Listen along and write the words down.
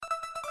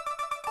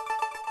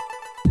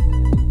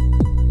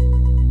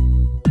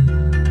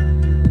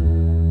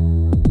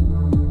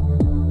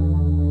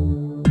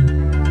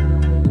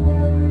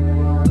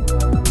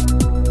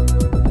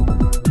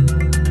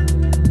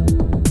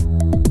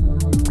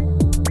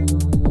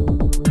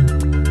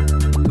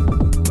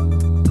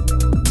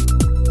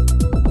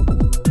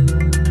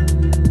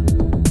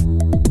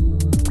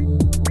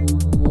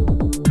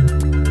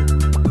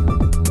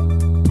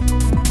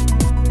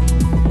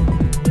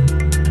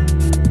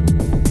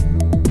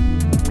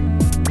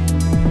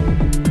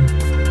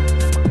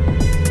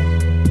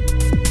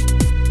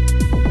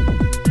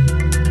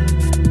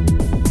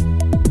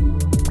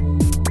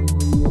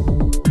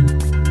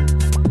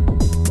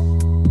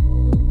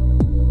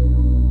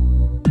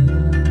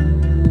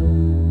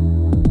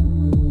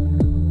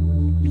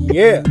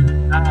Yeah.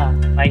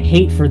 My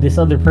hate for this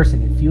other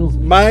person, it fuels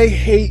me. My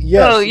hate,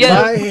 yes. Oh,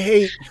 yeah. My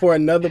hate for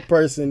another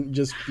person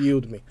just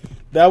fueled me.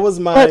 That was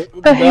my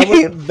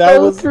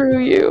through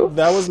you.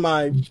 That was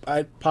my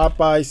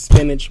Popeye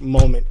spinach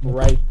moment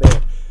right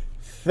there.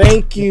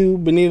 Thank you,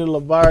 Benita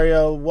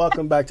Lavario.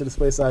 Welcome back to the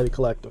Space Oddity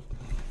Collective.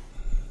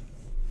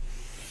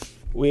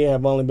 We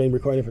have only been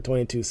recording for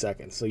 22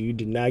 seconds, so you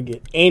did not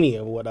get any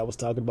of what I was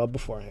talking about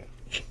beforehand.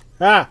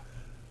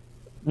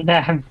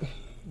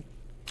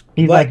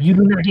 He's like, you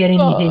do not get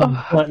anything,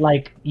 but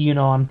like,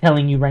 I'm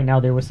telling you right now,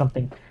 there was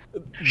something.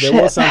 There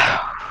was something.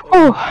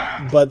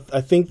 But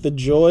I think the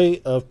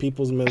joy of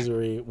people's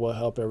misery will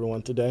help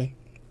everyone today.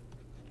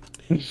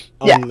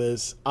 On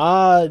this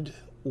odd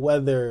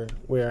weather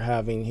we're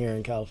having here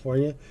in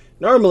California.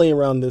 Normally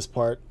around this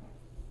part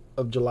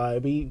of July,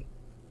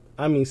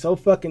 so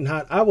fucking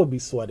hot, I would be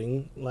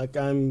sweating like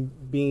I'm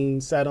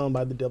being sat on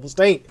by the devil's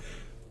taint.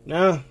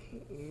 Now,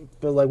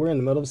 feels like we're in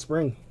the middle of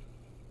spring.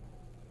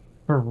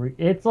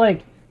 It's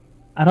like,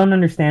 I don't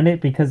understand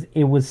it because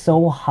it was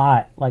so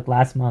hot like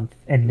last month,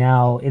 and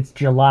now it's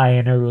July,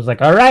 and everyone was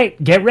like, all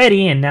right, get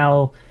ready, and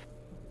now,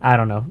 I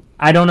don't know.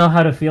 I don't know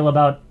how to feel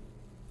about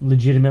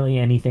legitimately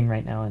anything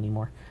right now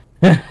anymore.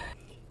 It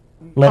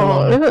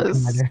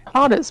was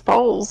hot as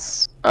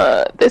balls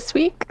this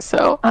week,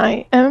 so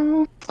I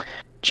am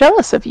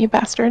jealous of you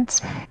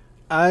bastards.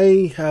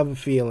 I have a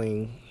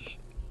feeling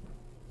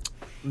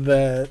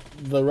that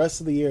the rest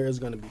of the year is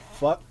going to be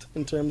fucked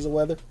in terms of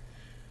weather.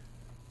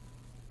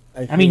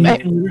 It's going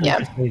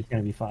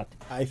to be fucked.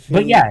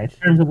 But yeah, in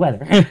terms of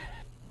weather.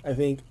 I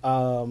think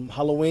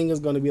Halloween is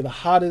going to be the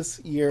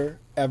hottest year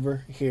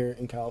ever here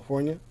in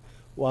California,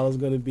 while it's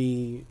going to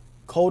be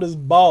cold as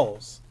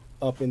balls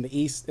up in the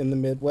east and the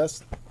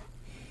Midwest,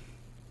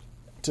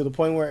 to the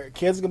point where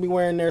kids are going to be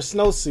wearing their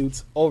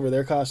snowsuits over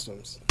their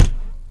costumes.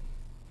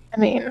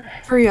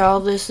 For y'all,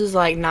 this is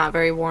like not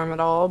very warm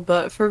at all,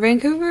 but for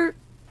Vancouver,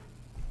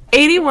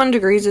 81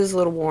 degrees is a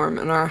little warm,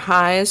 and our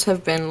highs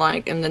have been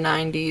like in the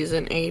 90s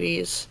and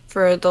 80s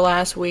for the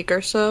last week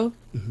or so,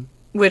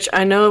 which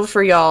I know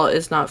for y'all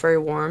is not very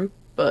warm,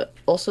 but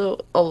also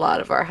a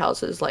lot of our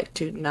houses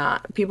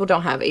people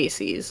don't have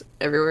ACs.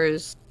 Everywhere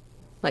is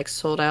like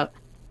sold out.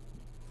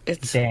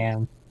 It's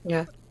damn.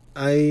 Yeah.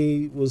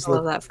 I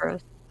love that for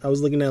us. I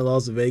was looking at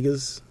Las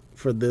Vegas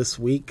for this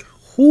week.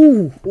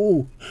 Ooh.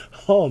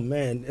 Oh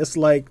man, it's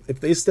like if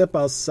they step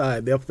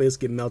outside, their face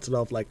get melted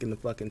off like in the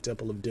fucking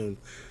Temple of Doom.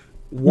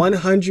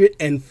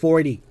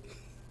 140.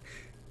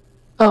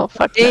 Oh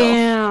fuck!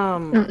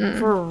 Damn, no.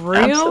 For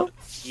real?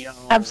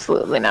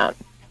 Absolutely not.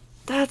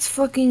 That's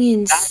fucking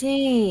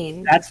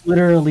insane. That's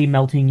literally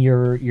melting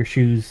your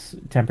shoes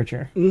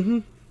temperature. Mm-hmm.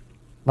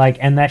 Like,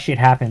 and that shit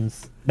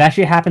happens. That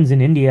shit happens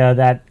in India.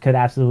 That could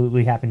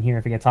absolutely happen here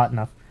if it gets hot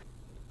enough.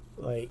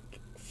 Like,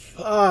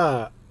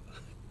 fuck.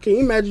 Can you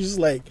imagine just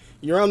like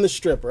you're on the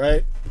strip,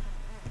 right?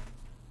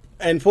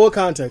 And full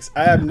context,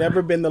 I have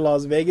never been to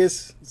Las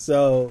Vegas,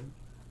 so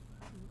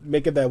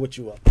make it that what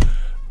you want.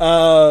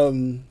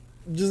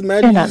 Just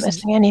imagine you're not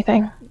missing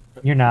anything.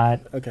 You're not.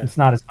 Okay. It's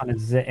not as fun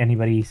as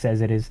anybody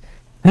says it is.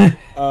 You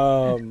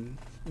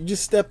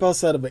just step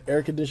outside of an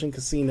air-conditioned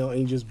casino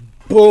and you just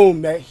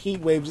boom, that heat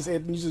wave just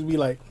hit, and you just be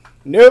like,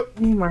 nope.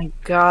 Oh my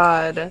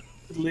god.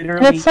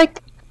 Literally. And it's like,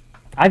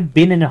 I've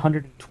been in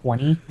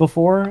 120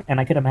 before, and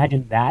I could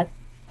imagine that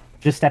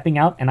just stepping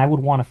out, and I would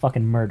want to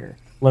fucking murder,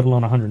 let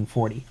alone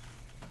 140.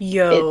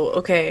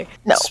 Okay.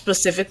 No.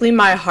 Specifically,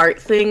 my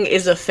heart thing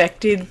is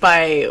affected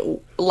by,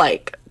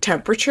 like,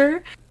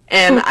 temperature,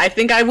 and I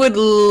think I would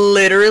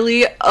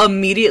literally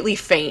immediately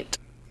faint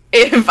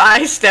if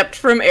I stepped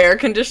from air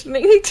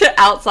conditioning to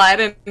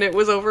outside and it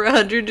was over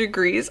 100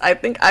 degrees. I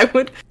think I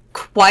would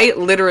quite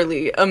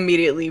literally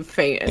immediately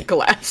faint and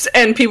collapse,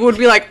 and people would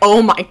be like,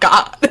 oh my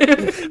god.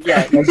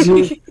 Yeah,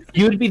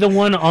 you would be the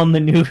one on the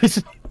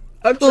news.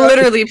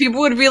 Literally, people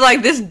would be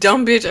like, this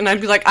dumb bitch, and I'd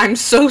be like, I'm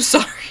so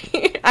sorry.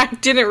 I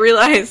didn't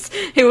realize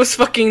it was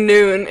fucking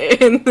noon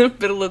in the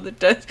middle of the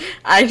day.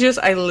 I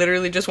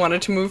literally just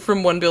wanted to move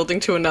from one building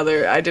to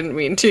another. I didn't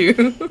mean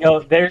to.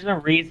 Yo, there is a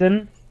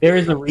reason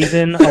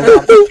a lot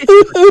of people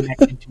are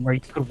connected to where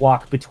you could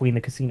walk between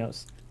the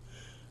casinos.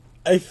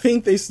 I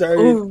think they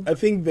started, I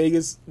think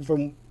Vegas,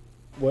 from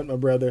what my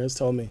brother has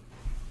told me,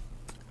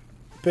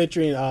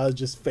 picturing Oz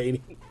just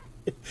fading.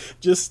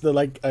 Just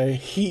a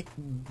heat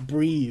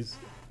breeze.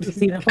 I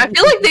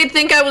feel like they'd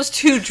think I was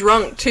too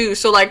drunk too,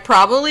 so like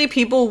probably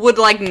people would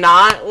like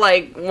not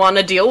like want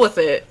to deal with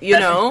it, you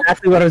know?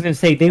 Exactly what I was gonna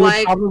say. They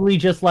would probably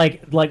just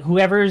like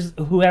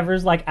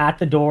whoever's like at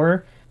the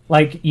door,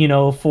 like, you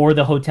know, for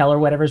the hotel or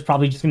whatever, is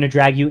probably just gonna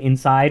drag you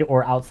inside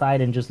or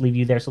outside and just leave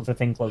you there so the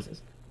thing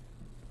closes.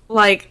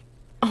 Like,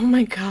 oh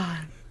my god.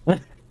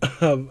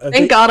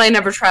 Thank God I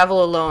never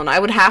travel alone. I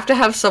would have to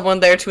have someone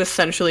there to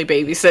essentially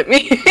babysit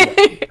me.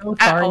 I'm so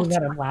sorry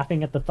that I'm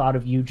laughing at the thought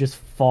of you just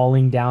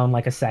falling down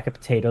like a sack of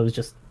potatoes,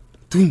 just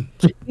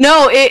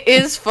No, it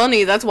is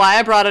funny. That's why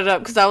I brought it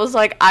up, because I was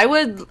like,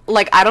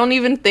 I don't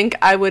even think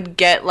I would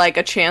get like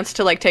a chance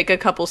to like take a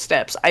couple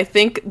steps. I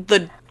think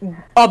the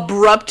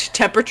abrupt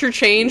temperature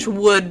change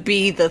would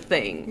be the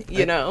thing,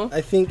 you know?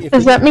 I think.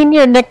 Does that mean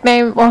your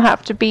nickname will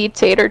have to be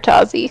Tater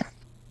Tozzy?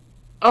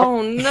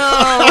 Oh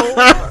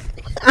no!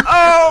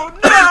 Oh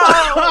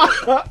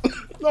no!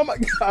 Oh my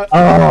god!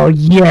 Oh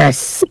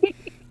yes!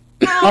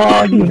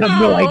 Oh, you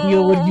have no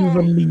idea what you've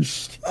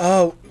unleashed.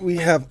 Oh, we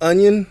have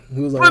Onion,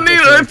 who's on.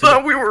 I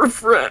thought we were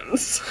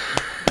friends.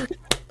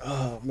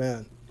 Oh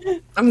man,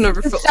 I've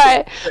never felt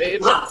Sorry. so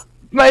afraid.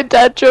 My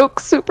dad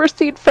jokes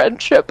supersede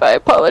friendship. I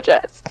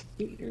apologize.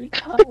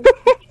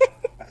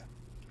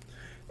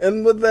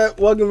 And with that,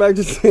 welcome back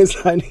to today's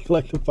Highly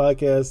Collective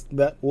Podcast.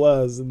 That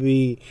was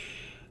the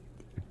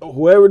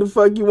whoever the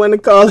fuck you want to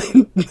call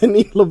him,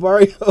 Benny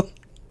Lavario.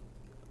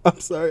 I'm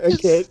sorry,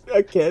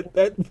 I can't.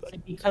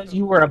 Because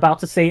you were about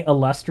to say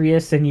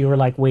illustrious, and you were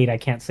like, "Wait, I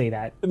can't say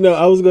that." No,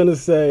 I was gonna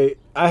say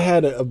I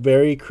had a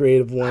very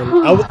creative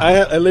one.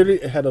 I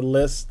literally had a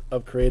list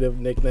of creative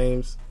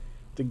nicknames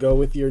to go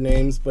with your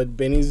names, but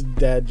Benny's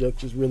dad joke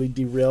just really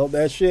derailed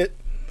that shit.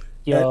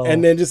 Yo.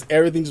 And then just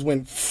everything just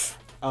went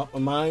out my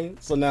mind.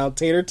 So now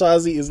Tater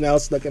Tozzy is now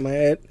stuck in my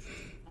head.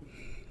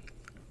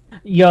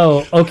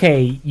 Yo,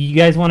 okay, you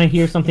guys want to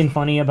hear something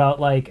funny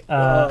about like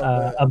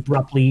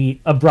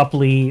abruptly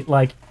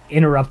like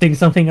interrupting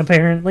something?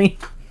 Apparently,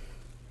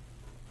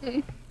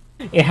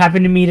 it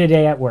happened to me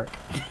today at work.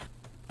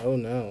 Oh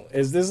no,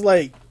 is this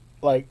like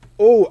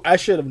oh I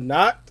should have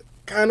not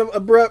kind of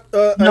abrupt?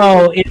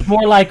 No, it's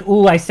more like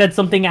I said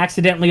something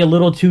accidentally a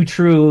little too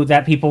true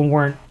that people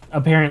weren't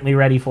apparently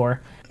ready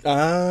for.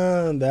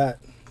 The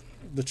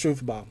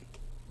truth bomb.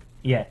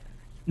 Yeah.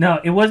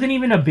 No, it wasn't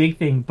even a big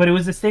thing, but it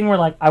was this thing where,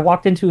 like, I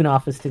walked into an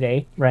office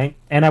today, right?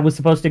 And I was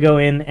supposed to go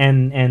in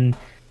and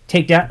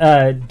take down,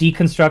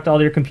 deconstruct all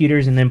their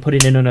computers and then put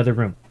it in another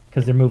room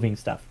because they're moving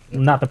stuff.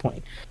 Not the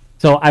point.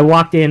 So I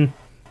walked in,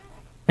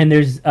 and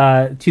there's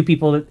two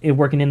people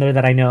working in there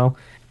that I know,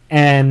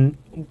 and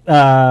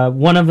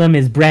one of them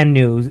is brand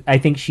new. I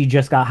think she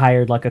just got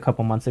hired like a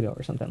couple months ago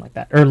or something like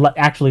that, or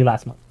actually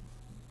last month.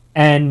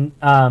 And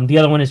the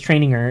other one is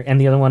training her, and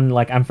the other one,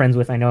 like, I'm friends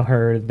with. I know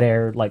her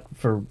there, like,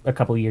 for a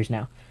couple of years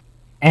now.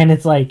 And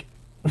it's like,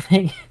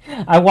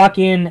 I walk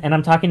in, and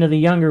I'm talking to the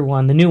younger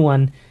one, the new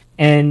one,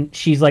 and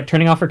she's, like,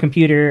 turning off her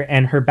computer,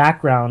 and her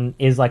background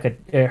is,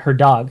 like, her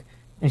dog.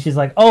 And she's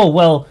like, oh,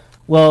 well,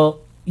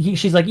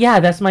 she's like, yeah,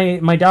 that's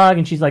my dog.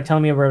 And she's, like,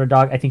 telling me about her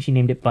dog. I think she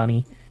named it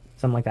Bunny,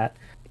 something like that.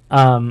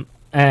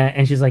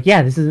 And she's like,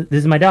 yeah, this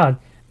is my dog.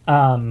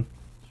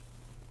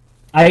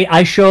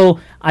 I show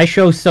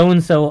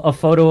so-and-so a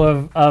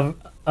photo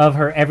of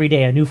her every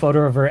day, a new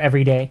photo of her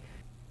every day.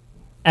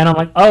 And I'm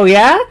like, oh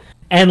yeah?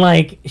 And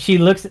like she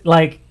looks at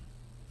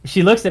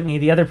me,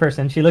 the other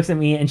person, she looks at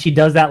me and she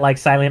does that like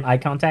silent eye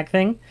contact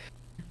thing.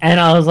 And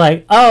I was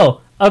like,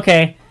 oh,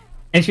 okay.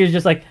 And she was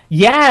just like,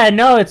 yeah,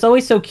 no, it's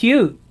always so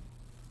cute.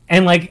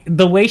 And like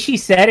the way she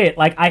said it,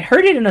 like I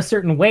heard it in a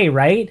certain way,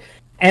 right?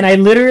 And I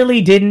literally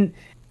didn't,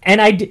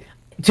 and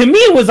to me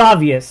it was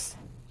obvious.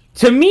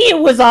 To me, it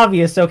was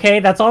obvious, okay?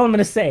 That's all I'm going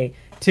to say.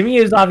 To me,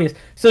 it was obvious.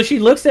 So she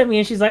looks at me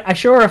and she's like, I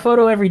show her a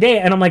photo every day.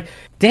 And I'm like,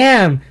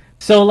 damn.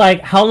 So, like,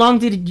 how long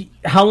did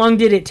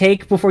it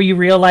take before you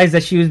realized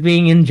that she was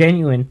being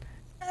ingenuine?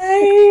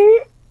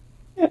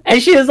 And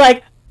she was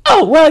like,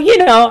 oh, well, you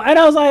know. And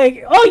I was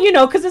like, oh, you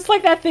know, because it's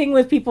like that thing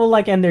with people,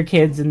 like, and their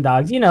kids and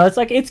dogs. You know, it's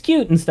like, it's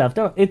cute and stuff.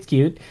 It's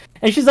cute.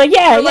 And she's like,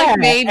 yeah, like, yeah.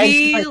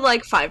 Maybe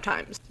like 5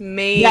 times.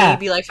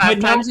 Maybe like 5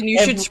 times, and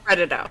you should spread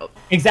it out.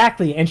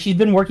 Exactly. And she's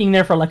been working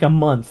there for like a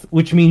month,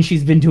 which means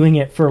she's been doing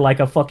it for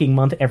like a fucking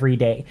month every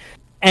day.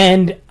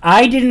 And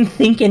I didn't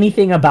think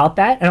anything about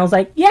that. And I was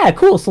like, yeah,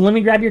 cool. So let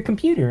me grab your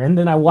computer. And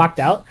then I walked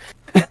out.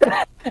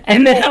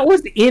 And then I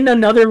was in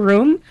another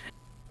room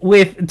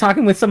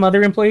talking with some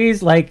other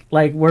employees, like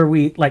where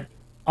we, like,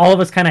 all of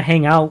us kind of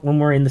hang out when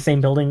we're in the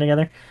same building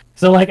together.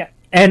 So, like,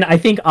 and I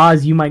think,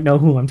 Oz, you might know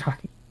who I'm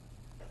talking.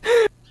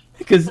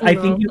 Because I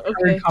think you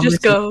heard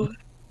just go.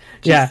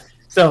 Yeah.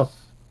 So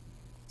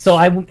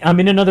I'm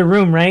in another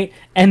room, right?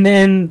 And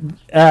then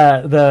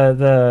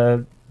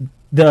the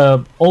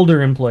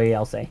older employee,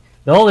 I'll say,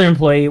 the older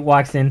employee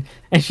walks in,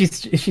 and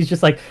she's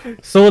just like,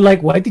 so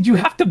like, why did you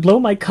have to blow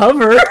my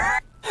cover?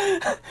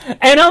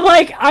 And I'm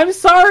like, I'm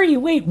sorry.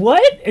 Wait,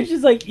 what? And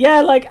she's like,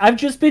 yeah, like I've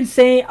just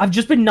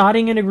been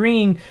nodding and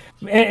agreeing.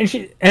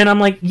 And I'm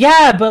like,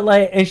 yeah, but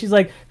like, and she's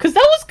like, cause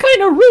that was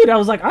kind of rude. I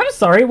was like, I'm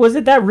sorry, was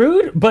it that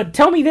rude? But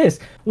tell me this,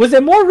 was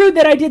it more rude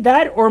that I did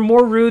that, or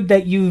more rude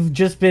that you've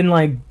just been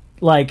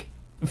like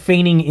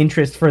feigning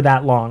interest for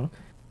that long?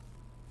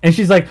 And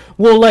she's like,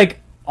 well, like,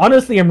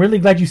 honestly, I'm really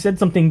glad you said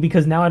something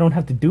because now I don't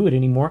have to do it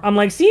anymore. I'm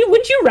like, see,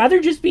 wouldn't you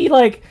rather just be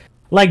like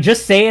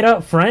just say it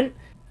up front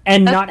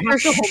and not have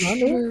to hold on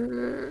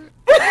to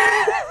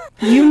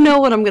it? You know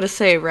what I'm gonna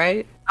say,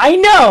 right? I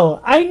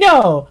know.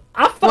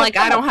 I fucked like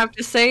up. I don't have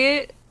to say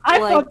it. I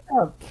like, fucked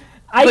up.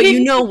 But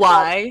you know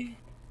why?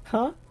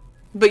 Huh?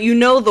 But you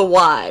know the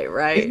why,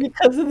 right? It's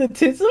because of the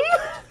tism?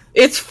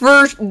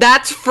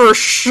 That's for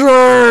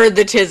sure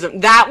the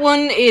TISM. That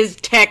one is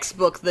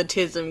textbook the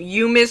TISM.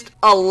 You missed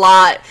a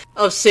lot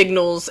of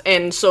signals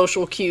and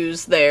social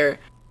cues there.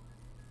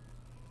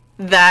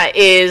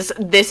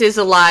 This is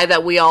a lie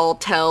that we all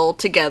tell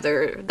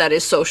together that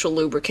is social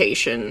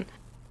lubrication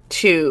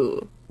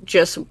to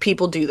just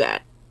people do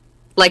that.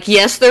 Like,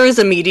 yes, there is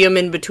a medium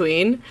in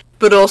between,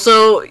 but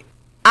also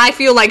I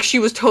feel like she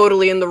was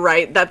totally in the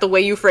right that the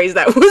way you phrased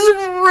that was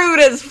rude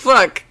as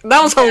fuck.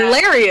 That was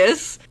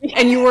hilarious,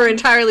 and you were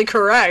entirely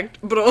correct,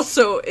 but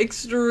also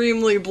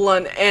extremely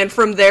blunt, and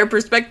from their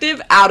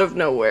perspective, out of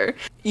nowhere.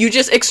 You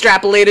just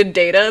extrapolated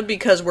data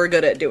because we're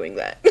good at doing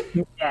that.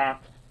 Yeah.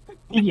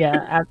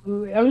 Yeah,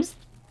 absolutely. I was...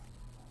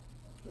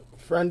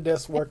 Friend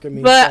desk working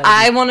me. But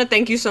I want to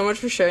thank you so much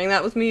for sharing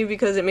that with me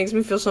because it makes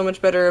me feel so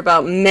much better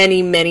about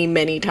many, many,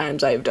 many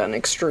times I've done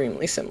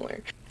extremely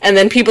similar. And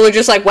then people are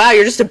just like, wow,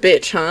 you're just a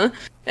bitch, huh?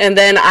 And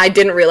then I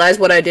didn't realize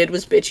what I did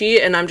was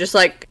bitchy, and I'm just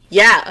like,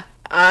 yeah,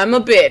 I'm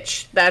a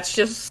bitch. That's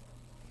just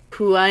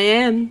who I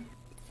am.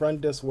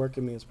 Friend desk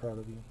working me is proud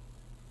of you.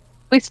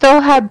 We still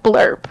had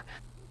Blurp.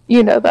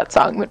 You know that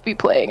song would be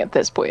playing at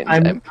this point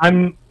in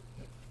time.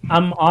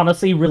 I'm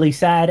honestly really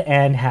sad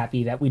and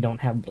happy that we don't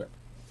have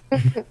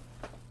Blurp.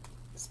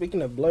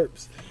 Speaking of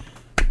blurps,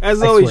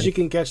 as always, you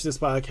can catch this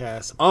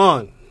podcast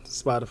on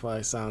Spotify,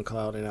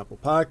 SoundCloud, and Apple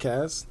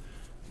Podcasts.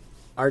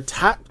 Our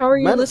top. How are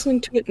you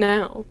listening to it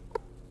now?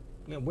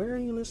 Yeah, where are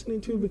you listening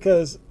to?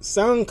 Because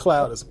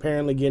SoundCloud is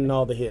apparently getting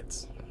all the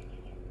hits.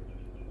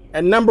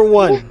 And number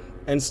one,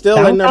 and still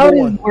at number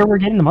one. Where we're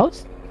getting the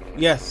most?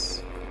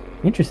 Yes.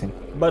 Interesting.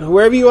 But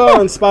whoever you are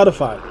on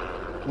Spotify,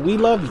 we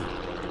love you.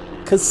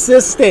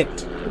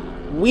 Consistent.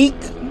 Week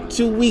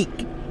to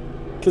week.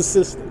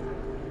 Consistent.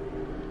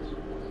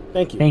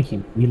 Thank you. Thank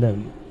you. We love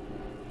you.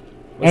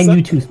 And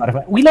you too,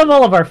 Spotify. We love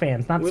all of our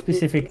fans, not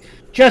specific.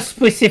 Just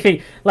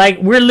specific. Like,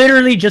 we're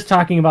literally just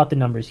talking about the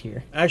numbers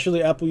here.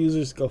 Actually, Apple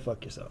users, go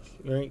fuck yourself.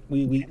 Right?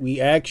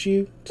 We ask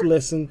you to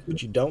listen,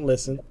 but you don't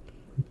listen.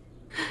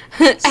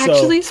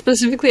 Actually,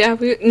 specifically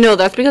Apple... No,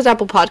 that's because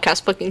Apple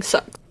Podcasts fucking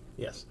sucks.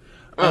 Yes.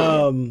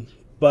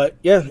 But,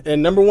 yeah,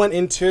 and number one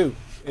and two.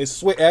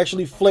 It's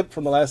actually flipped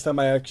from the last time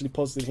I actually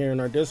posted here in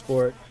our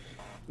Discord.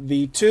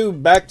 The two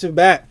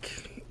back-to-back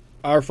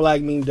Our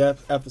Flag Mean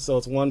Death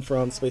episodes, one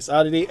from Space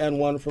Oddity and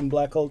one from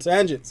Black Hole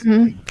Tangents,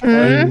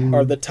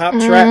 are the top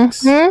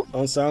tracks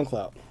on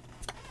SoundCloud.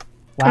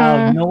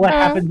 Wow, you know what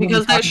happens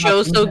because that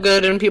show's so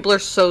good and people are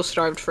so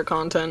starved for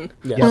content.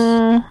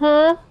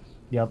 Yes.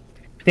 Yep.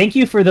 Thank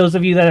you for those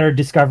of you that are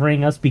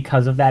discovering us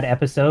because of that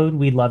episode.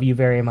 We love you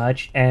very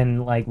much,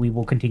 and like we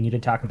will continue to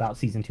talk about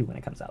season 2 when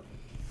it comes out.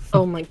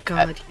 Oh my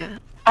god, yeah.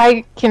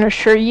 I can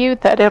assure you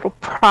that it'll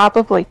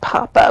probably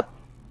pop up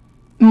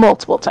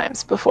multiple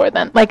times before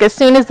then. Like, as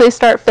soon as they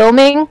start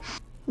filming,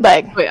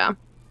 like... Oh, yeah.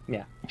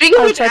 Yeah. Speaking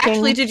of which,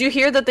 actually, did you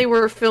hear that they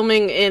were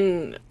filming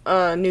in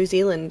New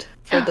Zealand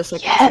for the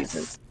second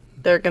season?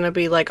 They're gonna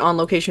be, like, on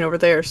location over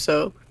there,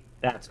 so...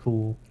 That's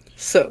cool.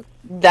 So,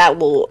 that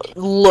will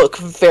look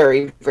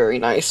very, very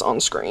nice on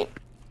screen.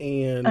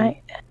 And...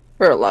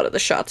 For a lot of the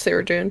shots they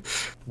were doing.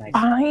 Nice.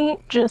 I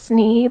just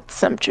need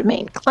some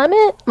Jermaine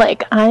Clement.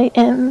 Like, I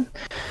am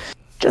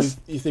just...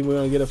 You think we're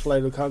going to get a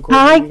Flight of the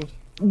Conchords?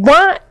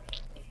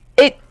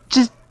 It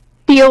just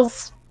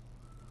feels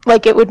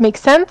like it would make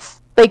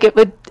sense. Like,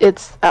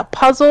 it's a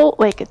puzzle.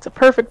 Like, it's a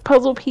perfect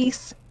puzzle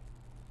piece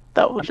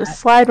that will just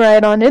slide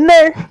right on in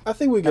there. I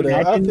think we get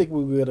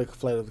a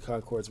Flight of the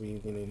Conchords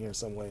reunion in here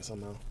some way,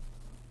 somehow.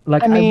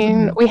 Like, I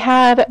mean, we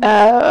had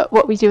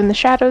What We Do in the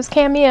Shadows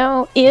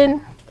cameo in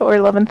Thor: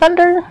 Love and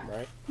Thunder.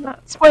 Right.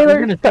 Not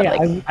spoiler.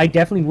 I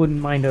definitely wouldn't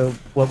mind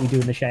What We Do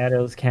in the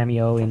Shadows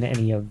cameo in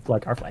any of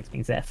like Our Flags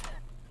Being Death.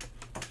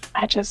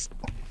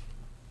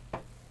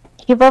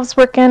 He loves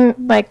working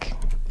like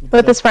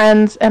with his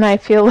friends, and I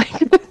feel like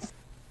this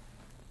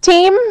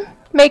team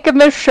making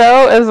this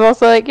show is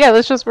also like, yeah,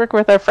 let's just work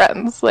with our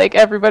friends. Like,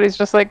 everybody's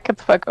just like, get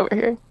the fuck over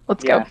here.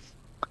 Let's go.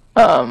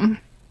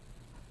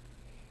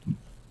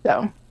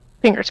 So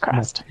fingers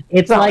crossed.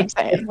 It's like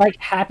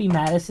Happy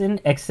Madison,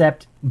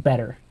 except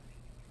better.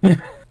 At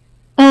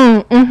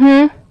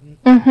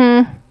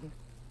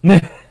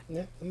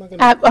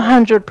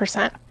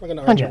 100%.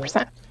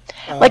 100%.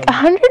 Like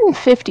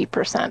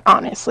 150%,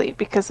 honestly,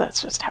 because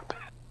that's just how bad.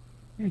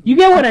 You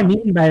get what I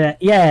mean by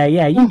that? Yeah,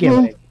 you get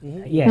it.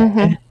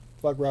 Yeah.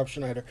 Fuck Rob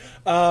Schneider.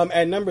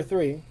 At number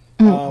 3,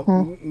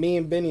 me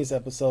and Benny's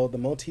episode, the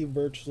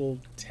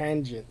Multiversal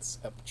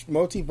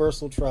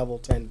Travel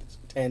Tangents.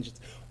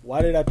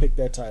 Why did I pick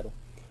that title?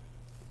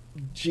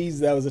 Jeez,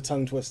 that was a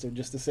tongue twister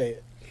just to say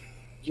it.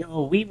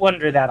 Yo, we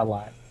wonder that a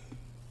lot.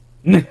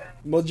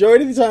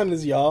 Majority of the time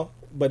is y'all,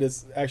 but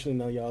it's actually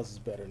no, y'all's is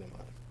better than mine.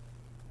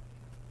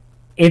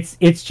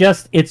 It's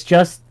just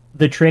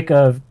the trick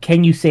of,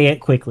 can you say it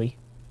quickly?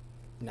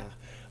 Nah.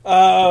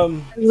 I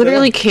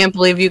literally can't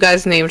believe you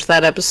guys named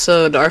that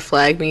episode Our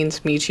Flag Means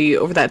Michi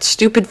over that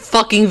stupid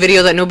fucking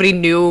video that nobody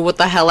knew what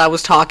the hell I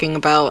was talking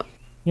about.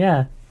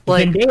 Yeah.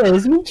 Like, Zendaya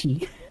is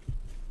Michi.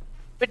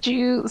 Would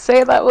you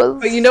say that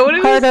was but you know what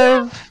it part is?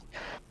 of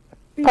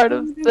part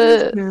of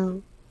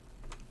the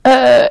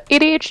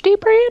ADHD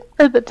brain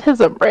or the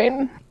TISM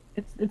brain?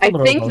 I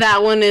think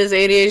that one is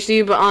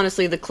ADHD, but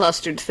honestly, the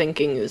clustered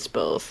thinking is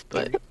both.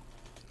 But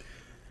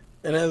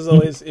and as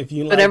always, if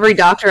you but every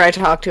doctor I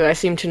talk to, I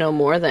seem to know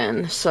more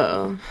than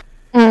so.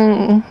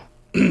 Yo.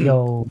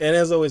 And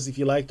as always, if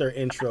you liked our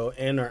intro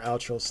and our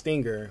outro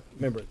stinger,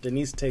 remember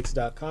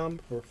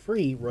DeniseTakes.com for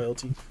free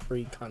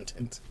royalty-free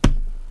content.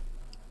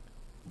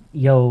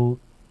 Yo.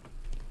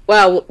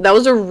 Wow, that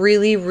was a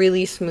really,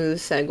 really smooth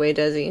segue,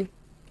 Desi.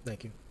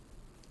 Thank you.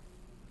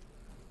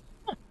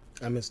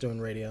 I miss doing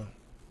radio.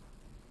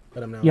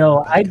 But I'm now.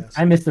 Yo,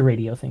 I miss the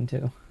radio thing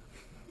too.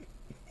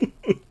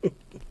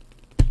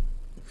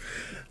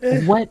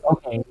 What?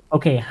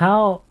 Okay.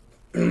 How?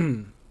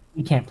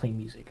 We can't play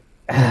music.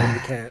 We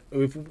can't.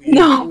 We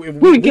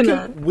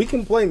cannot. We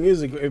can play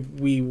music if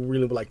we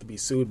really would like to be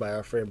sued by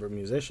our favorite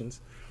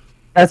musicians.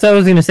 That's what I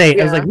was gonna say.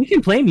 Yeah. I was like, we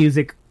can play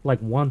music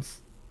like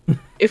once.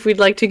 If we'd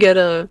like to get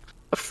a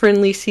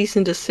friendly cease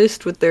and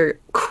desist with their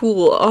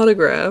cool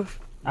autograph.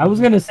 I was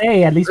gonna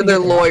say at least Or their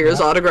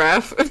lawyer's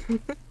autograph.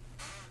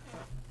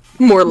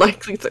 More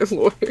likely their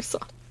lawyer's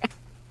autograph.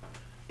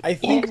 I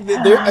think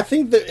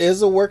there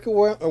is a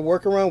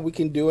workaround we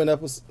can do an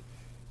episode.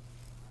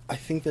 I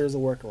think there's a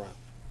workaround.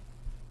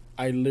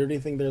 I literally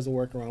think there's a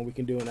workaround. We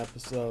can do an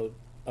episode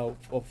of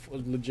a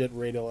legit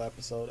radio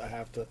episode. I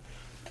have to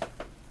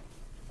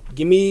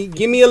give me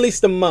at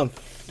least a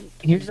month.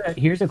 Here's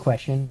a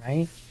question,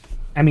 right?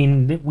 I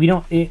mean, we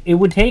don't. It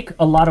would take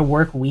a lot of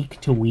work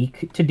week to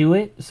week to do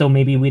it. So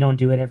maybe we don't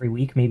do it every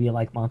week. Maybe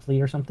like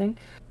monthly or something.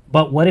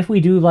 But what if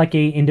we do like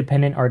a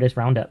independent artist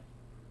roundup?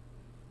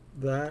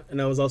 That,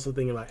 and I was also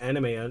thinking about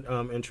anime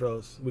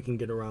intros. We can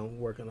get around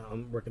working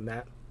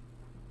that.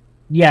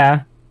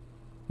 Yeah,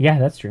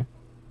 that's true.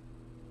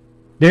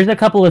 There's a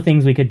couple of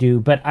things we could do,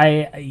 but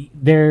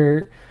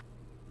it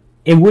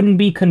wouldn't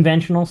be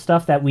conventional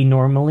stuff that we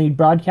normally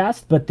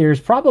broadcast, but there's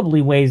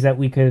probably ways that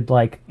we could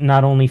like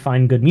not only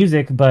find good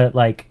music, but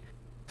like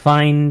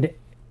find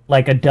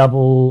like a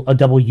double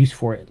use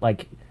for it,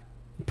 like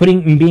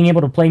being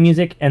able to play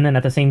music and then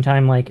at the same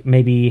time like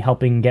maybe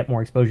helping get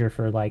more exposure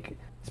for like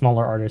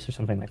smaller artists or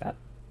something like that.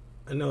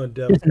 I know a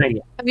dev. Just an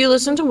idea. Have you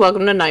listened to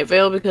Welcome to Night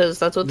Vale? Because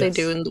that's what they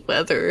do in the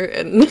weather.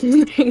 And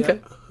Yeah.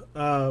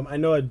 I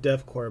know a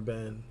deathcore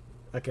band.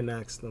 I can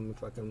ask them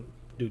if I can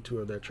do 2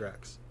 of their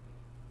tracks.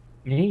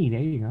 Hey, there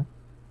you go.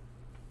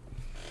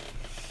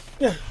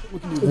 Yeah, we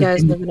can do you that.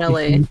 guys live in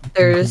LA.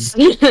 There's,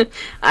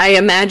 I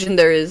imagine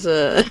there is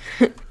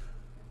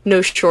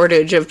no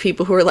shortage of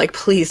people who are like,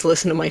 please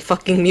listen to my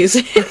fucking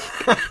music.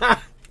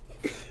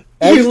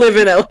 You live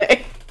in LA.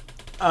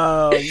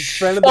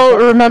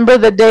 Remember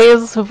the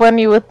days of when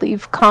you would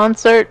leave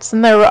concerts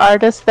and there were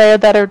artists there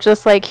that are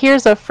just like,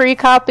 here's a free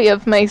copy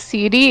of my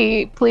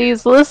CD,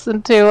 please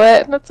listen to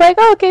it. And it's like,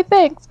 oh, okay,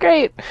 thanks,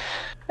 great.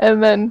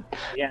 And then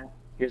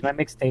Here's my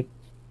mixtape.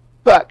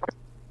 Fuck.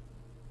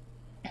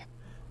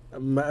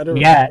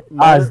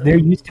 There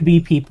used to be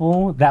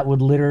people that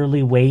would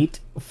literally wait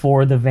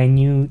for the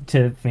venue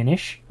to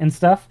finish and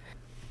stuff.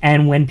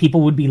 And when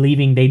people would be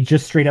leaving, they'd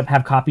just straight up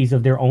have copies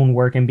of their own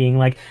work and being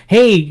like,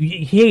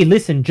 hey,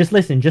 listen, just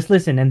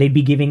listen. And they'd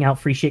be giving out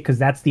free shit because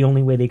that's the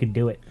only way they could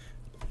do it.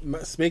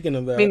 Speaking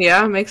of that. I mean,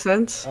 yeah, makes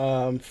sense.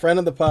 Friend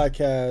of the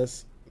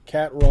podcast,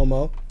 Kat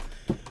Romo,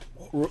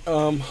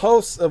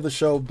 host of the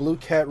show Blue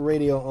Cat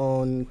Radio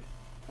on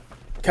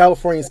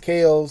California's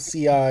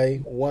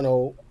KOCI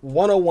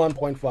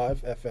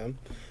 101.5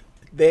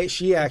 FM.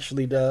 She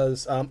actually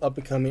does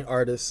up-and-coming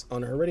artists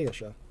on her radio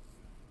show.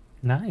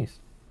 Nice.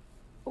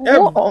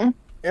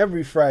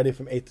 Every Friday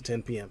from 8 to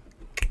 10 p.m.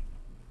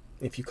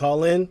 If you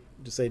call in,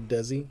 just say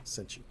Desi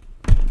sent you.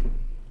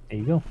 There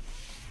you go.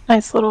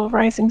 Nice little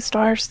Rising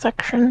Stars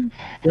section.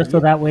 Just so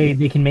that way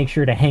they can make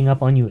sure to hang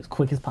up on you as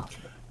quick as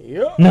possible.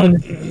 Yeah. No.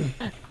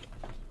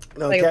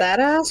 Like that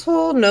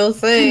asshole? No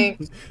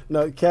thanks.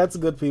 No, Kat's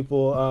good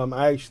people.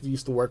 I actually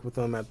used to work with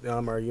them at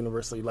our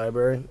university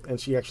library, and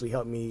she actually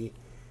helped me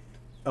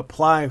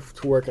apply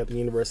to work at the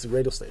university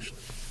radio station.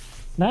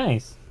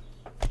 Nice.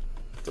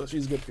 So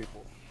she's good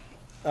people.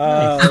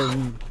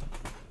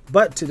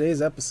 But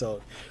today's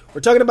episode, we're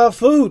talking about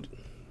food.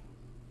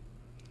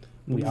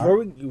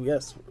 We're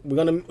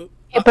gonna.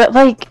 But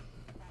like,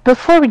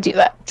 before we do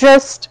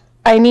that,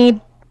 I need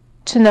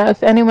to know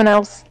if anyone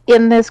else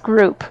in this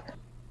group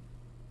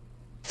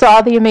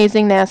saw the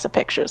amazing NASA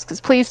pictures. Because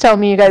please tell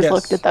me you guys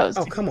looked at those.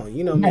 Oh, come on,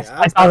 you know me. Yes,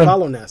 I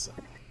follow NASA.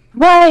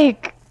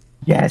 Like,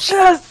 yes.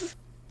 Just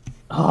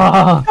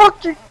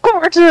fucking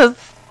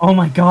gorgeous. Oh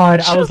my god,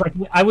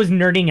 I was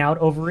nerding out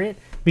over it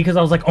because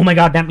I was like, oh my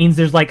god, that means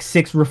there's like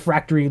 6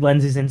 refractory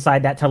lenses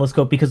inside that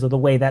telescope because of the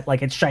way that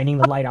like it's shining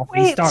the light off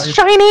these stars. It's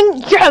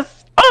shining,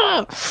 yes.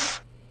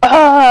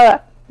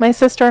 My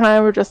sister and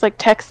I were just like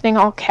texting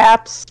all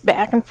caps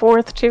back and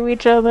forth to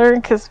each other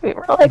because we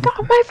were like,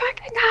 oh my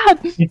fucking god.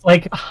 It's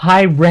like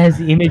high res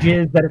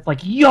images that it's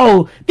like,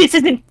 yo, this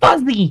isn't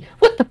fuzzy.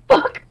 What the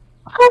fuck?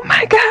 Oh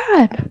my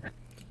god.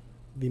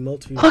 The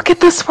multi. Look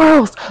at the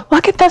swirls.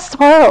 Look at the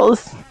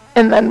swirls.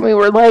 And then we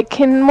were like,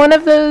 can one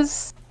of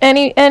those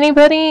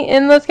Anybody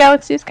in those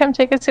galaxies come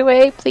take us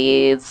away,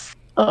 please?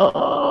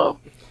 Oh,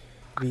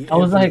 The I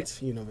was like-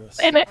 infinite universe.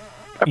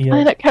 our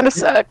planet kind of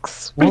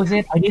sucks. What was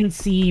it? I didn't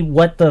see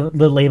what the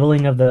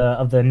labeling of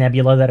the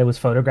nebula that it was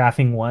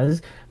photographing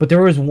was, but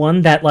there was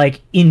one that,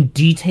 like, in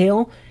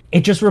detail,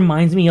 it just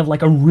reminds me of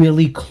like a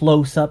really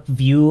close up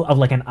view of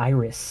like an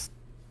iris,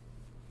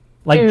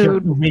 like just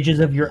Dude. the ridges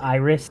of your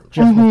iris,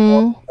 just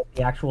Mhm. before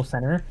the actual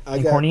center I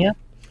and got- cornea.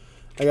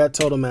 I got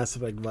total Mass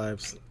Effect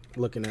vibes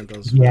looking at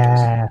those. photos.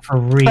 Yeah, for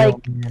real,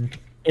 Like- man.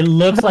 It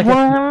looks like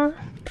One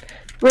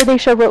where they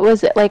showed, what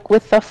was it, like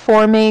with the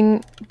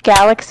forming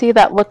galaxy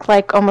that looked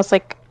like almost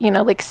like,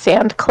 like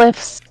sand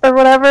cliffs or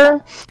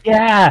whatever.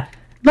 yeah.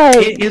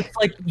 Like,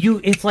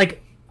 It's like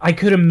I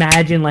could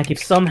imagine, like,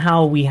 if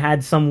somehow we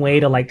had some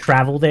way to like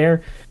travel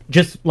there,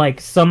 just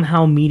like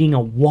somehow meeting a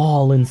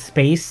wall in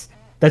space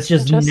that's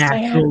just Just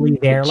naturally saying,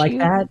 there could like you-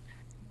 that.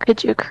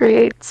 could you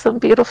create some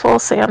beautiful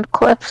sand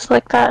cliffs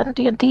like that in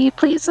D&D,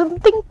 please? And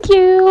thank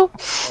you.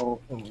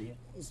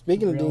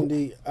 Speaking of Real.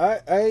 D&D,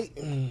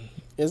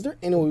 is there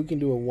any way we can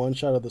do a one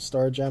shot of the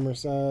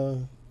Starjammers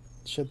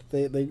shit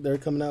that they're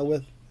coming out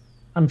with?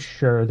 I'm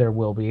sure there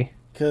will be.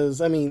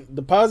 Because I mean,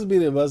 the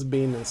possibility of us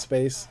being in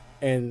space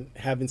and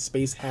having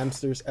space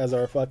hamsters as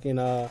our fucking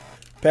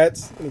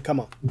pets. I mean, come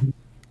on.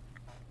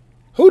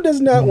 Who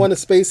does not want a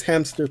space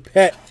hamster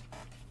pet?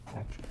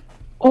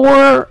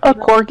 Or a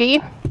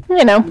corgi,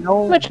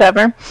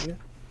 whichever.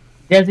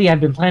 Desi,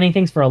 I've been planning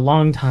things for a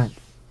long time.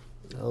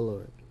 Oh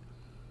Lord,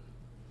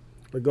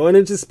 we're going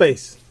into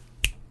space.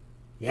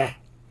 Yeah.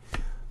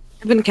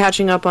 I've been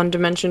catching up on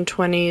Dimension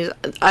 20s.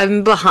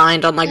 I'm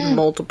behind on like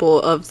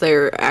multiple of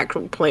their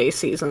actual play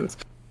seasons,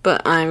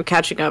 but I'm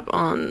catching up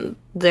on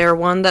their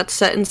one that's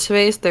set in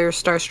space, their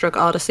Starstruck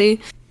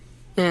Odyssey,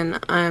 and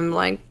I'm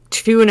like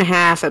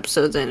 2.5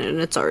 episodes in, and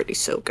it's already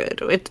so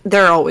good.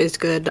 They're always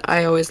good.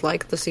 I always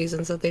like the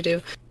seasons that they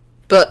do,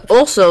 but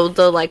also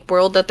the like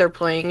world that they're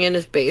playing in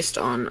is based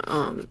on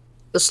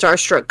the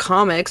Starstruck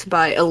comics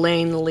by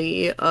Elaine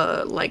Lee,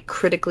 like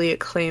critically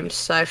acclaimed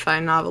sci-fi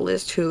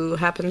novelist who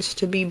happens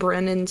to be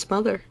Brennan's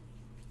mother.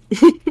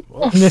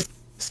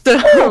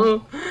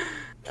 So,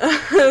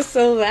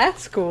 so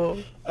that's cool.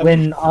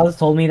 When Oz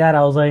told me that,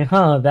 I was like,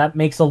 huh, that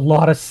makes a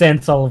lot of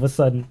sense all of a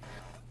sudden.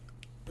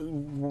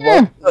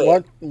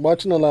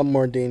 Watching a lot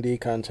more D&D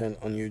content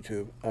on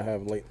YouTube.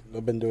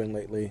 I've been doing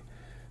lately.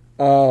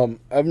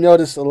 I've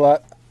noticed a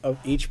lot of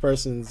each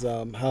person's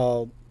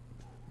how,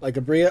 like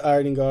Abria,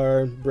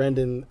 Ardengar,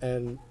 Brendan,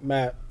 and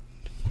Matt,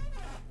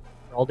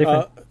 All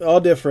different. all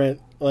different.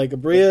 Like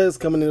Abria is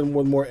coming in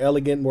with more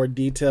elegant, more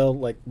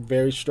detailed, like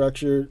very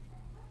structured.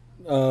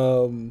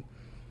 Brendan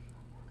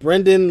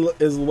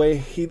is the way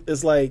he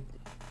is like.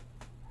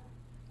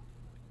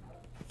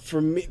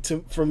 For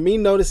me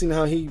noticing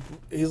how he's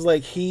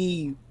like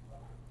he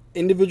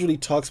individually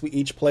talks with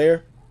each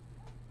player,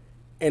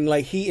 and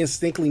like he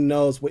instinctively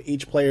knows what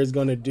each player is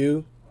gonna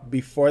do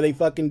before they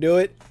fucking do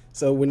it.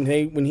 So when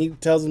he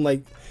tells them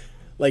like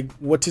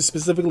what to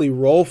specifically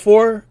roll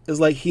for, is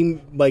like he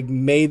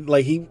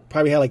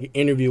probably had like an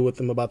interview with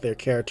them about their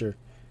character.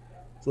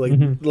 So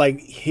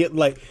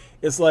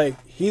it's like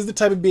he's the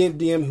type of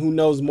DM who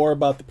knows more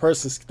about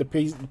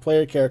the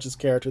player character's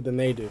character than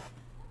they do.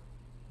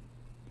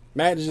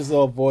 Matt is just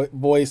all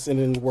voice and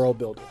then world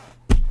building.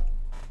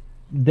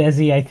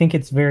 Desi, I think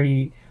it's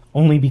very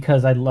only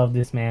because I love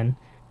this man,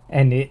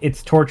 and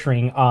it's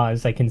torturing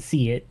Oz. I can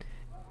see it.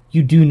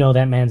 You do know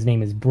that man's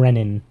name is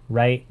Brennan,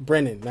 right?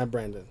 Brennan, not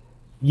Brandon.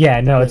 Yeah,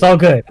 no, it's all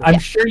good. I'm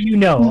sure you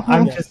know.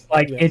 I'm Yes, just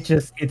like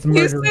yes. it's You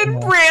murdering. said me.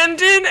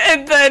 Brandon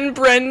and then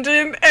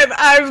Brendan, and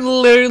I've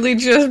literally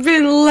just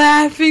been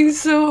laughing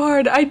so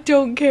hard. I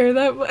don't care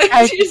that much.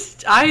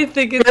 I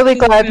think it's Really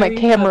glad my very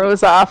camera funny.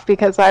 was off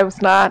because I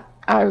was not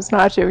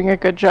doing a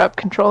good job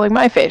controlling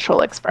my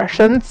facial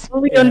expressions.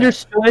 Fully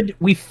understood.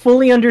 We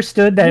fully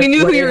understood that. We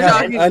knew who you were it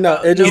talking I know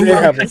it just It it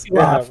wasn't happens. cut you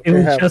off. It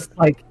was just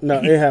like No,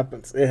 it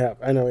happens. It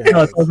happens. I know it no,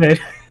 happens. it's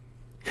okay.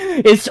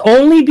 It's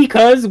only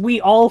because we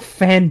all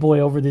fanboy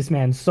over this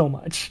man so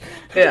much.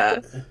 Yeah.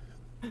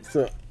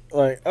 So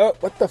like, oh,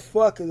 what the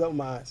fuck is up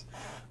my eyes?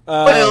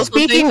 I also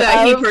Speaking think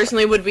that he of-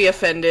 personally would be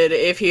offended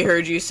if he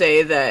heard you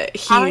say that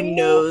he I-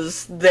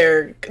 knows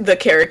the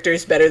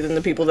characters better than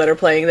the people that are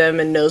playing them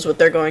and knows what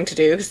they're going to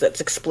do, because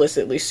that's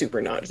explicitly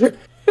super not true.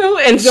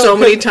 And so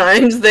many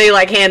times they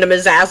like hand him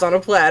his ass on a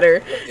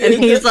platter, and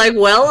he's like,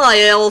 "Well,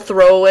 I'll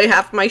throw away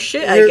half my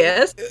shit, I Here-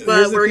 guess, here's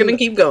but the we're thing. gonna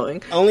keep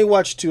going." I only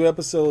watched 2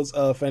 episodes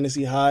of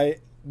Fantasy High.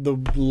 The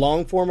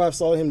long form I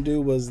saw him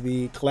do was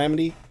the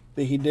Calamity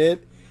that he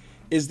did.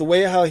 Is the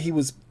way how he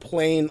was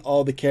playing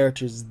all the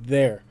characters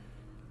there.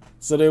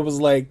 So there was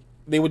like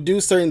they would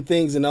do certain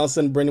things, and all of a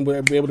sudden Brendan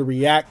would be able to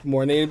react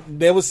more, and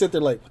they would sit there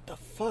like, "What the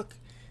fuck?"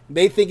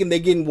 They thinking they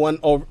getting one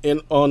over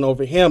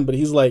him, but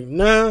he's like,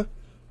 "Nah,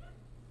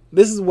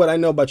 this is what I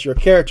know about your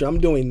character. I'm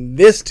doing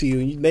this to you."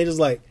 And they just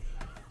like,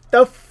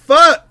 "The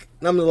fuck?"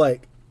 And I'm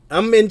like,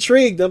 I'm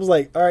intrigued. I was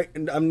like, all right,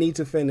 I need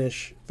to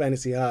finish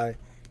Fantasy High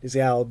to see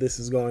how this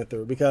is going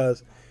through,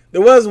 because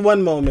there was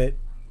one moment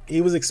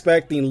he was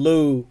expecting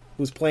Lou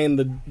who's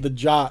playing the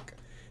jock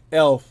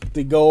elf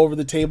to go over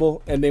the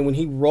table, and then when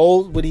he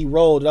rolled,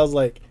 I was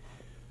like,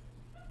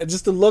 and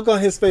just the look on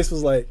his face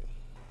was like,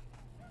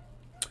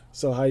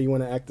 so how you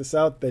want to act this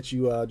out that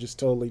you just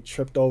totally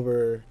tripped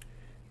over,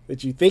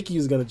 that you think he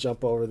was gonna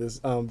jump over this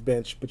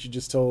bench, but you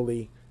just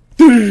totally.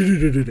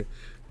 He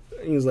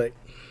was like,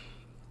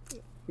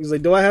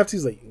 do I have to?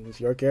 He's like, it's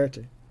your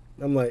character.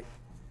 I'm like,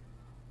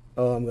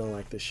 oh, I'm gonna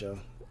like this show.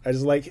 I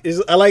just like it's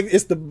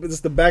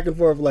the back and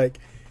forth, like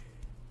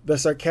the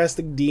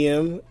sarcastic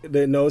DM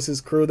that knows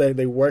his crew that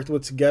they worked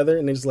with together,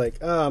 and they're just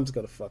like, I'm just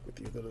gonna fuck with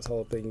you through this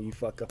whole thing. You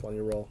fuck up on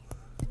your roll.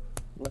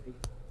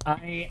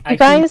 You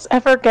guys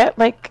ever get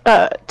like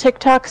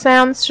TikTok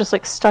sounds just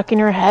like stuck in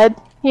your head?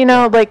 You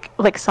know,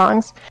 like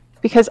songs.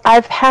 Because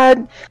I've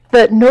had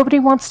the "nobody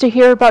wants to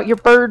hear about your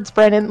birds,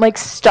 Brennan" like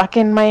stuck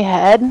in my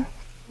head,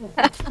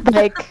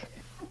 like,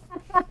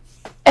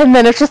 and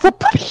then it's just like,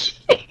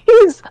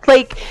 please,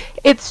 like,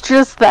 it's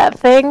just that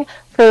thing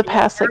for the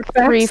past like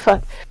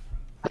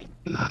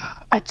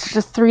it's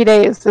just 3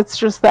 days. It's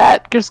just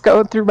that just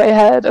going through my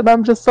head, and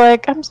I'm just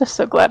like, I'm just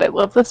so glad I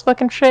love this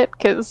fucking shit,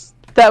 because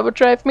that would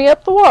drive me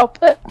up the wall.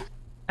 But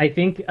I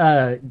think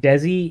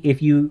Desi,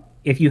 if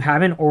you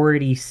haven't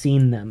already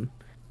seen them,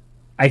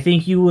 I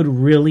think you would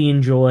really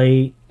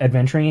enjoy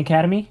Adventuring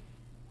Academy.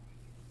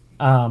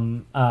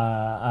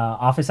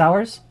 Office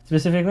Hours,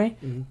 specifically.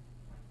 Mm-hmm.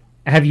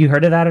 Have you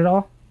heard of that at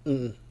all?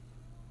 Mm-mm.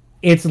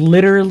 It's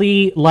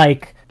literally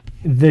like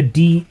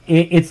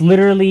it's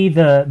literally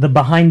the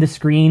behind the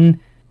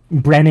screen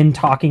Brennan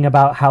talking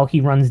about how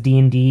he runs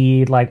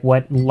D&D, like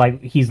what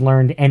he's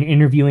learned, and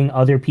interviewing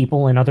other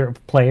people and other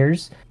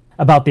players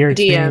about their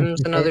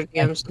DMs and other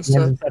DMs and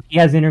stuff. He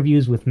has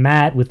interviews with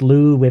Matt, with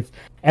Lou, with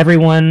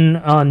everyone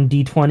on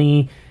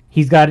D20.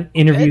 He's got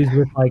interviews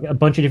with like a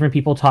bunch of different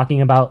people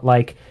talking about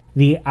like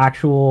the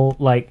actual,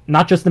 like,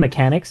 not just the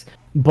mechanics,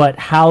 but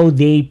how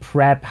they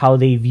prep, how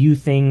they view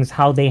things,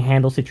 how they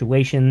handle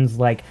situations,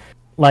 like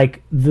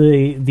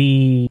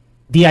the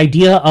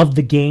idea of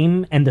the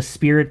game and the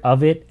spirit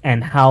of it,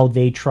 and how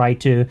they try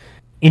to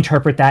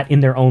interpret that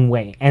in their own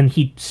way. And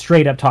he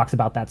straight up talks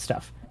about that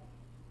stuff.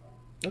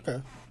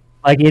 Okay.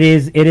 Like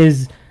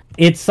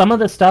it's some of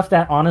the stuff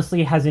that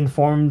honestly has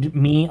informed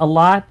me a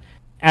lot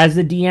as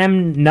a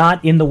DM,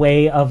 not in the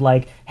way of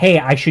like, hey,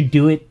 I should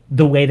do it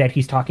the way that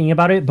he's talking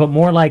about it, but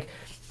more like,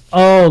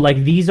 oh, like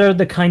these are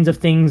the kinds of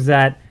things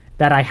that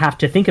I have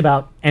to think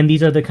about, and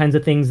these are the kinds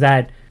of things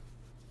that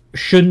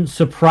shouldn't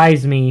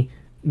surprise me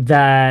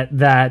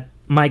that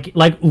Mike,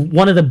 like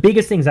one of the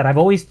biggest things that I've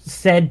always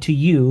said to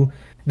you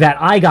that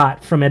I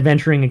got from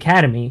Adventuring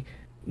Academy,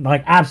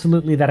 like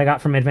absolutely that I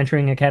got from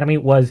Adventuring Academy,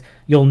 was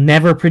you'll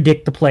never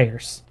predict the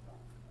players.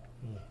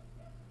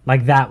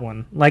 Like that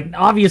one. Like,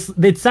 obvious,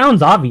 it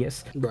sounds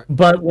obvious, right,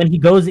 but when he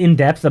goes in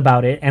depth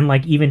about it, and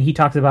like even he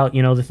talks about,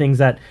 you know, the things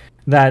that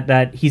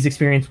he's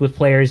experienced with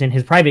players in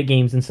his private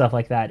games and stuff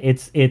like that,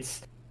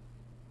 it's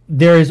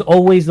there's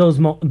always those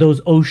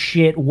oh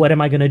shit, what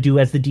am I gonna do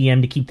as the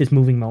DM to keep this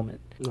moving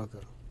moment. Okay.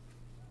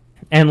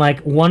 And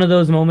like one of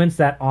those moments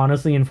that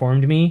honestly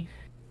informed me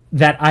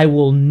that I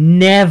will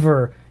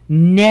never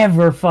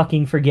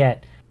fucking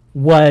forget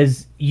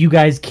was you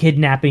guys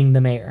kidnapping the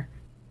mayor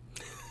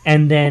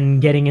and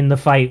then getting in the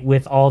fight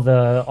with all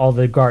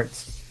the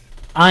guards.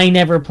 I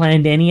never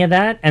planned any of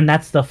that, and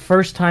that's the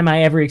first time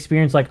I ever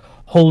experienced like,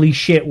 holy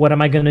shit, what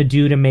am I gonna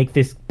do to make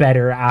this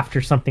better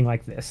after something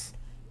like this?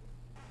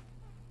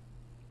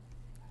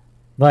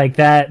 Like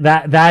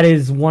that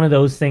is one of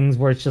those things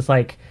where it's just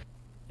like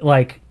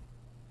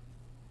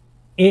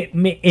it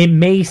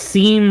may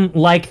seem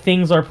like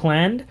things are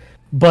planned,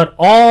 but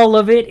all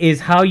of it is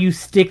how you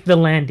stick the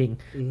landing.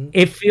 Mm-hmm.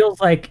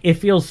 It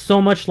feels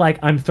so much like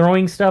I'm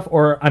throwing stuff,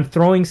 or I'm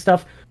throwing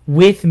stuff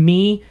with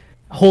me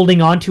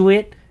holding onto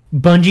it,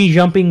 bungee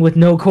jumping with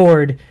no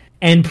cord,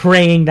 and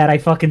praying that I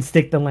fucking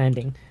stick the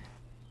landing.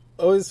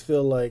 I always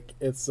feel like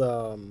it's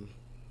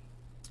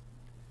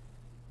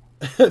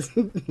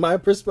my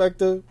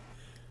perspective.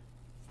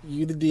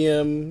 You the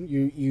DM,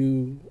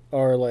 you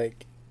are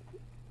like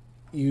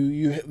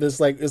you this,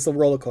 like, it's a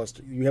roller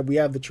coaster. We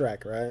have the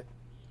track, right?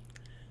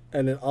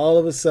 And then all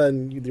of a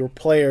sudden, your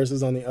players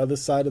is on the other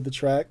side of the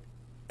track,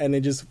 and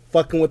they're just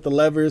fucking with the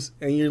levers,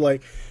 and you're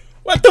like,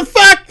 "What the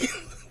fuck?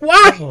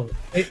 Why?" Oh,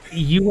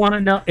 you want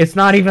to know? It's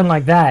not even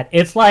like that.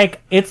 It's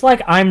like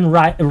I'm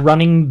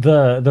running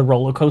the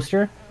roller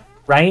coaster,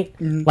 right?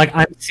 Mm-hmm. Like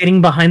I'm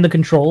sitting behind the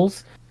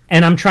controls,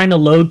 and I'm trying to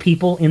load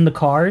people in the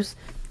cars,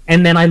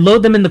 and then I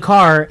load them in the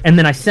car, and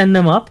then I send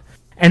them up,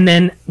 and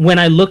then when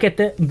I look at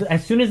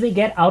as soon as they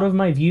get out of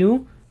my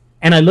view,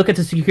 and I look at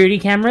the security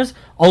cameras,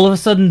 all of a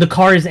sudden the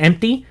car is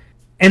empty,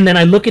 and then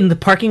I look in the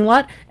parking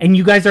lot, and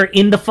you guys are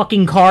in the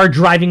fucking car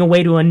driving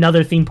away to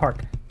another theme park.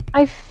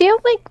 I feel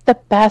like the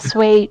best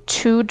way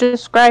to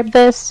describe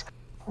this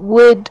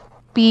would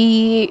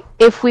be,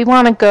 if we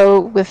want to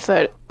go with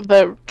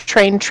the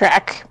train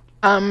track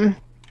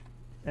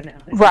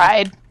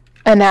ride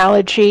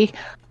analogy,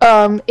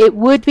 it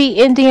would be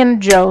Indiana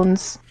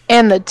Jones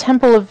and the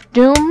Temple of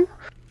Doom,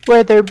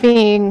 where they're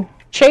being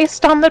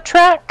chased on the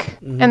track.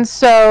 And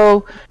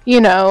so,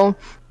 you know,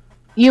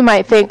 you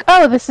might think,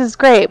 oh, this is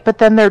great, but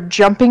then they're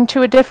jumping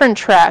to a different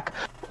track,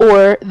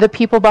 or the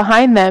people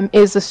behind them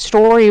is a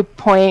story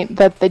point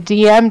that the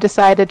DM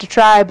decided to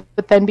try,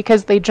 but then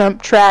because they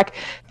jump track,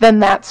 then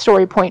that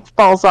story point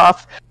falls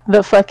off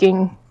the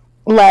fucking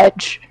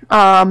ledge,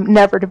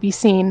 never to be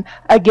seen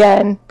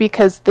again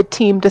because the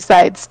team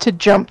decides to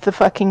jump the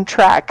fucking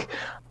track.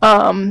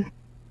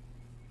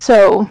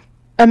 So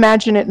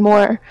imagine it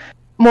more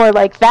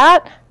like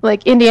that,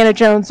 like Indiana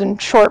Jones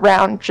and Short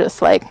Round,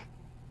 just like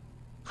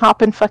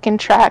hopping fucking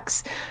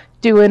tracks,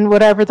 doing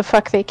whatever the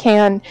fuck they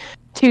can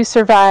to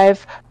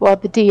survive, while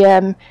the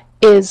DM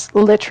is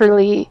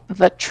literally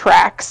the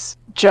tracks,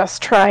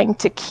 just trying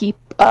to keep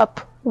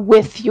up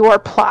with your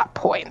plot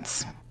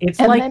points. It's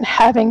and like then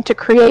having to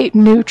create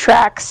new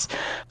tracks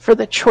for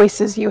the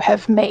choices you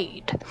have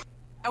made.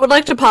 I would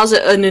like to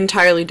posit an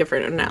entirely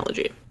different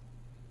analogy.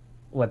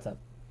 what's up?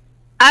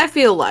 I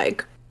feel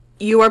like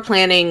you are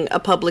planning a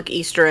public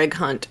Easter egg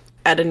hunt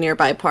at a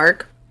nearby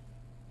park,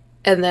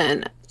 and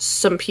then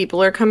some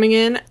people are coming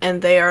in,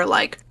 and they are,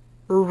 like,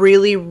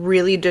 really,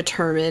 really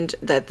determined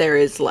that there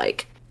is,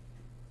 like,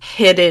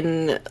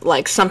 hidden,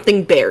 like,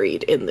 something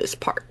buried in this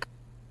park.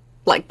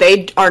 Like,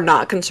 they are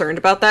not concerned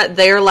about that.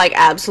 They are, like,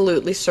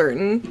 absolutely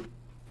certain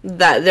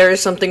that there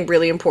is something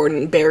really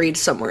important buried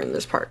somewhere in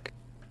this park.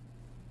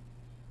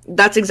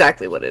 That's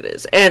exactly what it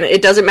is. And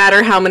it doesn't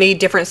matter how many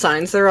different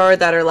signs there are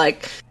that are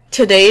like,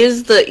 today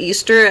is the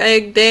Easter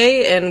egg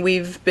day, and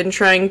we've been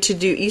trying to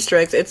do Easter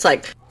eggs. It's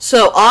like,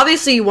 so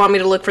obviously you want me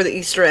to look for the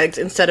Easter eggs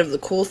instead of the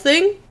cool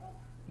thing?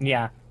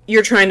 Yeah.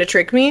 You're trying to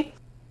trick me?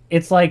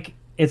 It's like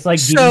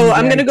So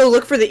I'm gonna go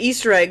look for the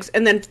Easter eggs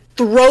and then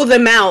throw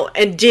them out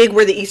and dig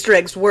where the Easter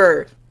eggs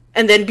were,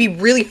 and then be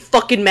really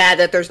fucking mad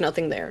that there's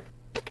nothing there.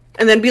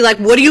 And then be like,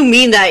 what do you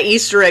mean that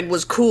Easter egg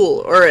was cool,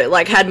 or it,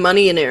 like, had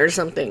money in it or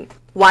something?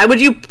 Why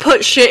would you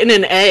put shit in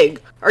an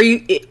egg? Are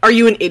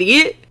you an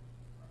idiot?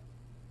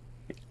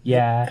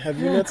 Yeah. Have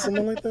you met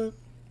someone like that?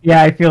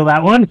 Yeah, I feel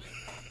that one.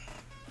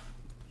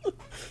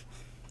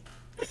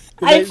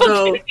 I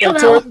So, fucking feel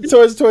that one.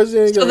 Towards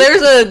the end. so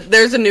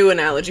there's a new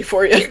analogy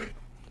for you.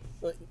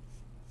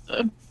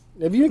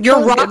 Have you You're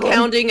encountered rock one?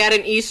 hounding at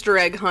an Easter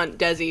egg hunt,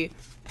 Desi.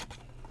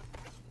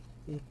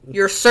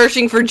 You're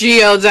searching for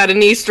geodes at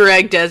an Easter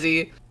egg,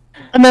 Desi.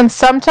 And then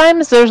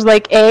sometimes there's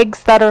like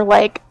eggs that are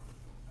like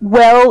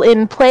well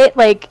in plate,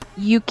 like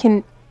you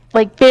can,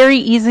 like, very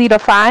easy to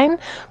find,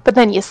 but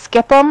then you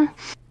skip them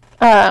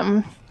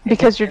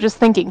because you're just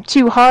thinking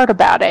too hard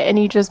about it and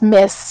you just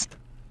miss.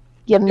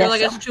 You You're miss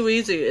like, them. it's too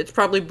easy. It's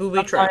probably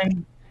booby trap.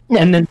 Sometimes-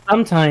 And then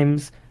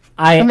sometimes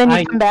And then you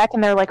I come back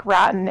and they're like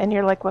rotten and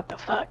you're like, what the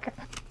fuck?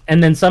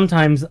 and then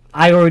sometimes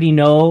I already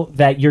know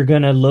that you're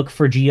gonna look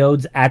for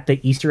geodes at the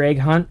Easter egg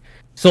hunt,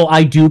 so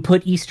I do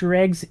put Easter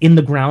eggs in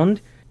the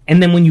ground,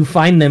 and then when you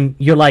find them,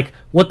 you're like,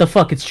 what the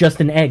fuck? It's just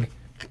an egg.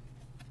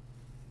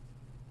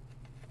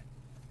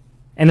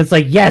 And it's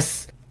like,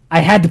 yes, I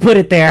had to put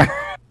it there.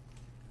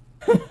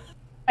 Oh,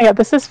 yeah,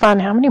 this is fun.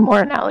 How many more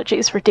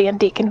analogies for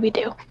D&D can we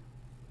do?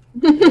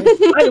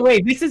 By the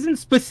way, this isn't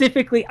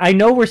specifically. I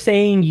know we're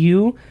saying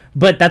you,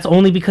 but that's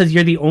only because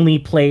you're the only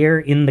player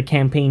in the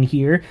campaign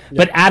here.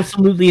 But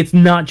absolutely, it's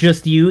not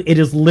just you. It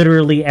is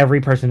literally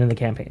every person in the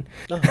campaign.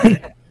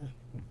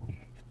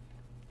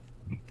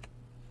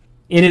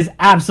 It is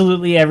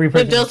absolutely every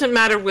person. It doesn't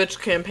matter which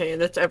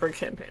campaign. It's every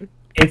campaign.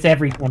 It's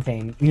every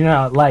campaign, you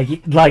know, like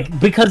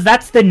because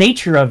that's the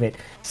nature of it.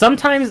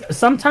 Sometimes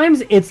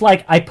it's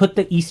like I put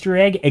the Easter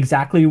egg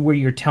exactly where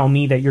you tell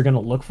me that you're gonna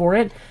look for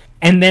it,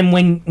 and then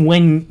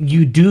when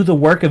you do the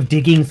work of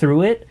digging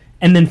through it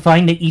and then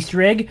find the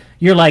Easter egg,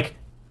 you're like,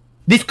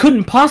 this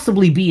couldn't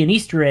possibly be an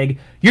Easter egg.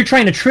 You're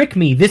trying to trick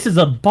me. This is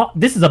a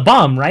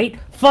bomb, right?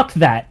 Fuck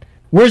that.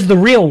 Where's the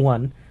real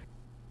one?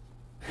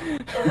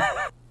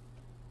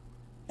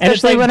 And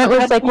Especially when it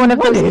was like one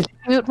of those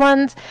cute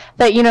ones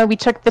that, you know, we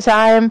took the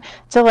time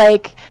to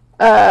like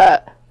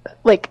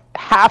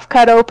half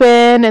cut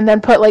open and then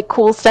put like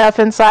cool stuff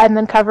inside and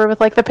then cover with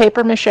like the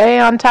paper mache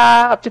on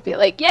top to be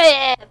like,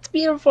 yeah, it's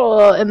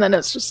beautiful. And then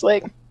it's just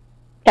like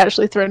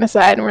casually thrown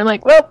aside and we're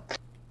like, well,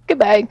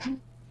 goodbye.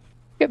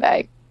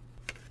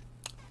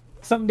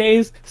 Some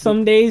days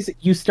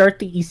you start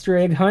the Easter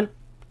egg hunt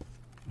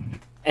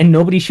and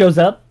nobody shows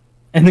up,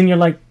 and then you're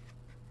like,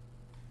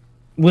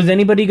 was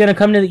anybody gonna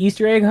come to the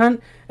Easter egg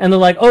hunt? And they're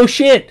like, oh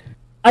shit,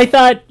 I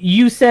thought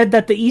you said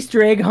that the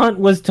Easter egg hunt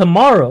was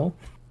tomorrow.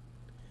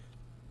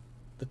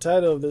 The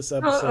title of this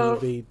episode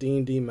would be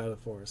D&D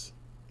Metaphors.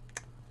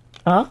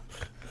 Huh?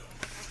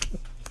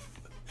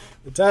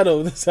 The title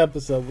of this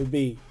episode would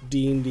be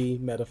D&D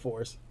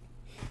Metaphors.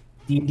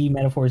 D&D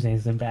metaphors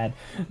isn't bad.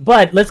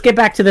 But let's get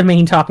back to the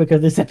main topic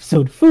of this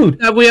episode, food.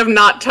 That we have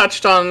not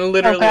touched on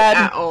literally God.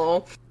 at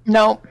all.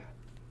 Nope.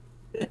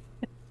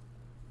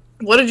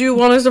 What did you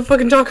want us to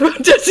fucking talk about,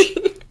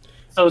 Desi?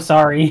 So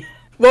sorry.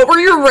 What were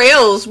your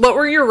rails? What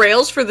were your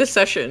rails for this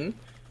session?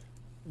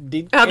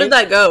 How did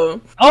that go?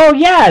 Oh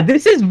yeah,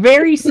 this is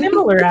very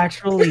similar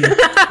actually.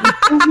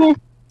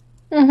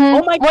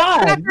 Oh my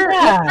god! What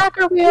track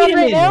are we on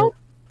right now?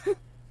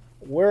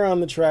 We're on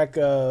the track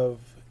of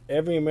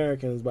every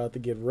American is about to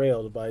get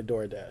railed by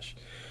DoorDash.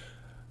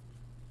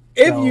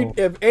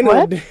 If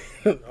anyone,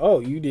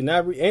 you did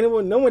not read.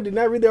 No one did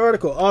not read the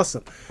article.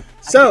 Awesome.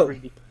 So,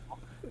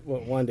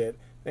 well, one did.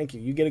 Thank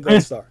you. You get a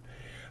gold star.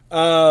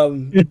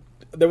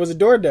 There was a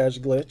DoorDash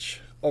glitch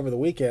over the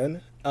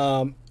weekend,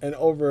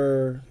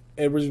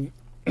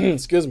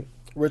 excuse me,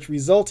 which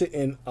resulted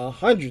in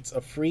hundreds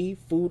of free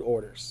food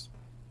orders.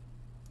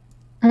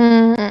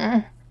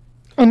 And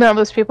now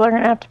those people are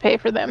going to have to pay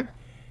for them.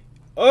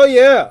 Oh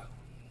yeah.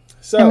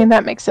 So I mean,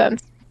 that makes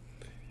sense.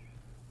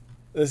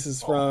 This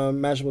is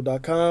from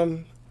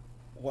Mashable.com.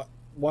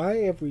 Why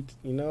every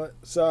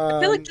So I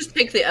feel like just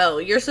take the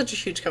L. You're such a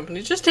huge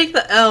company. Just take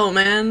the L,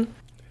 man.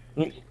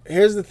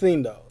 Here's the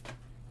thing, though.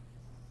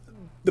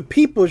 The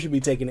people should be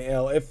taking the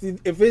L. If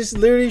this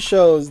literally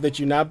shows that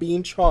you're not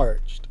being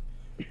charged,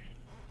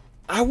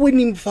 I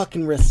wouldn't even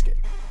fucking risk it.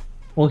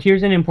 Well,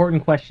 here's an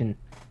important question.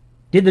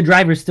 Did the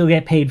drivers still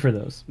get paid for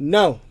those?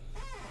 No.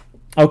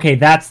 Okay,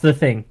 that's the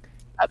thing.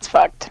 That's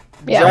fucked.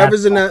 Yeah.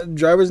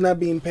 Drivers not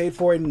being paid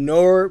for it,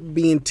 nor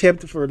being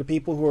tipped for the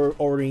people who are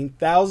ordering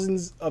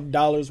thousands of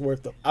dollars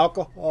worth of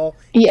alcohol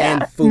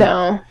and food.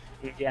 No.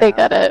 Yeah. They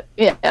got it.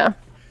 Yeah.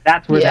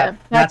 That's where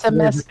that's a where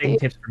messy the thing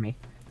tips for me.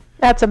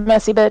 That's a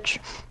messy bitch.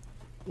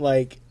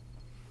 Like,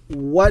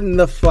 what in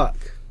the fuck?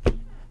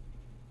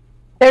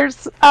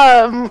 There's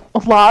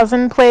laws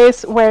in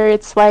place where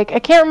it's like, I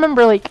can't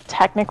remember like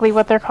technically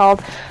what they're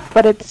called,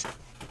 but it's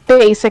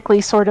basically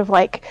sort of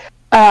like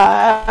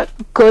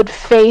good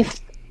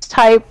faith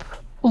type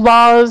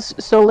laws.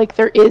 So like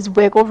there is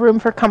wiggle room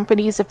for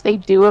companies if they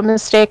do a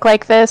mistake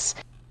like this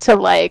to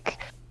like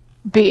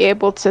be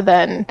able to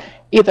then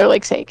either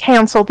like say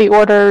cancel the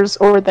orders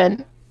or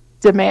then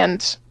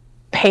demand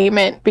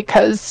payment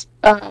because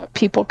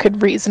people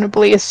could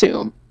reasonably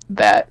assume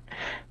that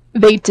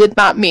they did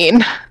not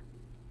mean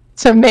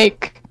to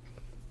make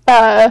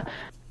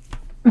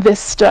this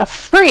stuff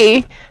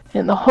free.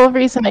 And the whole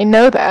reason I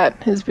know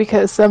that is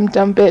because some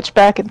dumb bitch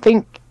back in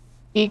Think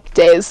Geek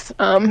days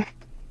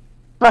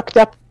fucked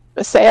up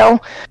a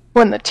sale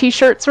when the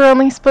t-shirts were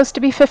only supposed to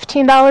be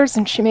 $15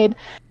 and she made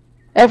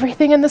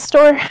everything in the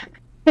store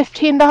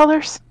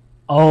 $15.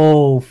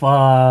 Oh,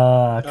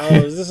 fuck. Oh,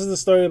 this is the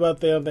story about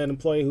that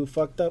employee who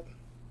fucked up?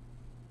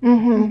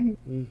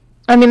 Mm-hmm.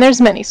 I mean, there's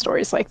many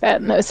stories like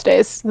that in those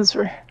days. Those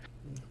were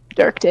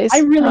dark days. I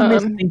really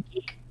miss Think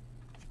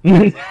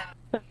Geek.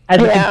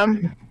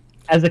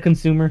 As a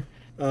consumer.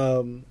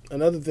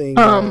 Another thing...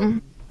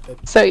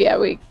 So yeah,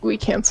 we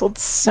canceled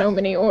so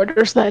many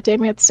orders that day.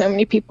 We had so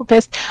many people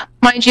pissed.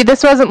 Mind you,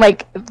 this wasn't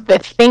like the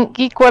Think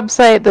Geek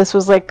website. This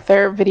was like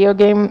their video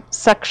game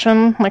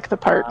section, like the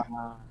part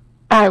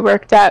I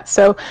worked at.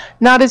 So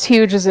not as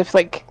huge as if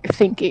like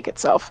Think Geek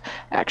itself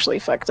actually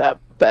fucked up.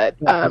 But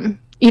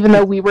even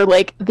though we were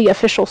like the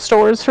official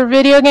stores for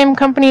video game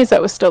companies,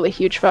 that was still a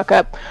huge fuck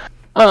up.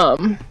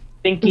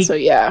 Think Geek. So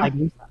yeah.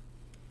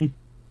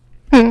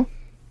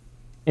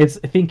 It's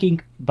Think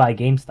Geek by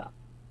GameStop.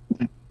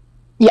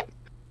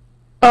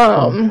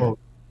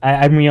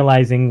 I'm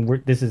realizing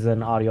this is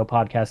an audio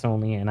podcast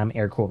only, and I'm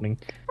air quoting.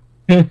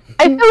 I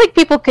feel like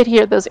people could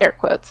hear those air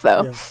quotes,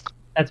 though. Yeah.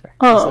 That's fair.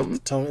 It's like the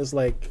tone. It's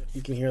like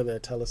you can hear the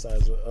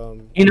telesizer.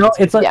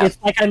 It's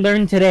like I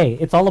learned today.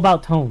 It's all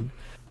about tone.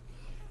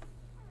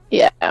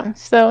 Yeah.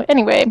 So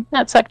anyway,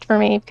 that sucked for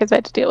me because I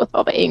had to deal with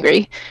all the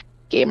angry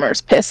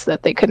gamers pissed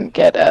that they couldn't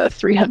get a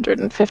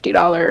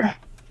 $350.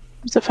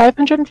 Was it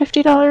 $550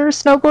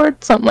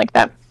 snowboard? Something like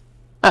that.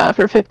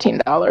 For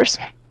 $15.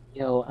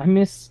 Yo, I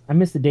miss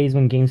the days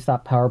when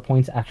GameStop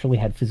PowerPoints actually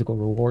had physical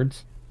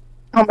rewards.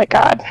 Oh my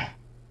god.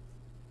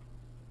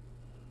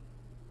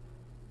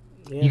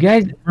 Yeah. You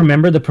guys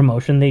remember the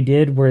promotion they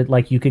did where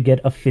like you could get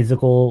a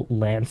physical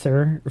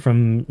Lancer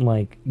from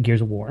like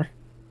Gears of War?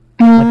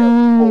 Like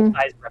a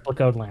full-size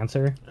replica of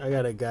Lancer. I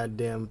got a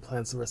goddamn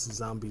Plants vs.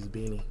 Zombies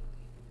beanie.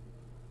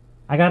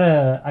 I got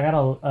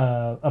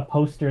a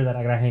poster that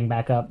I gotta hang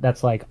back up.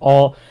 That's like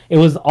it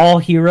was all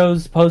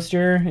heroes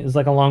poster. It was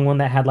like a long one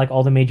that had like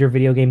all the major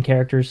video game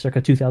characters circa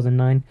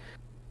 2009.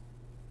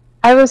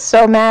 I was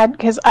so mad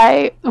because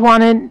I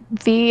wanted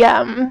the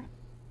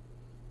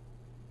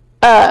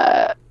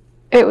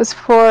it was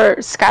for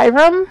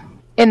Skyrim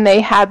and they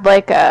had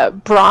like a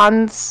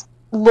bronze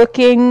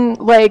looking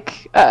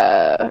like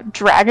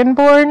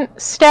Dragonborn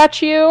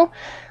statue.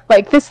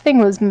 Like this thing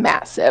was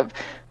massive.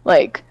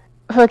 Like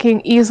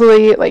fucking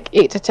easily like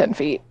 8 to 10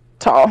 feet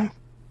tall.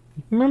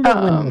 Remember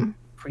when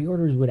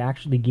pre-orders would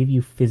actually give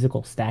you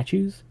physical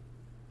statues?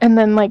 And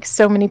then like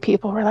so many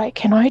people were like,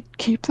 "Can I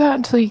keep that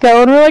until you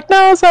go?" And we're like,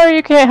 "No, sorry,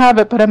 you can't have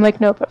it." But I'm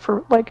like, "No," but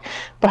for like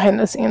behind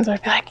the scenes,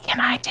 I'd be like, "Can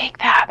I take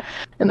that?"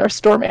 And our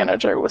store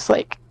manager was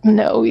like,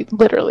 "No, we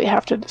literally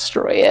have to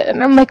destroy it."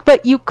 And I'm like,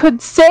 "But you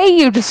could say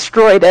you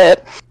destroyed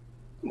it.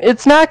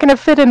 It's not going to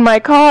fit in my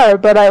car,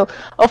 but I'll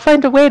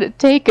find a way to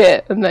take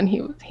it." And then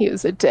he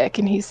was a dick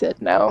and he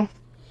said no.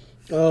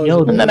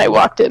 Oh, and then I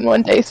walked in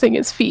one day seeing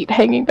his feet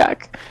hanging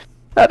back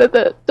out of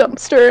the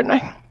dumpster and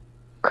I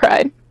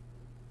cried.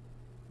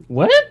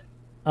 What?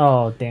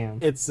 Oh, damn.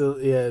 It's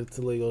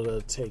illegal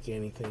to take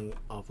anything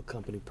off a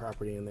company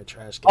property in their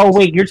trash cans. Oh,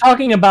 wait, you're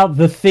talking about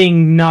the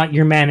thing, not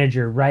your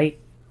manager, right?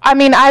 I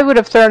mean, I would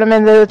have thrown him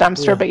into the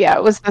dumpster, but yeah,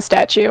 it was the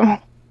statue.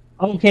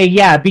 Okay,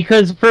 yeah,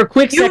 because for a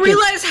quick second... You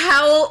realize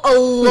how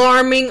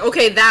alarming...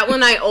 Okay, that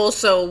one I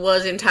also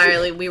was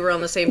entirely... We were on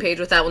the same page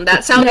with that one.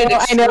 That sounded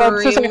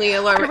extremely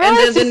alarming.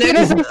 And then the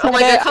next... a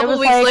couple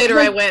weeks later,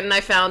 I went and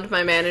I found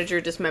my manager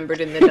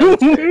dismembered in the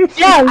dumpster.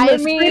 Yeah, I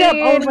mean... Up,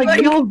 I was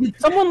like, yo, did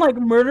someone,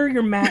 murder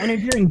your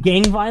manager in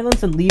gang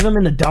violence and leave him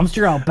in the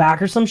dumpster out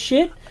back or some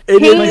shit? He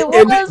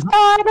was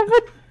kind of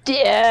a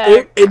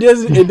dick.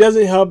 It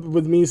doesn't help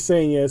with me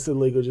saying, yeah, it's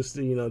illegal just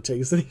to,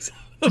 take things out.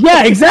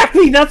 Yeah,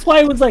 exactly. That's why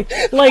it was like,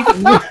 what?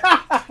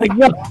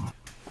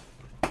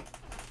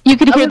 You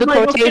could hear the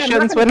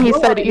quotations when he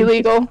said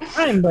illegal.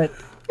 Fine, but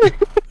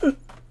it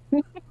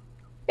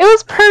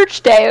was purge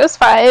day. It was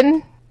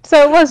fine.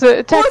 So it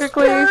wasn't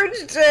technically. It was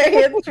purge day.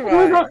 It's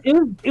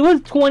fine. It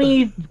was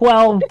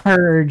 2012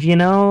 purge. It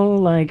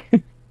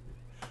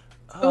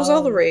was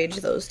all the rage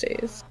those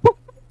days.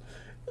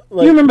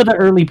 You remember the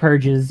early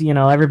purges?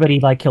 Everybody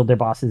killed their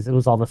bosses. It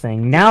was all the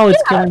thing. Now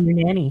it's killing your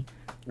nanny.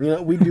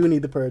 We do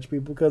need to purge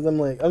people because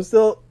I'm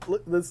still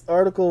this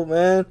article,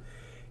 man.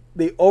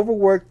 They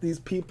overwork these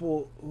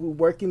people who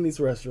work in these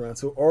restaurants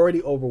who are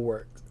already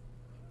overworked,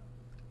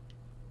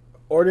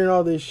 ordering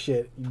all this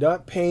shit. You're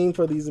not paying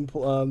for these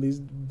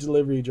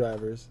delivery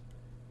drivers,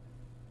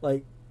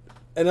 and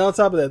on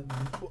top of that,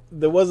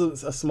 there was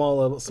a small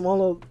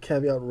little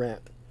caveat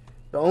rant.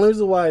 The only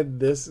reason why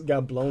this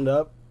got blown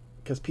up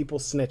because people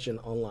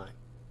snitching online.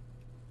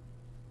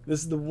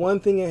 This is the one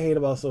thing I hate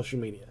about social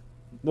media.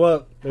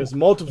 Well, there's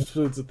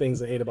multitudes of things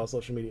I hate about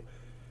social media.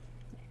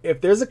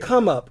 If there's a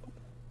come up,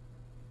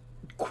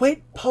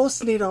 quit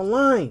posting it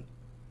online.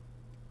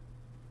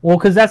 Well,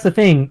 because that's the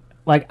thing.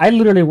 I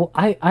literally,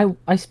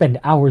 I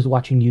spend hours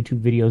watching YouTube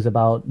videos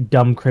about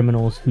dumb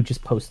criminals who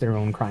just post their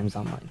own crimes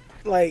online.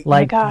 Oh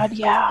my God,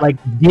 yeah.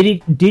 Did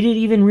it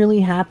even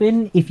really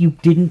happen if you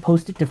didn't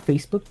post it to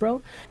Facebook,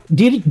 bro?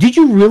 Did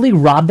you really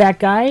rob that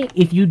guy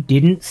if you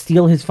didn't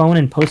steal his phone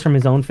and post from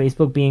his own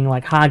Facebook being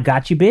like, "Ha,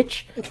 got you,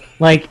 bitch"? You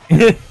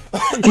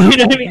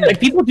know what I mean?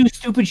 People do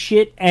stupid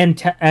shit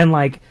and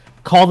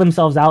call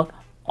themselves out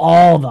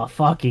all the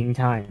fucking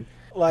time.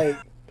 I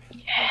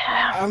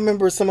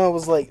remember someone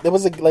was there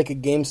was a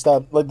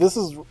GameStop. This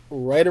is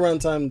right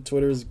around the time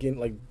Twitter is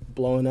getting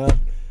blowing up.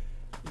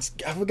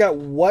 I forgot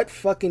what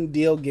fucking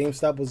deal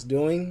GameStop was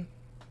doing,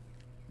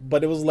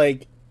 but it was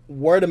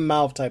word of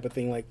mouth type of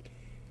thing. It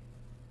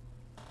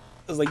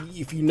was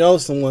if you know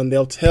someone,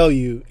 they'll tell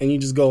you, and you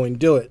just go and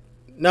do it.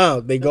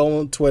 No, they go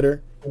on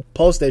Twitter,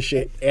 post that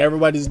shit.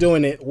 Everybody's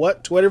doing it.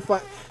 What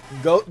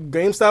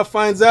GameStop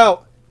finds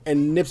out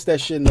and nips that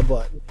shit in the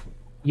butt.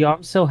 Yo,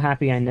 I'm so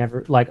happy I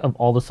never of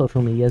all the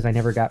social medias, I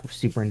never got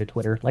super into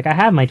Twitter. I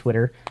have my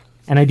Twitter.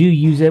 And I do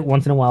use it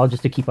once in a while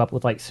just to keep up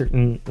with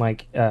certain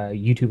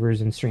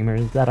YouTubers and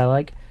streamers that I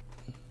like.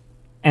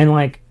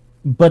 And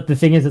but the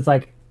thing is, it's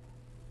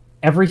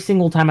every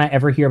single time I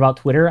ever hear about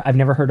Twitter, I've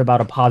never heard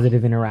about a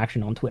positive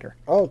interaction on Twitter.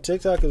 Oh,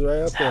 TikTok is right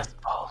up there.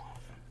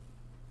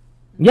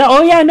 Yeah.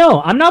 Oh yeah.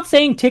 No, I'm not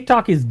saying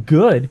TikTok is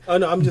good. Oh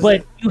no, I'm just.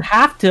 But you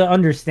have to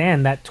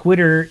understand that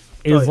Twitter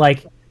is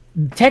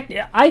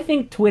I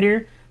think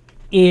Twitter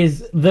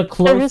is the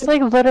closest.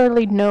 There's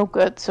literally no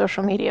good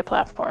social media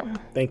platform.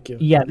 Thank you.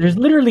 Yeah, there's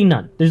literally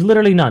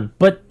none.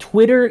 But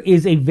Twitter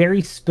is a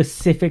very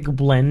specific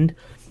blend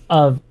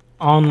of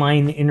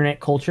online internet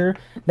culture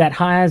that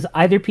has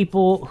either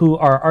people who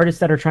are artists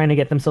that are trying to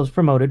get themselves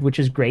promoted, which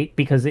is great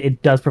because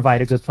it does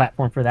provide a good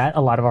platform for that.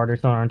 A lot of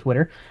artists are on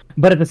Twitter.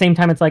 But at the same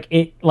time, it's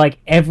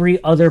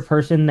every other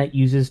person that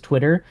uses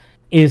Twitter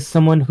is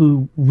someone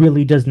who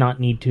really does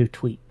not need to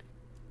tweet.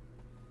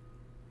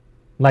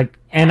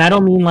 And I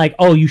don't mean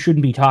oh, you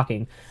shouldn't be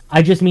talking.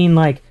 I just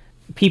mean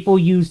people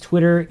use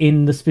Twitter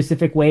in the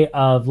specific way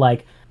of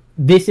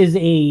this is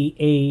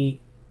a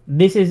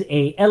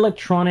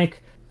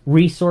electronic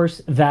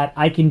resource that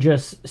I can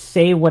just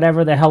say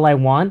whatever the hell I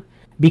want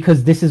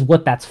because this is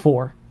what that's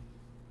for.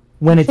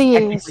 When it's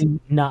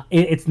technically not,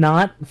 it's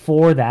not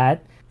for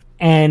that.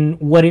 And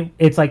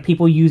it's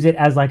people use it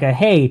as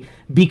hey,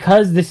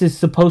 because this is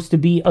supposed to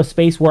be a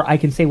space where I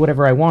can say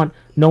whatever I want,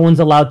 no one's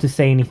allowed to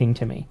say anything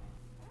to me.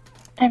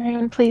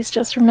 Everyone, please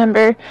just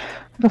remember,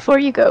 before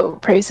you go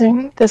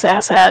praising this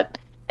asshat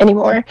any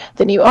more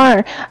than you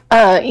are,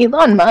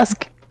 Elon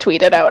Musk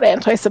tweeted out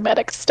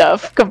anti-Semitic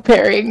stuff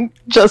comparing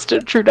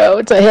Justin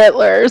Trudeau to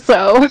Hitler,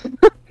 so...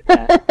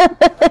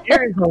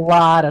 There's a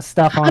lot of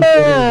stuff on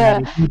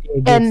Twitter.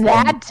 And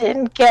that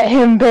didn't get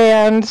him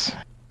banned.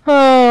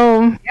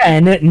 Oh. Yeah,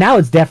 and now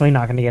it's definitely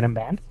not going to get him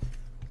banned.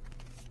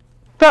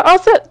 But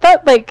also,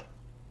 that,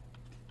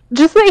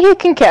 just that he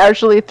can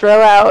casually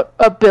throw out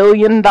 $1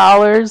 billion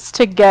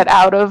to get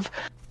out of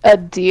a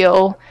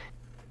deal,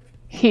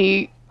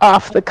 he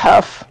off the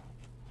cuff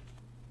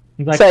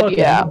He's said,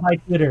 "Yeah, buy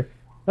Twitter."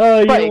 Oh,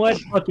 you know what?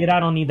 Fuck it, I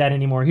don't need that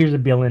anymore. Here's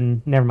 $1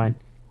 billion. Never mind.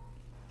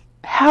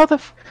 How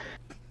the?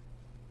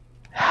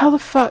 how the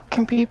fuck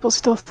can people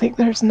still think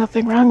there's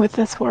nothing wrong with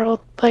this world?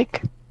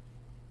 Like,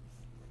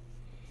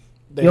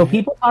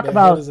 people talk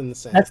about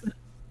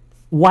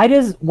why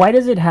does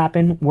it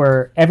happen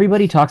where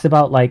everybody talks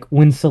about like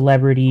when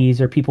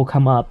celebrities or people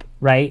come up,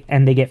 right,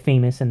 and they get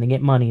famous and they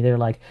get money, they're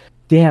like,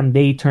 damn,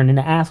 they turn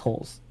into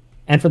assholes.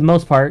 And for the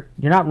most part,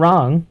 you're not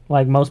wrong.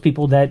 Like most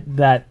people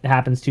that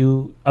happens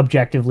to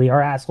objectively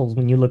are assholes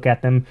when you look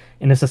at them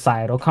in a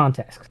societal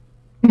context.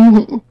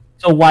 mm-hmm.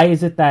 So why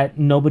is it that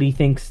nobody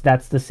thinks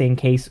that's the same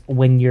case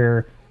when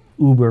you're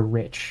uber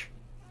rich?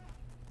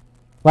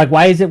 Like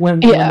why is it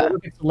when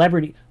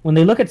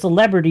they look at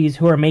celebrities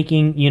who are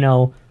making,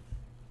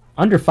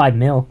 under $5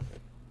 million?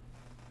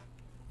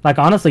 Like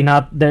honestly,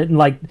 not that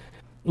like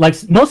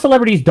most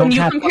celebrities don't. When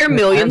you have compare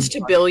millions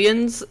to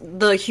billions,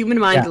 the human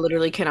mind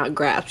literally cannot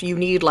grasp. You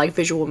need like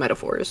visual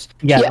metaphors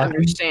to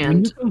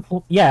understand.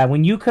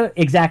 When you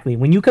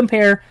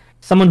compare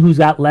someone who's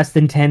got less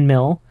than 10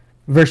 mil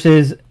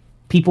versus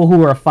people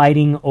who are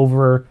fighting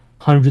over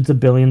hundreds of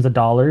billions of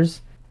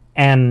dollars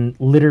and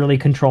literally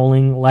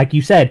controlling, like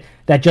you said,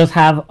 that just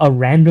have a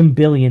random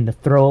billion to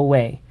throw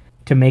away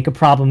to make a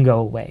problem go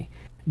away.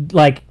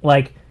 Like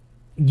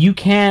you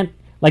can't,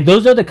 like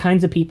those are the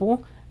kinds of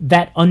people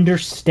that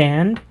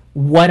understand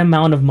what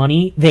amount of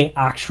money they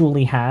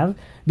actually have,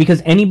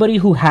 because anybody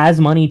who has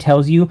money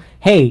tells you,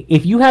 hey,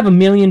 if you have $1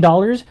 million,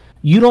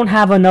 you don't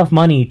have enough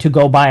money to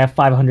go buy a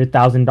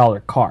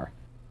 $500,000 car.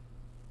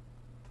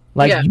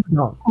 You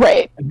don't.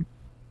 Right.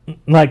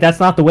 Like that's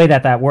not the way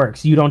that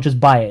works. You don't just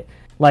buy it.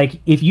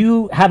 Like if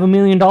you have $1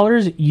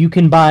 million, you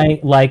can buy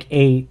like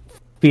a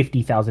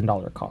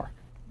 $50,000 car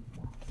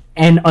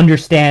and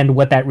understand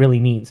what that really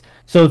means.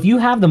 So if you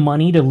have the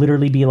money to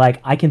literally be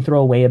like, I can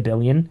throw away $1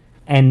 billion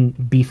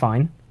and be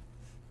fine,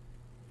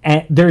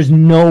 and there's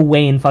no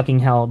way in fucking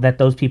hell that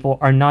those people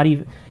are not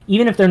even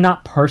if they're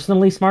not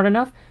personally smart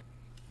enough,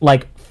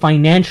 like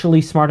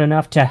financially smart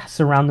enough to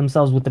surround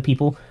themselves with the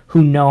people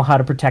who know how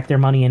to protect their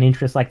money and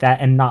interests like that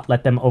and not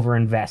let them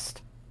overinvest.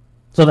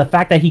 So the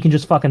fact that he can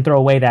just fucking throw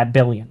away that $1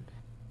 billion,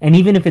 and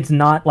even if it's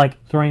not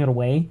like throwing it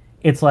away,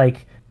 it's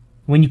like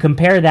when you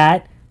compare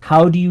that,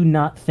 how do you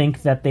not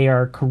think that they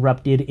are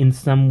corrupted in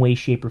some way,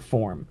 shape, or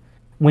form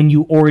when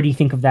you already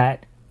think of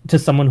that to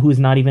someone who is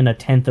not even a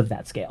tenth of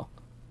that scale?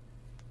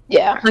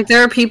 Yeah. Like,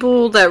 there are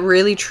people that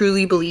really,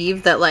 truly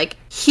believe that, like,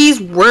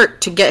 he's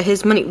worked to get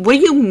his money. What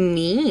do you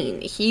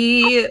mean?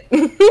 He...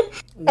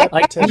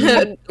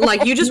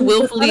 like, you just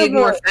willfully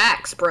ignore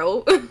facts,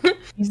 bro.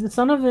 He's the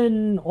son of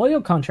an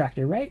oil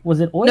contractor, right? Was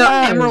it oil? No,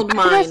 Emerald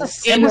Mine in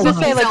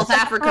South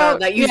Africa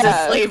that uses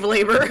slave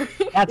labor.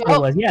 That's what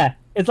it was, yeah.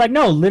 It's like,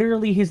 no,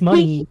 literally his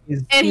money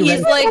is... And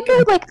he's like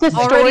the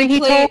story he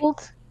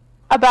told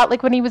about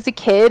like when he was a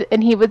kid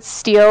and he would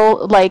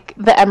steal like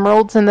the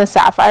emeralds and the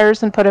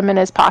sapphires and put them in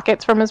his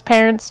pockets from his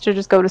parents to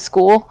just go to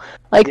school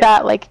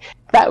that. Like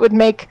that would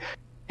make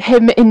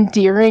him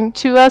endearing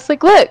to us.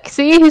 Like, look,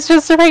 see, he's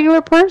just a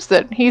regular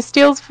person. He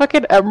steals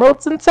fucking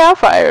emeralds and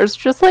sapphires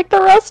just like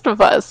the rest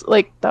of us.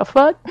 Like, the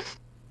fuck?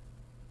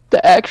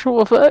 The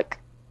actual fuck?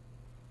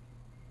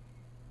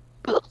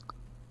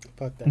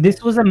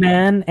 This was a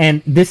man,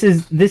 and this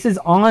is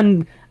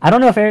on. I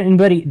don't know if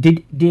anybody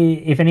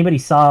if anybody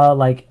saw,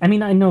 like, I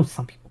mean, I know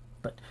some people,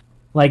 but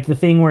like the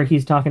thing where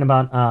he's talking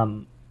about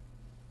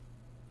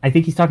I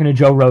think he's talking to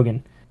Joe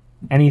Rogan,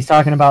 and he's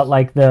talking about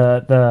like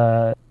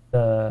the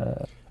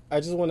I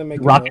just want to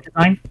make rocket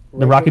design,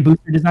 the rocket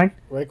booster design.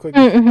 Right quick.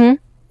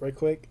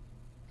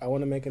 I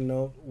want to make a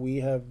note.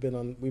 We've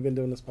been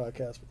doing this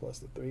podcast for close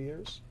to 3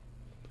 years.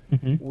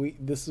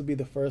 Mm-hmm. This will be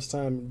the first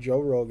time Joe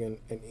Rogan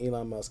and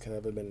Elon Musk have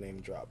ever been name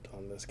dropped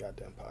on this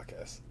goddamn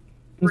podcast.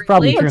 It's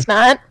probably true. It's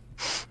not.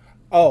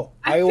 Oh,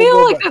 I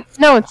feel like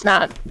no, it's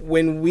not.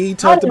 When we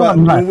talked about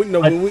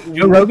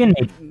Joe Rogan,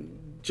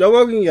 Joe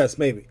Rogan, yes,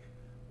 maybe.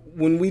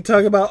 When we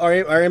talk about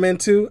Iron Man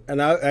 2,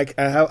 and I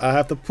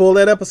have to pull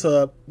that episode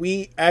up,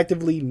 we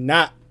actively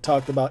not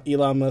talked about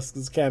Elon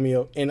Musk's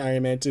cameo in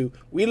Iron Man 2.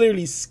 We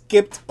literally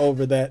skipped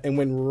over that and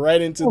went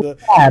right into the...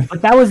 Yeah,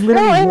 but that was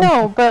literally... No, I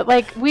know, but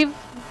like we've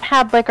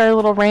had like our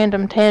little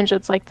random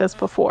tangents like this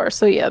before,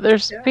 so yeah,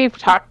 we've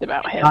talked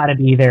about him. Gotta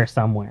be there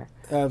somewhere.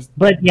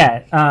 But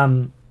yeah,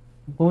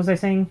 what was I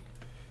saying?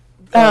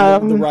 The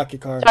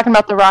rocket car. Talking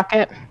about the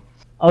rocket.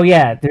 Oh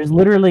yeah, there's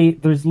literally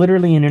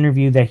an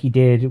interview that he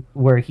did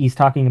where he's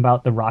talking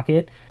about the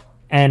rocket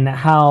and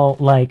how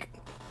like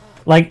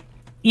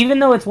even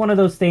though it's one of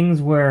those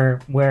things where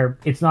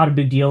it's not a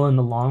big deal in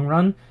the long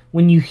run,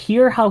 when you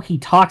hear how he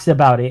talks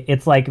about it,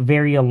 it's like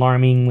very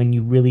alarming when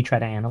you really try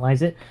to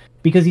analyze it,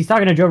 because he's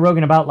talking to Joe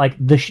Rogan about like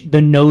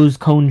the nose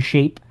cone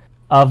shape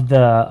of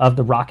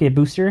the rocket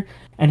booster,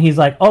 and he's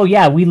like, oh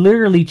yeah, we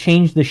literally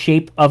changed the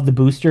shape of the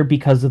booster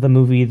because of the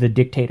movie The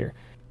Dictator,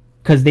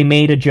 because they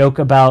made a joke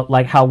about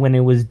like how when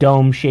it was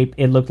dome shaped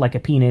it looked like a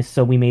penis,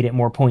 so we made it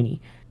more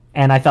pointy,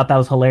 and I thought that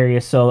was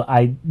hilarious, so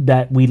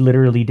we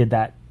literally did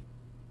that.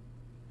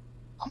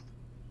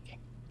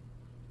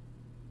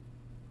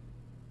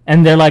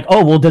 And they're like,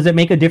 oh, well, does it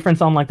make a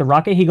difference on like the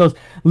rocket? He goes,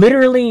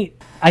 literally,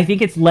 I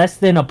think it's less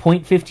than a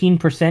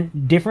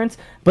 0.15% difference,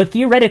 but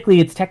theoretically,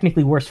 it's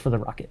technically worse for the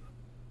rocket.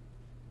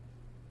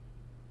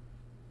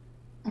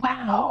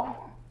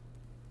 Wow.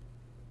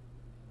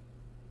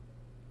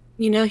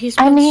 You know, he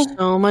spent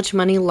so much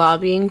money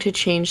lobbying to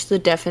change the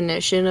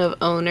definition of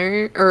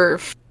owner or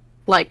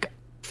like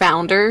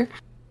founder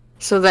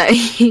so that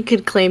he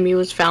could claim he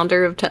was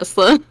founder of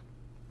Tesla.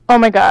 Oh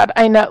my god,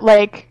 I know,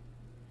 like,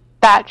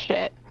 that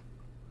shit.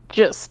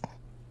 Just.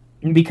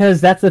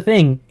 Because that's the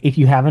thing. If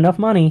you have enough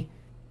money,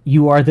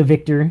 you are the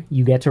victor.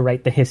 You get to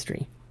write the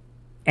history.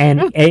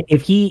 And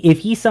if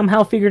he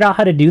somehow figured out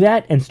how to do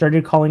that and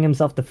started calling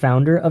himself the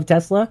founder of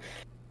Tesla,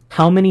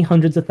 how many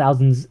hundreds of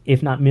thousands,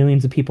 if not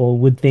millions of people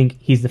would think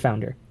he's the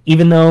founder?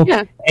 Even though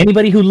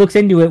anybody who looks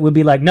into it would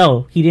be like,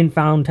 no, he didn't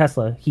found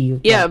Tesla.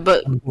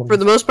 But for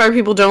the most part,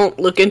 people don't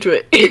look into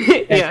it.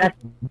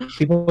 Exactly.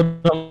 People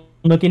don't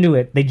look into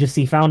it. They just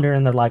see founder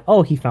and they're like,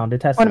 oh, he founded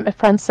Tesla. One of my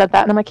friends said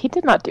that, and I'm like, he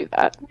did not do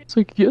that. He's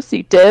like, yes,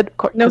 he did.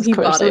 No, he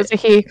bought it.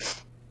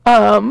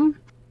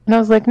 And I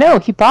was like, no,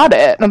 he bought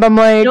it. And I'm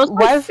like, you know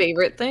what's my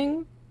favorite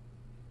thing?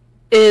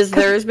 Is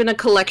there's been a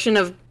collection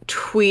of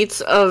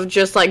tweets of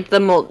just like the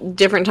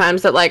different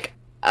times that like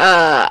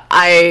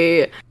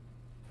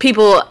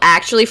people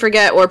actually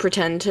forget or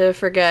pretend to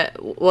forget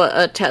what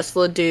a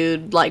Tesla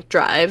dude like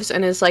drives,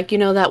 and it's like, you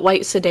know, that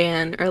white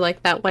sedan or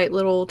like that white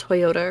little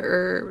Toyota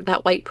or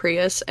that white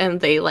Prius, and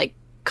they like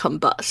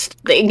combust.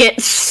 They get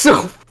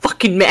so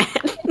fucking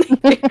mad.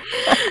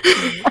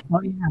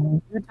 Oh, yeah.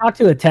 If you talk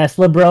to a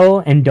Tesla bro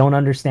and don't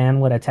understand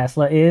what a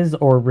Tesla is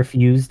or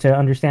refuse to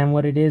understand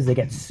what it is, they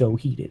get so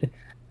heated.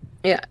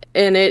 Yeah,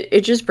 and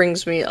it just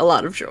brings me a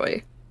lot of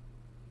joy.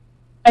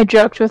 I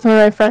joked with one of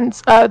my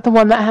friends, the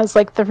one that has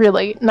like the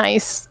really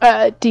nice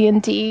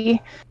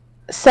D&D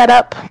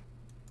setup,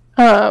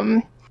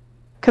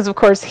 because of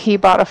course he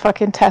bought a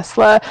fucking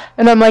Tesla,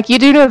 and I'm like, you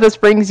do know this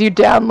brings you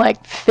down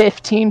like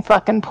 15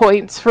 fucking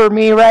points for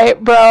me,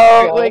 right, bro?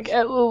 Yeah. Like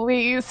at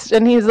least.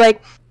 And he's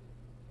like,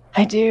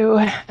 I do,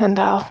 and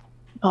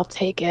I'll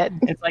take it.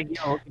 It's like,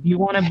 yo, if you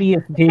want to be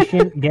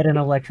efficient, get an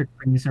electric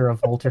Prius or a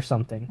Volt or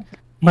something.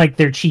 Like,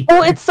 they're cheap.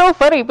 Oh, it's so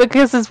funny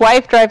because his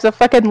wife drives a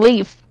fucking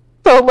Leaf.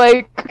 So,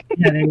 like...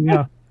 Yeah, there you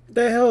go.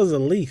 The hell is a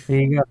Leaf?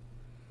 There you go.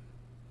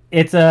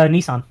 It's a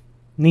Nissan.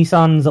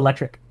 Nissan's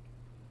electric.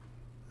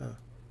 Oh.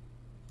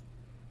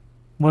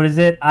 What is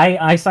it?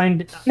 I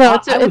signed... No,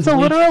 it's a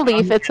literal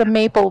leaf. It's a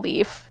maple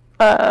leaf.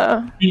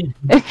 And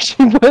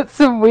she put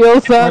some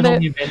wheels on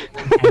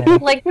it.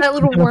 Like that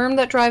little worm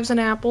that drives an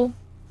apple.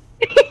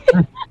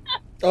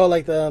 Oh,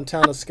 like the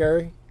town of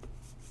Scary?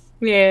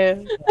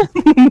 Yeah.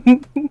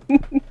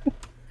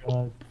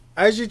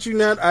 I shit you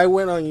not, I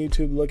went on YouTube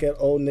to look at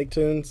old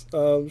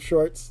Nicktoons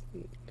shorts.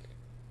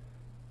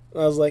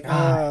 I was like,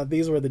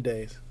 these were the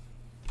days.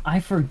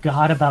 I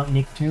forgot about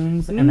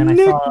Nicktoons, and then I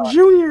saw... Nick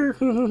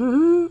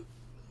Jr.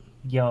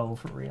 Yo,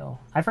 for real.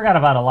 I forgot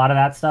about a lot of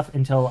that stuff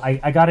until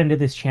I got into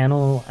this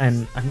channel,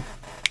 and I'm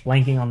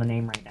blanking on the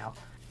name right now.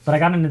 But I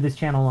got into this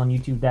channel on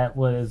YouTube that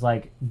was,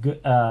 like,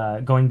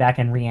 going back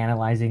and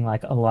reanalyzing,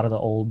 like, a lot of the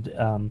old...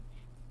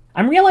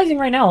 I'm realizing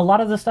right now a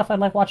lot of the stuff I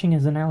like watching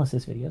is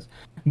analysis videos.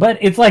 But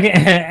it's, like,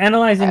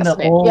 analyzing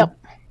the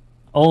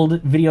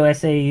old video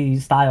essay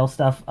style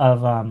stuff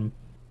of,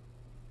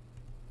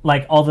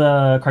 like, all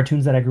the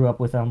cartoons that I grew up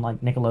with on,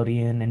 like,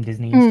 Nickelodeon and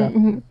Disney and stuff.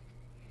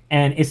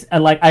 And it's,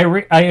 like,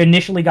 I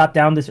initially got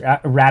down this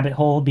rabbit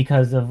hole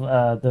because of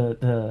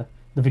the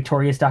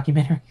Victorious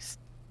documentaries.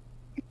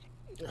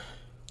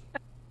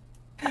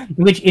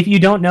 Which, if you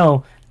don't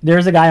know,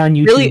 there's a guy on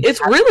YouTube. Really,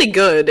 it's really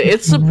good.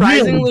 It's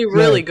surprisingly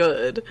really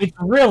good. It's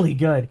really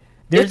good.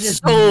 There's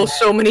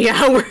so many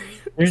hours.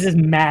 There's this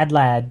mad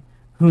lad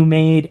who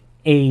made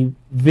a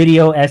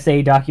video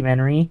essay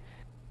documentary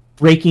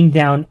breaking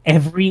down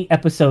every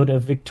episode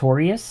of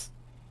Victorious.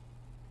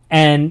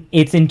 And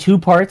it's in 2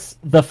 parts.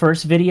 The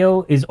first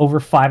video is over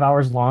 5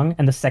 hours long,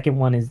 and the second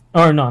one is...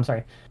 Oh, no, I'm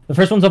sorry. The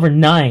first one's over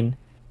 9,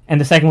 and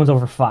the second one's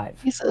over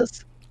 5.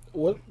 Jesus.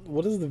 What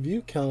is the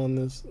view count on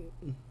this?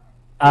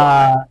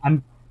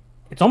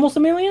 It's almost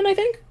 1 million, I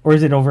think, or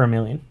is it over 1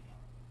 million?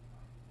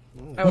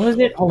 What is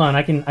it? Hold on,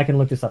 I can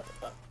look this up.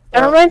 I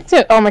don't mind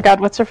too. Oh my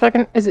god, what's her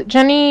fucking? Is it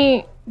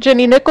Jenny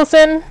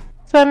Nicholson?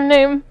 Is that her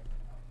name?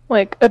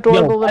 Like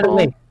adorable little.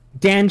 By the way,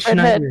 Dan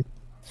Schneider.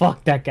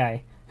 Fuck that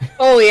guy.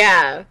 Oh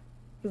yeah,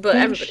 but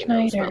Dan everybody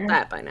knows about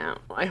that by now.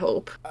 I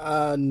hope.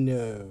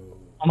 No.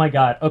 Oh my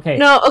god. Okay.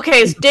 No. Okay.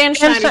 It's Dan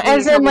Schneider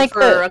as in like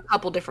for a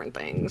couple different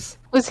things.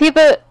 Was he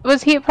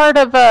part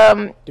of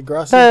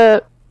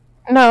Degrassi?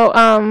 No.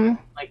 Oh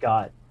my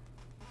god.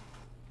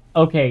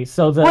 Okay,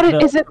 so is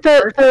it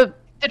the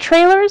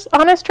trailers?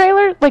 Honest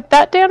Trailer? Like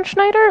that Dan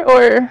Schneider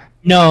or?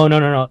 No.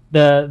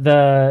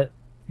 The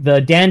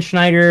Dan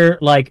Schneider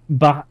like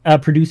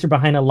producer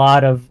behind a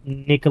lot of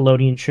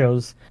Nickelodeon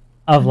shows.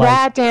 Of like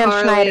Rad Dan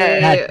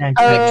Schneider,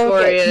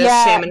 Victorious,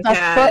 Sam and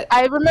Cat.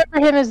 I remember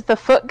him as the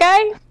foot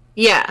guy.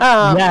 Yeah,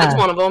 that's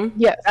one of them.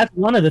 Yes, that's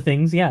one of the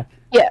things. Yeah.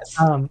 Yes.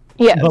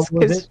 Yes,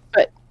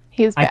 but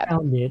he's bad. I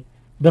found it.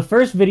 the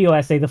first video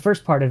essay, the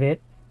first part of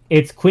it,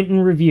 it's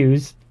Quentin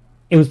Reviews.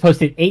 It was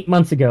posted 8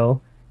 months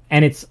ago,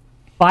 and it's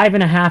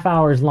 5.5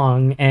 hours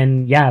long.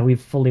 And yeah,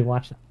 we've fully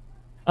watched it.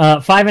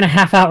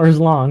 5.5 hours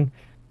long.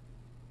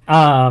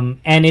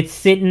 And it's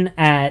sitting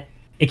at.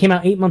 It came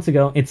out 8 months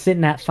ago. It's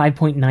sitting at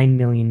 5.9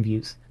 million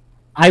views.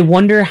 I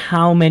wonder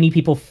how many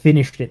people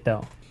finished it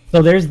though.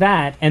 So there's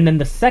that, and then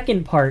the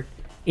second part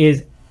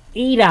is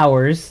 8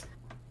 hours,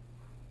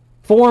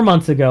 4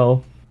 months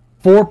ago,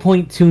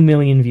 4.2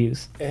 million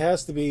views. It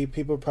has to be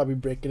people probably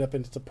breaking up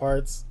into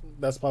parts.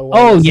 That's probably why.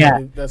 Oh yeah.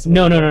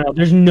 No.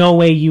 There's no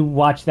way you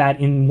watch that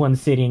in one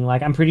sitting.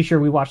 Like I'm pretty sure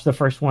we watched the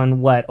first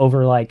one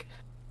over like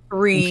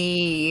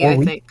 3, I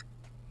think.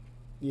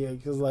 Yeah,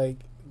 because like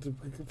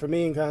for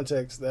me in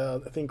context, I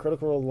think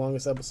Critical Role, the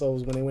longest episode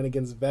was when they went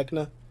against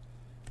Vecna.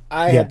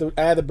 I had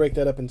to break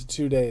that up into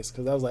 2 days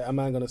because I was like, I'm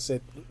not gonna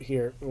sit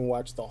here and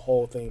watch the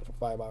whole thing for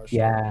 5 hours.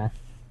 Yeah,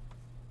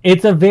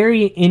 it's a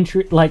very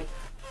like,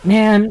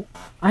 man,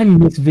 I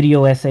miss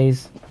video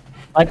essays.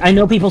 Like I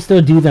know people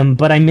still do them,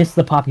 but I miss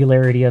the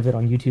popularity of it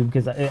on YouTube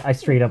because I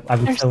straight up I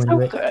was so into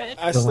it. Good.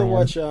 I still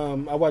watch.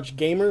 I watch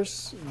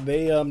gamers.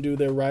 They do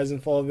their rise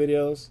and fall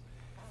videos.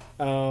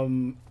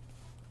 Damn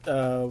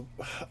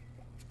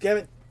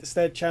it! It's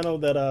that channel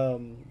that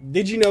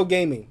Did You Know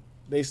Gaming?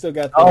 They still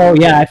got. Oh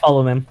yeah, I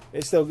follow them.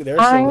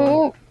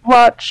 I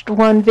watched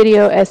one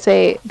video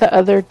essay the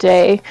other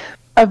day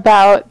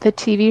about the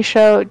TV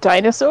show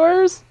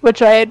Dinosaurs,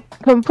 which I had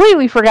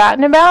completely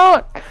forgotten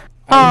about.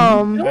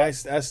 I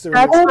still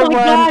oh my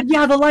god!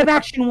 Yeah, the live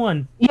action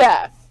one.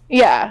 Yeah,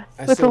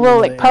 with the little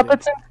like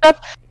puppets and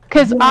stuff.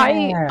 Because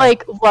I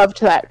like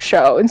loved that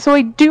show, and so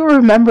I do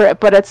remember it.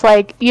 But it's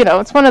like, you know,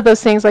 it's one of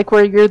those things like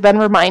where you're then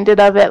reminded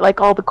of it,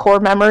 like all the core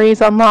memories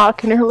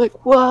unlock, and you're like,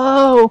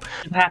 "Whoa!"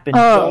 It happened.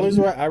 The only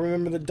reason why I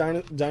remember the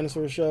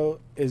dinosaur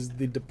show is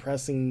the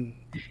depressing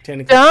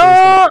tentacle.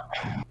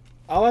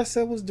 All I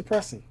said was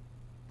depressing.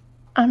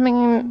 I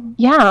mean,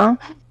 yeah,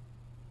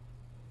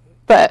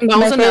 but that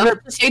was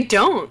enough to say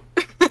don't.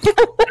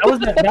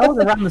 that was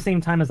around the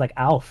same time as like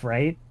Alf,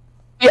 right?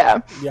 Yeah.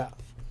 Yeah.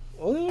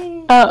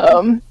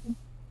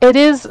 It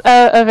is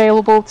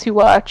available to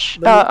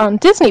watch on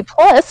Disney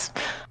Plus.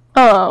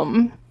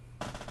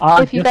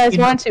 If you guys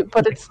want to,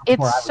 but it's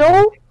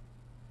so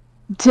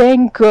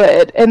dang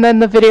good. And then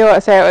the video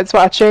essay I was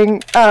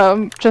watching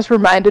just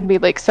reminded me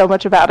like so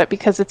much about it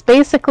because it's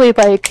basically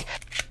like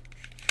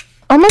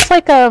almost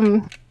like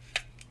a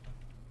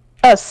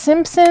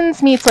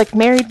Simpsons meets like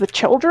Married with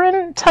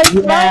Children type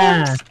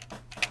vibes.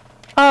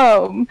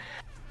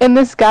 And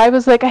this guy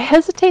was like, I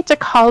hesitate to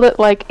call it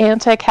like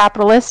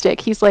anti-capitalistic.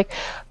 He's like,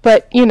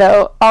 but you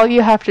know, all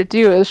you have to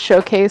do is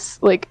show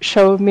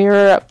a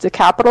mirror up to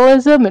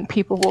capitalism, and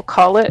people will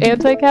call it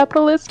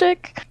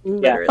anti-capitalistic.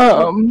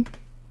 Literally.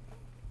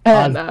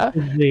 And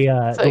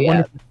the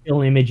wonderful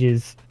still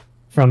images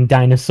from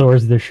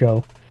Dinosaurs the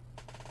show.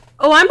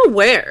 Oh, I'm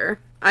aware.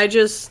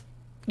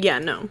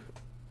 No.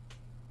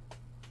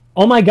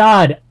 Oh my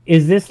god,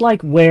 is this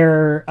like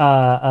where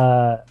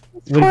was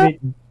it?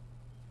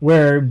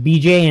 Where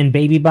BJ and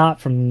Baby Bot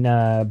from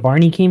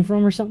Barney came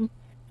from or something?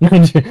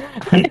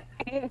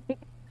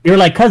 You're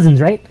like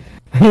cousins, right?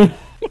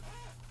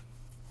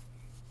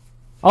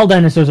 All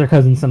dinosaurs are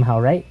cousins somehow,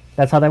 right?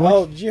 That's how that works?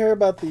 Oh, did you hear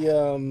about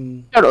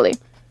the... Totally.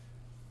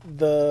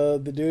 The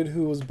dude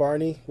who was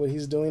Barney, what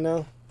he's doing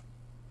now?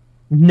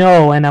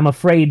 No, and I'm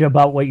afraid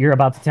about what you're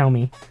about to tell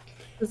me.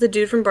 Does the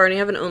dude from Barney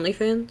have an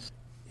OnlyFans?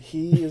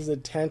 He is a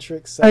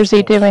tantric sex Or is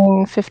he coach.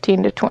 doing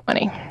 15 to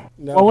 20?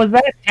 No. What was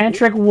that?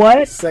 Tantric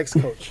what? Sex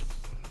coach.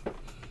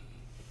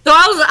 So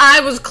I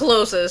was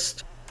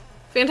closest.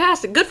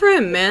 Fantastic. Good for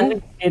him,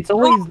 man. It's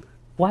always...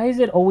 Why is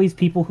it always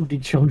people who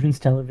did children's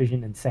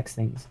television and sex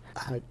things?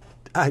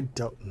 I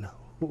don't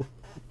know.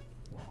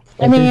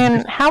 I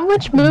mean, how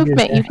much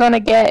movement you gonna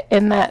get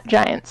in that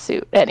giant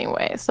suit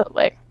anyway? So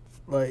like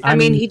I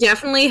mean, he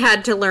definitely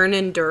had to learn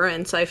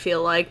endurance. I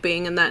feel like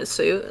being in that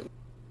suit.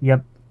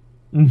 Yep.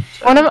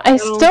 I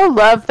still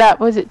love that.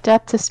 Was it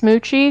Death to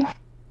Smoochie?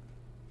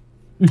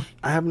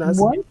 I have not.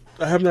 What?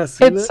 I have not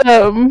seen It's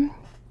it.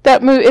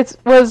 that movie. I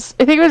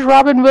think it was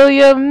Robin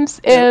Williams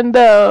and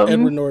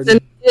Edward Norton.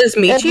 Is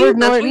Michi? Edward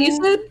That's what you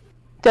Norton. said?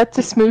 Death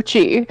to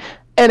Smoochie,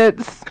 and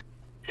it's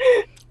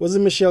Was it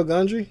Michelle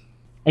Gondry?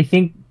 I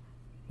think...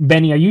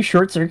 Benny, are you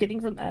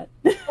short-circuiting from that?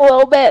 a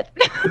little bit.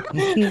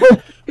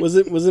 Was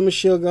it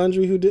Michelle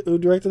Gondry who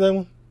directed that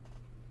one?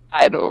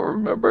 I don't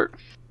remember.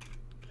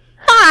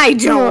 I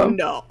don't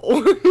know.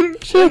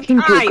 You can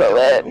Google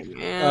it.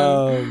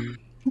 Man.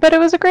 But it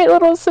was a great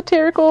little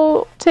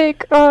satirical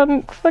take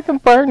on fucking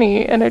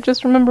Barney, and I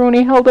just remember when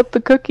he held up the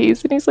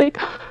cookies, and he's like,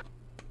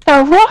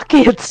 "They're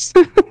rockets!"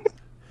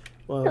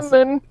 Well, And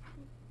then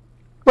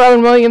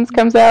Robin Williams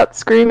comes out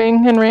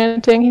screaming and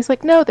ranting. He's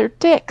like, "No, they're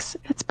dicks.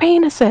 It's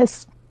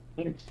penises."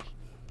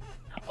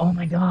 Oh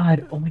my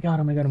god! Oh my god!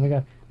 Oh my god! Oh my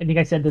god! I think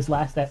I said this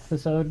last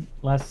episode,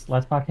 last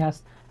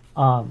podcast.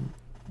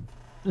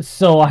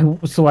 So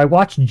I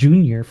watched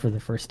Junior for the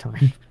first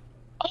time.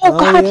 Oh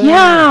god,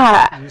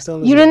 yeah!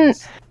 You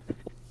didn't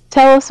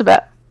tell us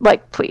about,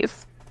 like,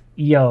 please.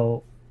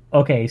 Yo,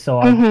 Okay, so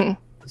I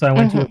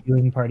went to a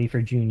viewing party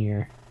for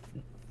Junior.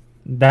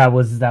 That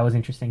was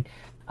interesting.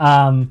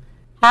 How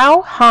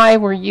high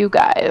were you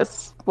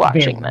guys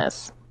watching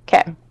this?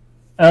 Okay.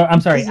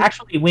 I'm sorry.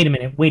 Actually, wait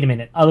a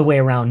minute. Other way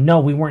around. No,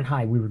 we weren't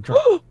high. We were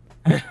drunk.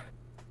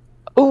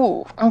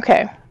 Ooh,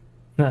 okay.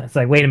 It's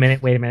like, wait a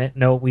minute.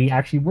 No, we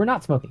actually were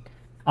not smoking.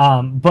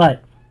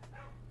 But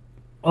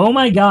oh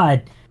my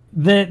god,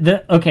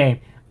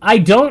 okay. I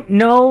don't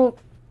know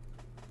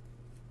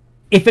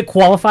if it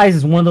qualifies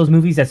as one of those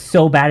movies that's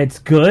so bad it's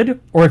good,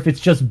 or if it's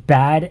just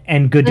bad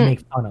and good to make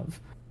fun of.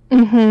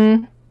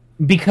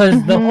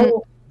 Because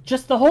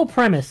the whole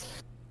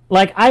premise,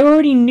 like, I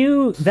already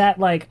knew that,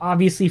 like,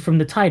 obviously from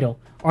the title,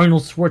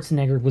 Arnold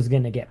Schwarzenegger was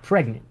gonna get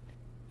pregnant.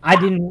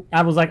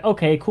 I was like,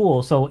 okay,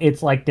 cool. So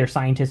it's like they're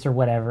scientists or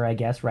whatever, I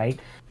guess, right?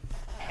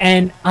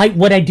 And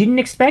what I didn't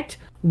expect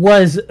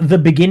was the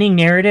beginning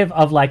narrative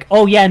of like,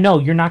 oh yeah, no,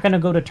 you're not gonna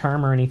go to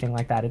term or anything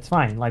like that. It's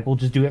fine. Like, we'll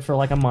just do it for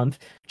like a month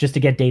just to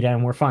get data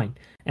and we're fine.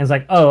 And it's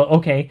like, oh,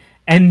 okay.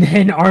 And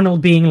then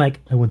Arnold being like,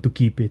 I want to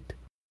keep it.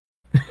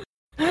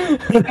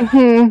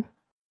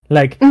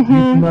 Like, you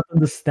do not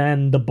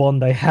understand the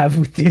bond I have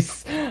with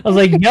this. I was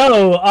like,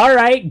 yo, all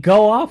right,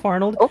 go off,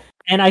 Arnold.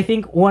 And I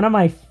think one of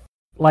my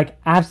I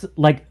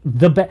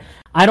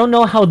don't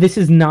know how this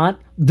is not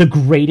the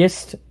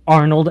greatest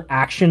Arnold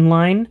action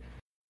line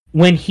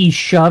when he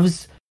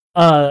shoves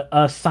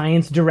a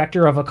science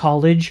director of a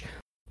college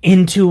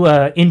into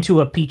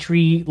a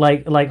petri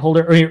like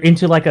holder, or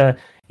into a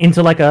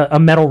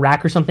metal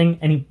rack or something,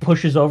 and he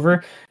pushes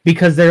over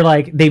because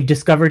they've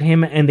discovered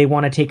him and they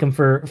want to take him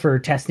for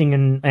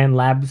testing and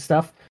lab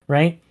stuff,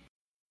 right?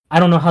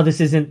 I don't know how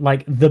this isn't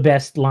like the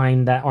best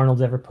line that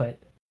Arnold's ever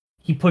put.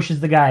 He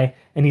pushes the guy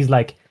and he's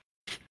like,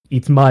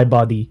 "It's my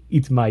body,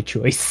 it's my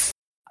choice."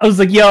 I was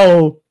like,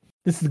 yo,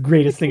 this is the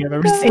greatest thing I've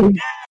ever seen.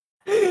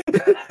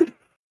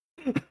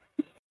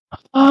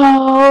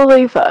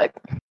 Holy fuck.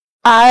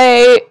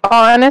 I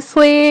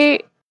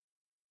honestly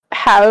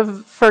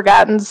have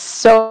forgotten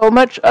so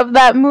much of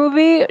that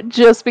movie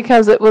just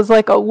because it was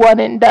like a one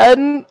and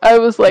done. I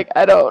was like,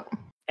 I don't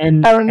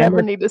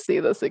ever need to see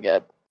this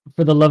again.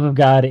 For the love of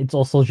God, it's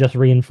also just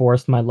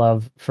reinforced my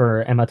love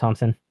for Emma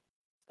Thompson.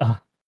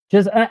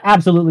 Just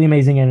absolutely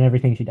amazing in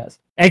everything she does.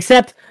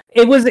 Except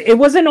it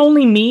wasn't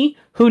only me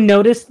who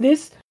noticed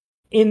this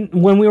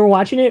when we were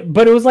watching it,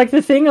 but it was like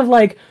the thing of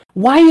like,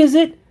 why is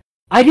it?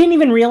 I didn't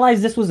even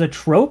realize this was a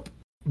trope,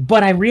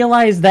 but I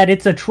realized that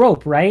it's a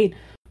trope, right?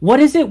 What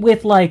is it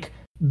with like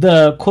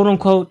the quote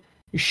unquote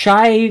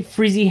shy,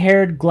 frizzy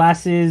haired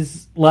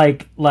glasses,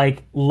 like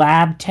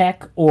lab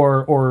tech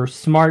or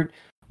smart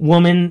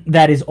woman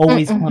that is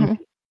always clumsy?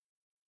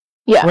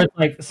 Yeah. Where it's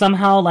like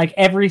somehow like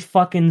every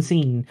fucking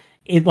scene,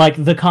 it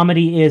like the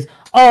comedy is,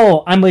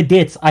 oh, I'm a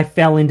ditz, I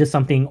fell into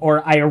something,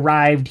 or I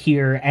arrived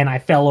here and I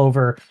fell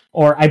over,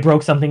 or I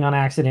broke something on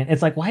accident.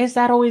 It's like, why is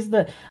that always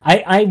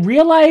I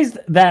realized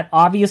that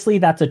obviously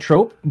that's a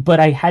trope, but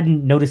I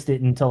hadn't noticed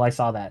it until I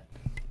saw that.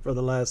 For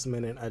the last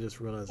minute, I just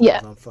realized I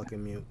was on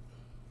fucking mute.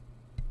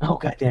 Oh,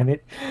 god damn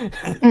it.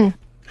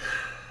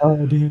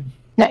 Oh, dude.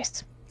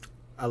 Nice.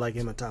 I like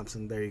Emma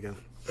Thompson. There you go.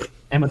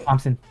 Emma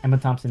Thompson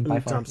by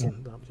far.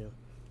 Thompson. Yeah.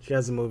 She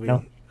has a movie.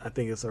 No. I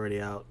think it's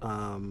already out.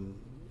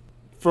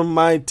 From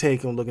my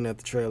take on looking at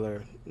the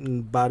trailer,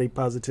 Body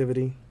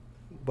Positivity,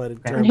 but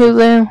it turned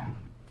Hulu.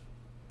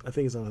 I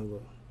think it's on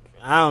Hulu.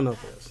 I don't know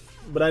if it is,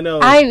 but I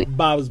know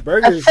Bob's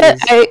Burgers.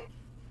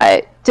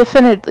 I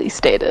definitively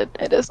stated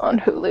it is on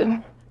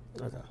Hulu.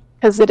 Okay.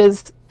 Because it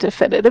is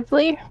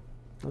definitively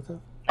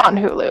on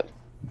Hulu.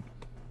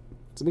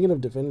 Speaking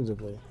of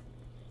definitively,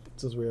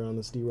 since we're on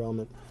this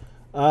derailment,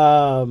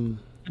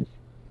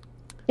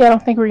 yeah, I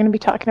don't think we're going to be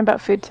talking about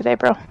food today,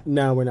 bro.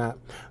 No, we're not.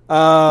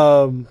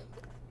 I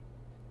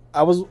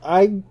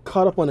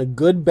caught up on a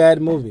good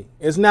bad movie.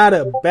 It's not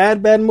a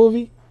bad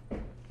movie,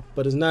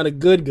 but it's not a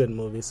good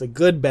movie. It's a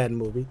good bad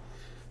movie.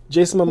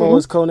 Jason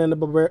Momoa's Conan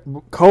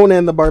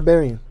the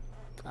Barbarian.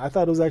 I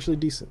thought it was actually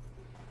decent.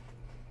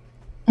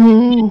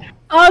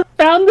 Oz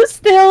found the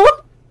still.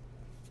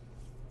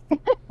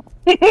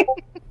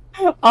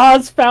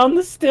 Oz found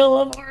the still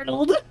of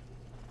Arnold.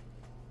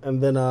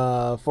 And then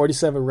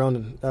 47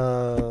 Ronin.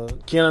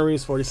 Keanu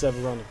Reeves,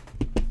 47 Ronin.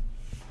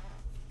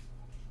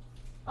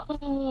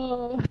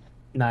 Oh.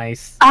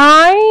 Nice.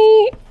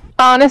 I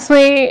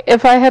honestly,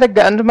 if I had a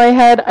gun to my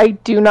head, I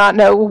do not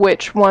know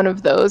which one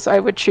of those I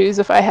would choose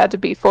if I had to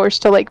be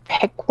forced to like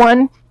pick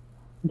one,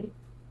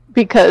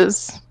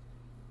 because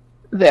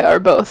they are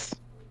both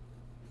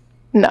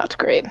not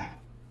great.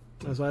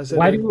 That's why I said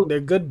they're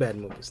good bad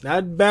movies,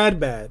 not bad,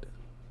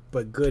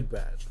 but good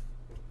bad.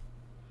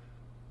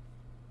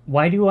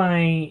 Why do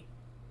I?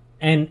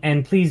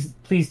 And please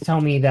tell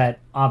me that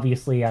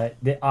obviously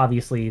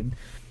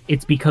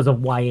it's because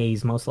of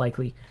YAs most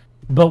likely.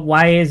 But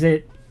why is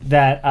it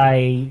that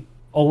I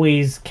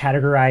always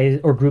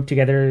categorize or group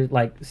together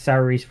like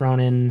Saoirse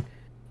Ronan,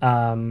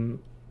 and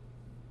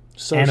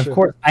of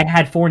course I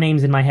had 4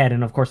 names in my head,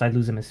 and of course I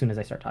lose them as soon as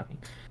I start talking.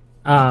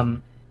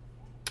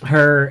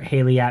 Her,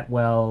 Haley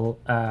Atwell,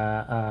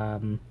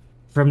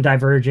 from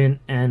Divergent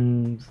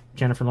and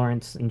Jennifer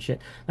Lawrence and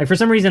shit. Like for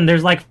some reason,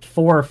 there's like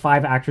 4 or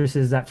 5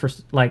 actresses that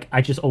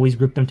I just always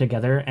group them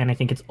together, and I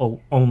think it's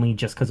only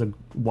just because of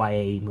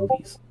YA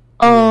movies.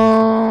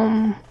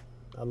 I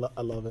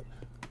love it.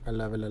 I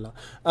love it a lot.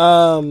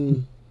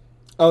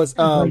 It's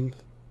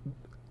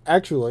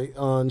actually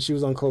she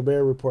was on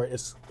Colbert Report.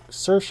 It's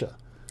Saoirse.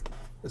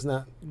 It's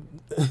not.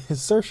 It's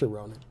Saoirse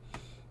Ronan.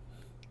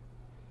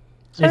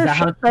 Is that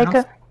how it's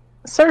pronounced?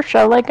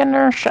 Saoirse, like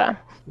inertia.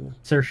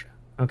 Saoirse.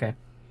 Okay.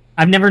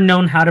 I've never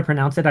known how to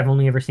pronounce it. I've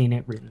only ever seen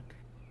it written.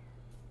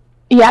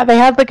 Yeah, they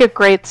had like a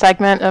great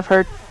segment of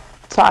her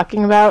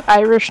talking about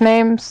Irish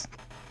names.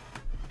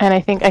 And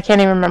I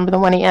can't even remember the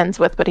one he ends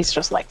with, but he's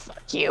just like,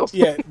 fuck you.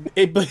 Yeah,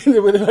 like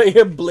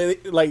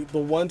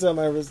the one time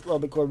I ever saw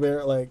the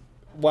Colbert, like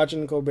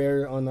watching the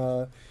Colbert on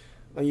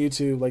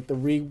YouTube, like the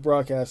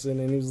rebroadcasting,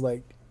 and he was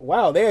like,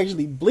 wow, they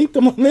actually bleeped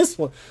him on this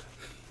one.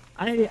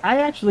 I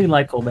actually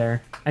like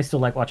Colbert. I still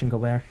like watching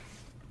Colbert.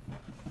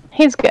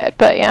 He's good,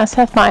 but yeah,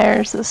 Seth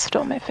Meyers is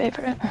still my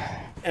favorite.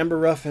 Amber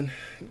Ruffin,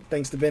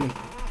 thanks to Benny.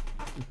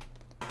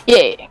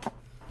 Yeah,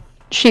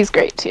 she's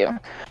great too.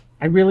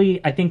 I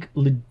think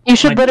you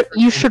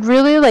should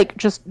really like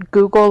just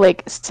Google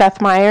like Seth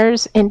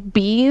Meyers and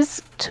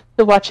Bees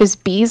to watch his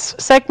Bees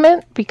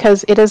segment,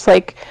 because it is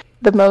like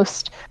the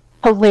most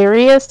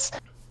hilarious,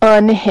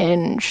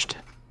 unhinged,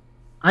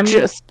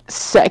 just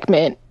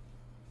segment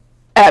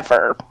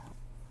ever.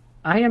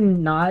 I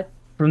am not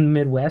from the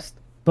Midwest,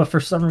 but for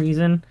some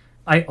reason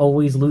I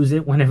always lose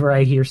it whenever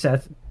I hear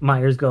Seth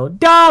Meyers go,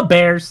 "Da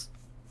Bears."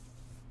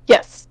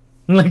 Yes.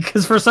 Like,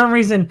 because for some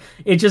reason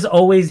it just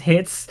always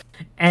hits,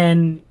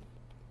 and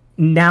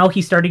now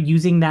he started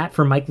using that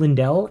for Mike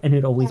Lindell, and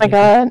it always. Oh my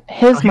god,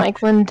 his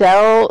Mike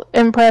Lindell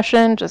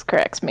impression just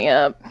cracks me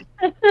up.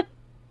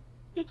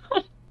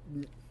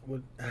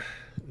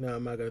 No,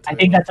 I'm not gonna. I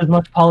think that's as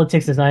much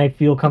politics as I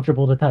feel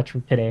comfortable to touch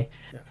today.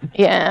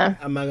 Yeah.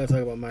 I'm not gonna talk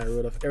about Maya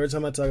Rudolph. Every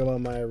time I talk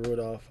about Maya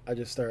Rudolph, I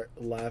just start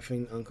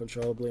laughing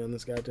uncontrollably on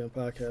this goddamn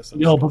podcast.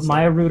 But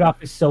Maya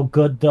Rudolph is so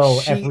good,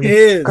 though. She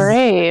is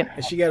great.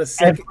 And she got a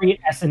second every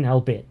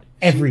SNL bit.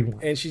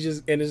 Everyone. And she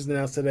just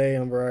announced today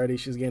on Variety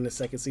she's getting a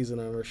second season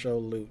on her show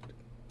Loot.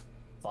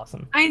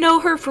 Awesome. I know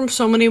her from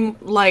so many, I'm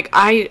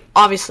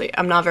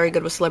not very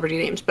good with celebrity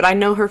names, but I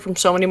know her from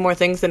so many more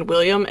things than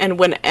William, and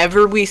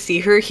whenever we see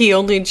her, he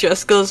only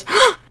just goes,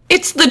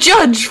 "It's the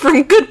judge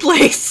from Good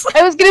Place."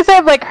 I was gonna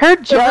say, like, her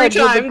judge.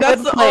 Every time,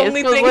 that's the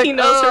only thing he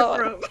knows her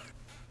from.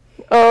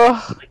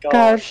 Oh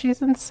god,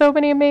 she's in so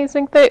many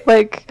amazing things.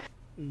 Like,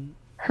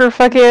 her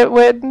fucking,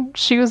 when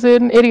she was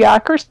in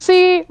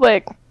Idiocracy,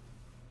 like...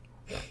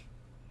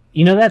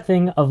 You know that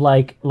thing of,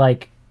 like...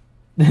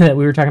 that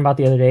we were talking about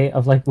the other day,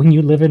 of like when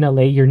you live in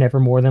LA, you're never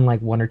more than like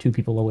 1 or 2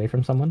 people away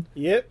from someone.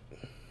 Yep.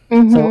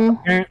 Mm-hmm. So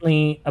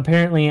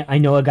apparently, I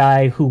know a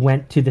guy who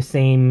went to the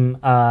same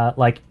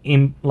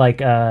improv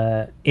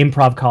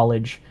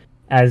college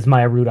as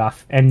Maya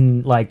Rudolph,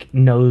 and like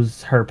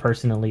knows her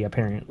personally.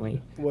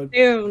 Apparently.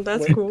 Damn,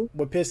 that's cool.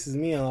 What pisses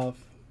me off,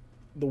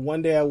 the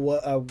one day I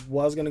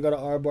was gonna go to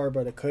our bar,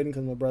 but I couldn't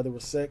because my brother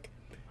was sick.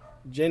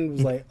 Jen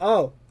was like,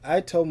 "Oh,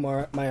 I told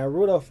Maya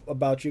Rudolph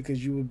about you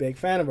because you were a big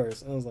fan of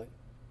hers." And I was like,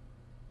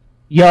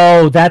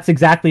 "Yo, that's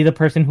exactly the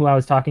person who I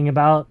was talking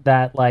about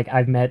that like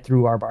I've met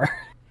through our bar."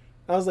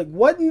 I was like,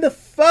 "What in the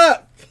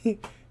fuck?"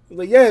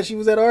 Like, yeah, she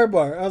was at our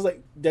bar. I was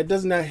like, "That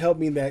does not help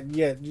me that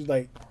yet." You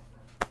like,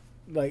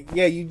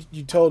 yeah, you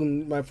told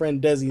him my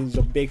friend Desi is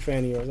a big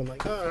fan of yours. I'm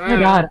like, oh my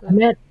god,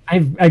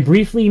 I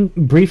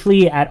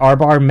briefly at our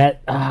bar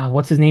met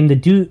what's his name? The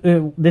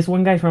dude, this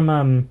one guy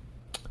from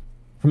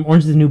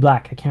Orange is the New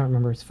Black. I can't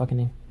remember his fucking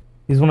name.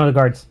 He's one of the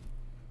guards.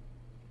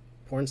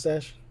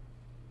 Pornstache?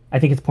 I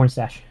think it's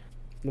Pornstache.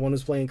 The one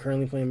who's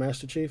currently playing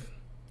Master Chief?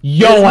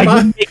 Yo, I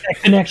didn't make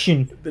that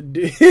connection.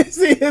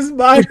 See, his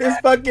mind is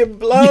fucking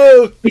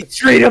blown. I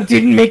straight up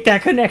didn't make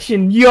that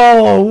connection.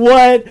 Yo,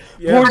 what?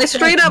 Yeah. I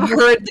straight up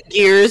heard the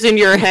gears in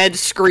your head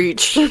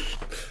screech.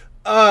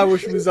 I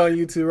wish it was on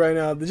YouTube right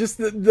now. Just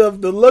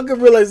the look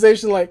of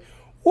realization, like,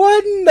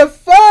 what in the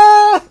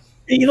fuck?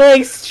 He,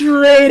 like,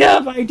 straight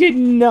up, I did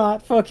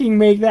not fucking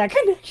make that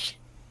connection.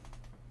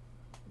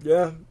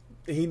 Yeah,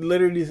 he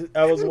literally, Wait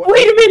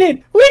a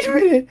minute!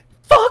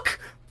 Fuck,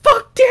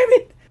 damn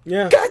it!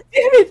 Yeah. God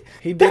damn it!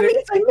 That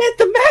means I met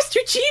the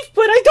Master Chief,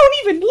 but I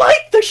don't even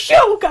like the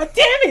show, god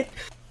damn it!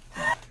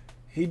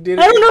 He did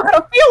I don't know how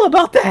to feel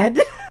about that.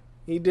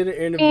 He did an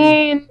interview.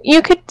 And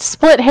you could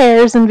split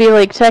hairs and be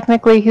like,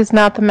 technically he's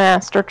not the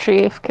Master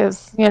Chief,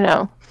 because, you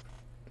know,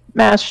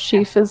 Master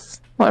Chief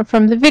is one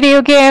from the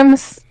video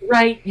games.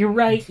 Right, you're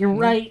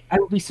right. I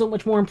would be so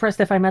much more impressed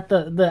if I met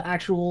the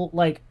actual,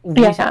 like...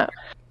 Yeah.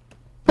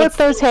 Flip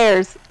those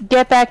hairs.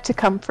 Get back to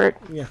comfort.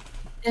 Yeah.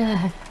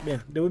 Yeah,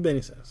 do what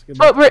Benny says.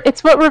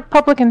 It's what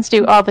Republicans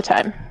do all the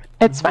time.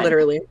 It's fine.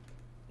 Literally.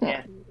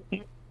 Yeah.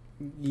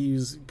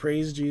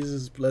 Praise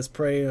Jesus, let's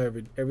pray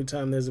every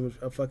time there's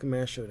a fucking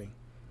mass shooting.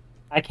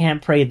 I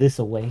can't pray this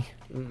away.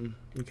 You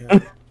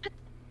can't.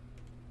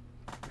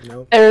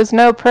 Nope. There is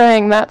no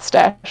praying that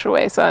stash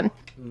away, son.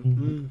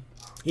 Mm-hmm.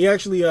 He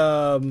actually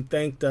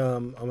thanked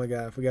oh my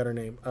god, I forgot her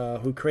name.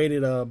 Who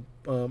created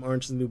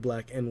Orange is the New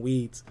Black and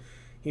Weeds.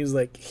 He was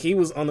like, he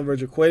was on the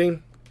verge of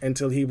quitting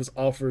until he was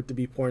offered to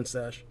be porn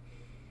stash.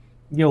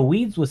 Yo,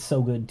 Weeds was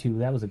so good too.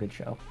 That was a good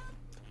show.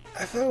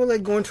 I felt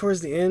like going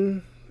towards the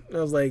end, I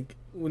was like,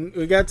 when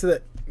we got to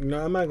that, I'm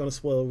not going to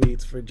spoil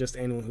Weeds for just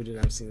anyone who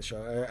didn't have seen the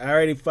show. I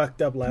already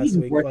fucked up last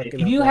week.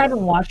 If you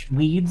haven't watched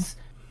Weeds,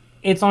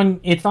 it's on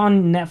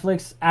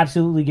Netflix.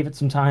 Absolutely give it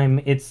some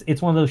time. It's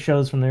one of those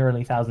shows from the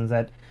early thousands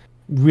that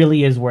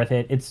really is worth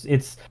it.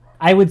 It's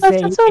I would say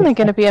it's only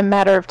going to be a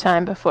matter of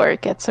time before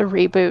it gets a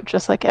reboot,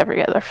 just like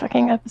every other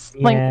fucking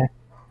episode. Yeah.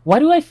 Why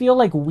do I feel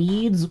like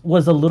Weeds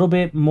was a little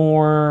bit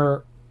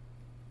more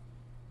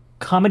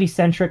comedy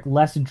centric,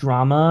 less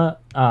drama?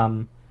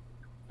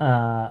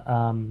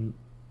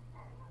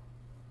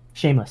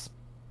 Shameless.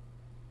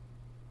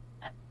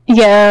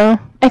 Yeah,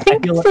 I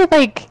think they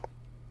like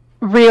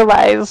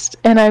realized,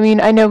 and I mean,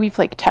 I know we've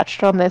like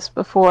touched on this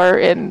before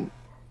in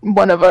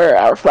one of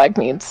our flag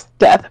means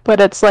death, but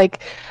it's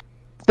like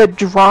the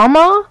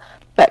drama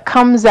that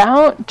comes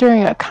out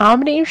during a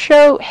comedy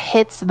show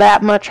hits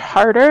that much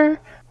harder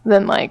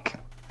than like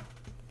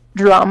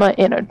drama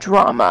in a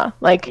drama.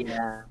 Like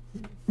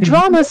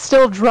drama's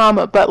still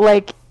drama, but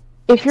like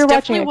if you're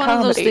watching a comedy, one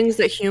of those things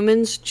that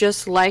humans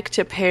just like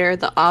to pair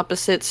the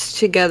opposites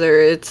together.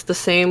 It's the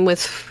same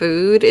with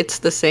food. It's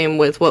the same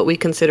with what we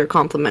consider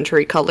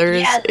complementary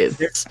colors.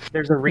 Yes.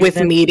 There's a reason.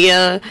 With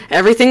media,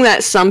 everything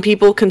that some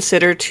people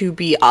consider to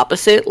be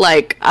opposite.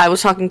 Like I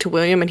was talking to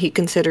William, and he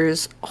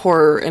considers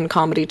horror and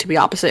comedy to be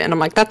opposite, and I'm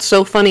like, that's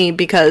so funny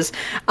because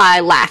I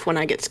laugh when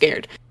I get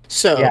scared.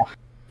 So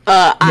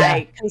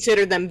I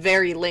consider them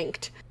very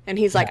linked, and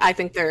he's like, I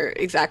think they're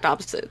exact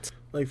opposites.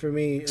 Like for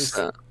me, it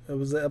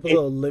was the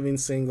episode of Living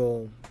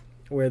Single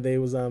where they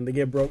was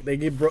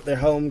their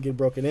home get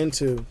broken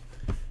into,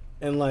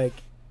 and like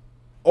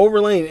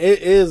overlaying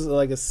it is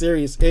like a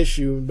serious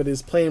issue, but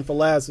it's playing for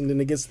laughs, and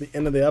then it gets to the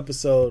end of the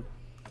episode,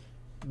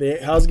 the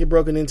house get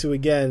broken into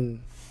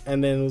again,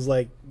 and then it was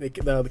like the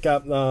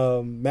cop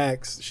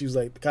Max, she was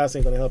like, the cops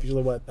ain't gonna help you. She's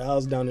like, what? The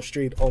house down the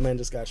street, old man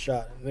just got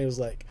shot, and it was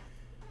like,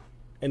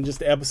 and just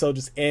the episode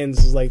just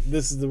ends. It's like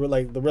this is the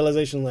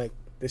realization, like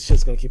this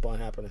shit's gonna keep on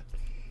happening.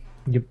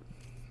 Yep.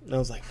 And I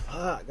was like,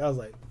 fuck. I was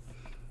like,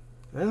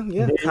 well,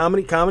 yeah,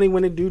 comedy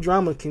when they do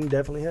drama can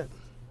definitely hit.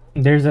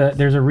 There's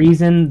a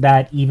reason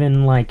that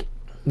even like,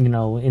 you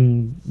know,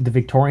 in the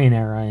Victorian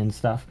era and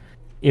stuff,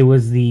 it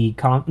was the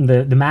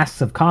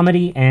masks of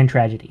comedy and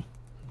tragedy.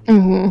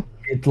 Mm-hmm.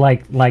 It's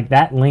like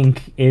that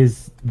link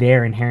is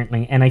there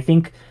inherently, and I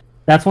think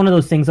that's one of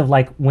those things of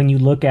like when you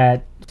look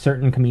at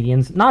certain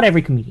comedians, not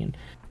every comedian,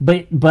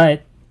 but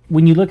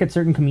when you look at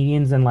certain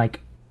comedians and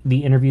like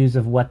the interviews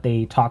of what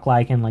they talk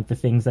like and like the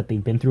things that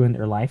they've been through in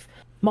their life,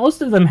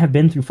 most of them have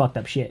been through fucked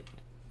up shit.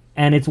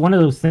 And it's one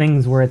of those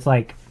things where it's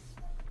like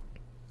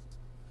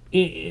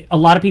a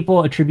lot of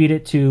people attribute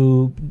it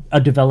to a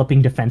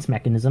developing defense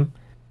mechanism,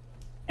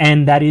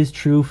 and that is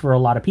true for a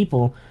lot of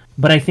people.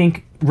 But I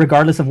think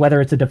regardless of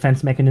whether it's a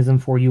defense mechanism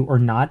for you or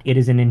not, it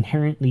is an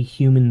inherently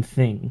human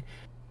thing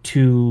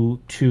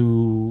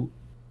to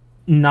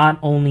not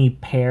only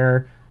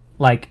pair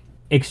like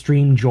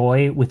extreme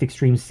joy with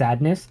extreme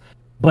sadness.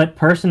 But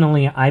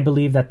personally, I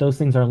believe that those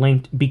things are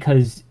linked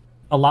because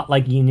a lot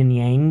like yin and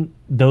yang,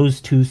 those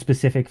two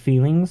specific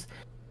feelings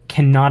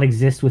cannot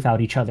exist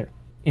without each other,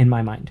 in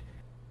my mind.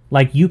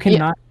 Like, you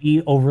cannot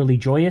be overly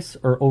joyous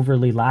or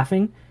overly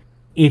laughing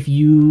if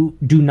you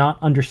do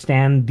not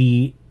understand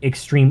the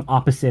extreme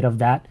opposite of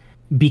that,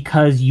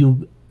 because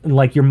you,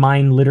 like, your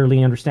mind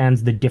literally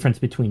understands the difference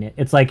between it.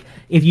 It's like,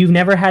 if you've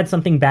never had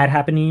something bad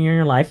happening in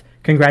your life,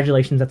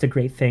 congratulations, that's a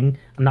great thing.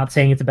 I'm not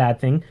saying it's a bad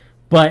thing.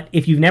 But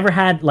if you've never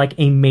had like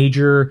a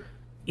major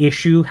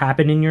issue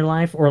happen in your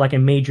life, or like a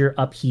major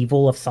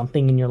upheaval of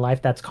something in your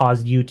life that's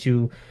caused you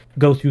to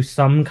go through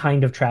some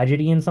kind of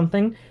tragedy in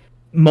something,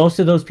 most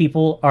of those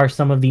people are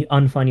some of the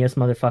unfunniest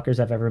motherfuckers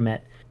I've ever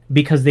met,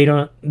 because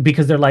they're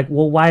like,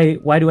 well, why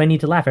do I need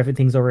to laugh?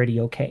 Everything's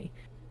already okay.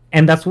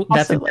 And that's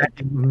exactly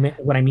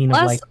what I mean.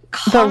 Plus, like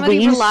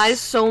comedy relies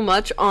so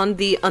much on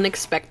the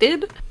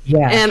unexpected.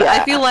 Yeah. And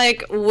I feel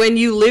like when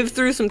you live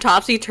through some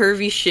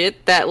topsy-turvy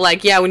shit that,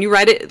 like, when you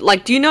write it,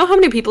 like, do you know how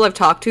many people I've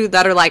talked to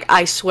that are like,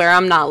 I swear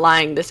I'm not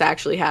lying, this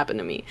actually happened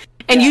to me?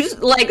 And you just,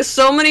 like,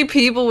 so many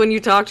people when you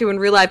talk to in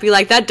real life be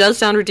like, that does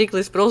sound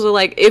ridiculous, but also,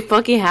 like, it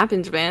fucking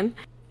happens, man.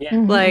 Yeah.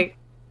 Like,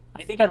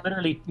 I think I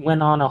literally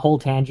went on a whole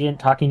tangent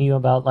talking to you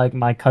about like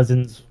my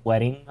cousin's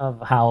wedding, of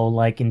how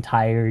like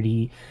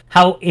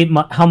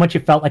how much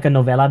it felt like a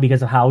novella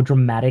because of how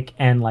dramatic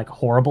and like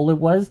horrible it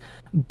was.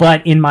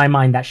 But in my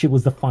mind, that shit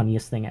was the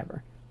funniest thing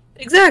ever.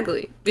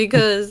 Exactly,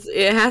 because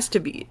it has to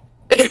be.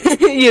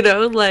 You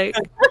know, like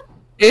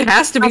it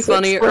has to be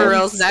funny, or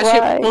else that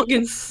shit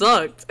fucking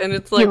sucked. And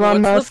it's like,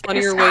 what's the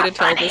funnier way to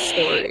tell this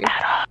story?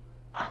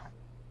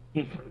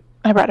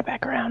 I brought it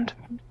back around.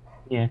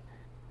 Yeah.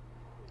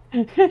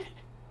 I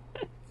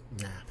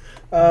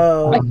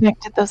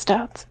connected those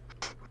dots.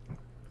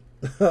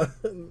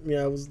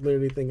 Yeah, I was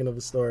literally thinking of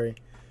a story.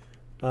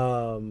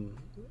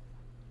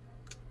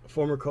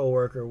 former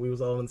coworker. We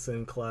was all in the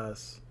same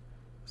class,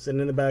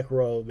 sitting in the back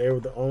row. They were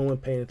the only one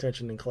paying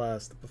attention in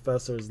class. The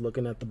professor is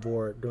looking at the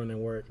board doing their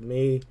work.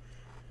 Me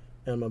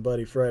and my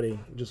buddy Freddie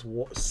just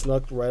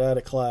snuck right out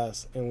of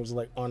class and was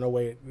like on our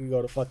way to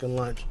go to fucking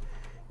lunch.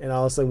 And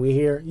all of a sudden we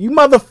hear, "You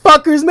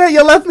motherfuckers, man!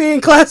 You left me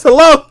in class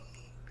alone."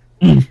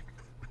 And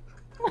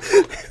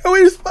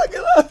we just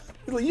fucking left.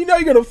 Like, you know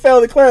you're gonna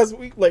fail the class.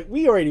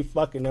 We already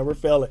fucking never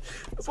failed it.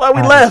 That's why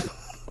we left.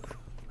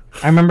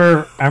 I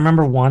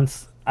remember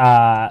once,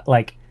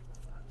 like,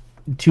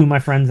 two of my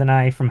friends and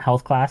I from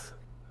health class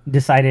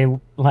decided,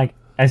 like,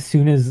 as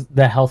soon as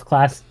the health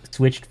class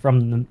switched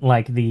from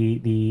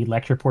the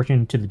lecture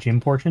portion to the gym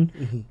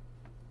portion,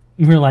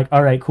 we were like,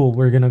 all right, cool,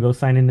 we're gonna go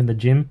sign in the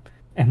gym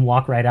and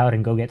walk right out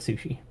and go get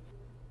sushi.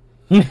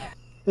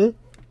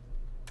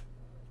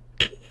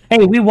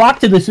 Hey, we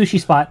walked to the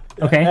sushi spot,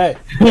 okay?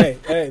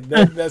 Hey,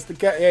 that's the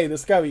caveat.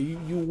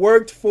 You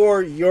worked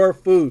for your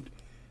food.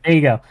 There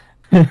you go.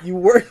 You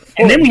worked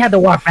and then we had to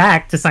walk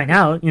back to sign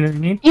out, you know what I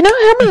mean? You know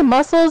how many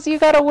muscles you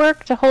gotta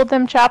work to hold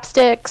them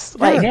chopsticks?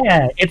 Like,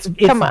 yeah,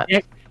 come on.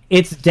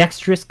 It's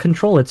dexterous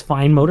control. It's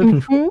fine motor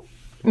control.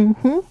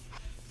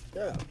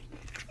 Yeah.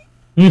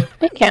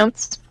 It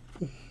counts.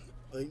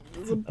 Like,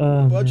 there's a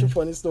bunch of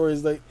funny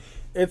stories. Like,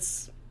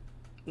 is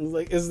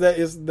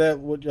that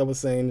what I was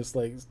saying? It's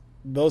like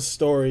those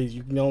stories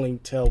you can only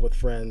tell with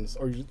friends,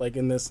 or like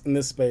in this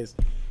space,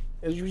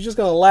 you're just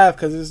gonna laugh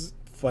because it's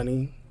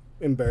funny,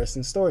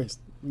 embarrassing stories.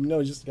 You know,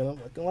 you're just gonna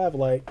fucking laugh.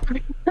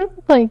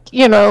 Like,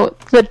 you know,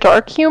 the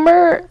dark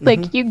humor.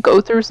 Like, you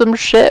go through some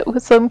shit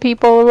with some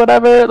people or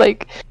whatever.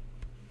 Like,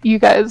 you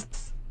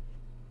guys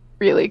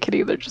really could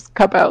either just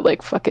come out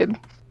like fucking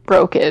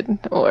broken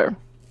or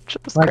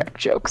just crack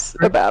jokes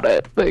about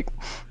it. Like,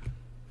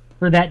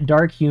 for that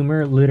dark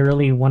humor,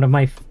 literally one of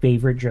my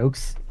favorite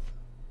jokes,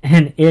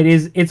 and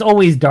it's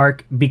always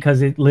dark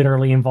because it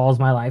literally involves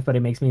my life, but it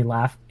makes me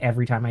laugh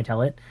every time I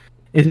tell it.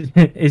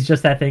 It's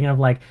just that thing of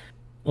like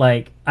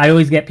I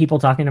always get people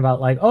talking about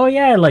like, oh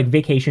yeah, like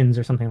vacations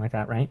or something like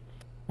that, right?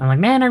 I'm like,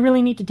 man, I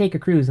really need to take a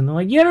cruise, and they're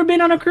like, you ever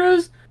been on a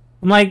cruise?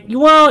 I'm like,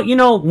 well, you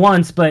know,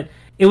 once, but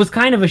it was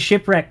kind of a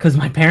shipwreck because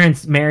my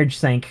parents' marriage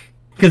sank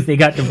because they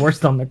got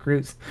divorced on the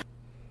cruise.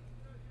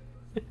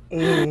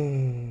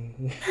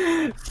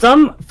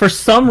 For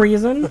some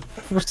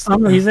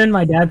reason,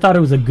 my dad thought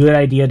it was a good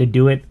idea to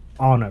do it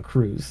on a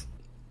cruise.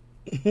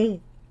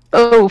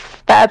 Oh,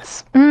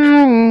 that's...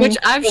 Which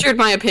I've shared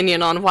my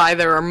opinion on why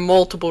there are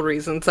multiple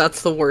reasons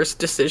that's the worst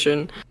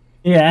decision.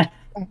 Yeah.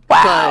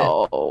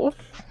 Wow.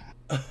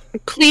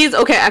 But please,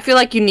 okay, I feel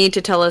like you need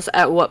to tell us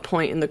at what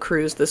point in the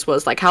cruise this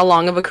was. Like, how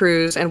long of a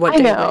cruise and what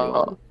day? I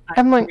know.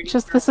 I'm like,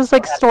 this is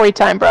like story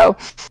time, bro.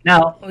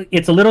 Now,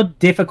 it's a little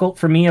difficult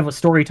for me of a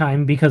story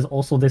time because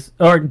also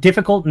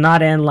difficult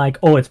not in like,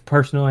 oh, it's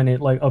personal and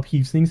it like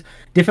upheaves things.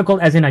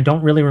 Difficult as in I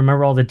don't really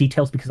remember all the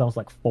details because I was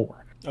like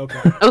 4.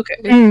 Okay.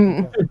 Okay,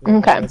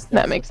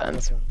 that makes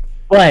sense.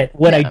 But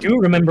what I do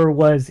remember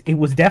was it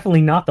was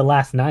definitely not the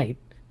last night.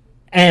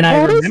 And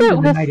I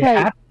remember the night it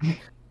happened.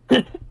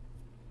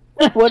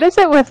 What is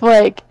it with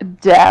like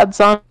dads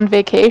on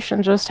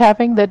vacation just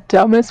having the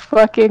dumbest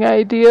fucking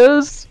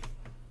ideas?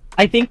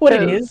 I think what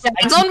it is...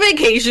 Dads on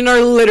vacation are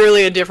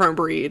literally a different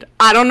breed.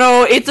 I don't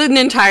know, it's an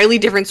entirely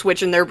different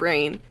switch in their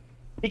brain.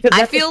 Because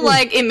I feel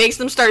like it makes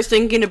them start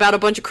thinking about a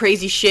bunch of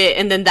crazy shit,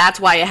 and then that's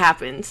why it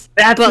happens.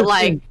 But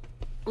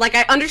like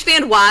I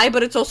understand why,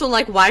 but it's also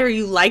like, why are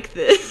you like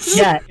this?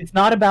 Yeah, it's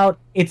not about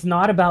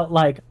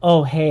like,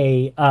 oh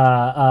hey,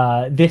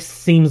 this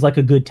seems like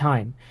a good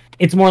time.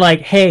 It's more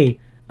like, hey,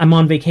 I'm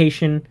on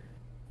vacation.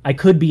 I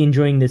could be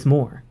enjoying this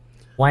more.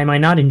 Why am I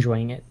not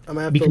enjoying it?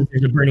 Because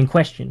there's a burning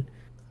question.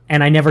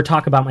 And I never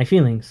talk about my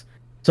feelings.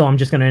 So I'm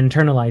just going to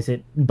internalize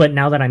it. But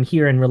now that I'm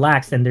here and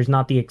relaxed and there's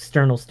not the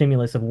external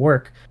stimulus of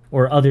work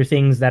or other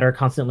things that are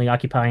constantly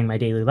occupying my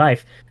daily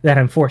life, that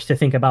I'm forced to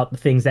think about the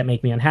things that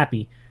make me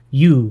unhappy.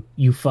 You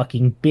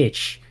fucking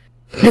bitch.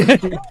 I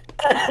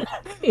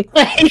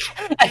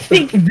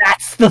think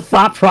that's the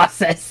thought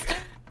process.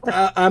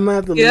 I'm gonna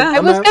have to. Yeah, I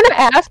was gonna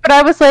ask, but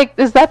I was like,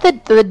 "Is that the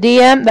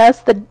DM?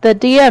 That's the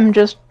DM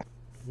just."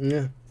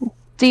 Yeah.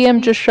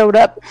 DM just showed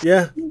up.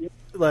 Yeah,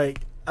 like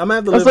I'm gonna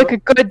have to. It was like a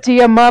good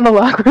DM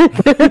monologue right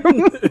there.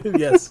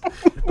 Yes,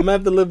 I'm gonna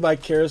have to live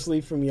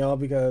vicariously from y'all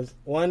because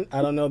 1,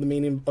 I don't know the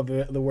meaning of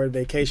the word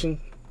vacation.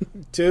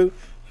 2,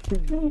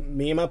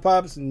 me and my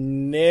pops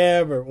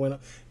never went.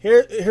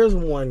 Here's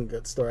one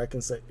good story I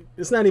can say.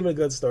 It's not even a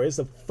good story. It's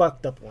a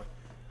fucked up one.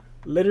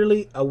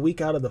 Literally a week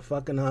out of the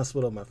fucking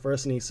hospital, my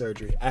first knee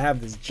surgery, I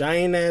have this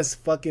giant ass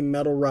fucking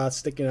metal rod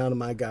sticking out of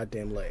my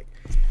goddamn leg.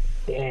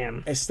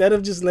 Damn. Instead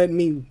of just letting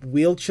me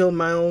wheel chill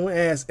my own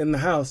ass in the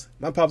house,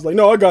 my pop's like,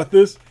 no, I got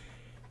this.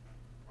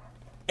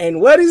 And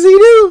what does he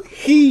do?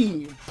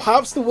 He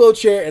pops the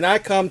wheelchair and I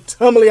come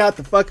tumbling out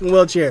the fucking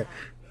wheelchair.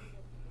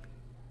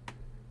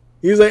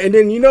 He's like, and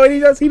then you know what he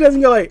does? He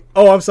doesn't go like,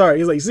 oh, I'm sorry.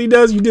 He's like, see, you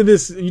did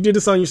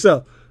this on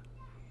yourself.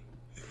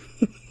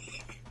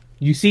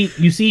 You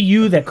see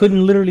you that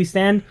couldn't literally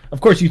stand? Of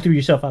course you threw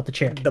yourself out the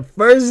chair. The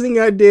first thing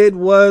I did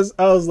was,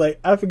 I was like,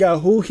 I forgot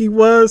who he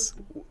was.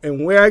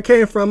 and where I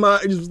came from,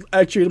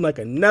 I treat him like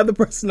another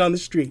person on the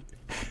street.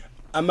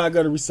 I'm not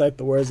going to recite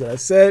the words that I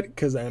said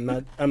because I'm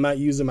not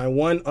using my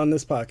one on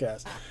this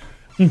podcast.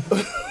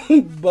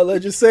 But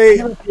let's just say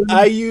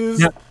I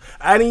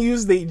didn't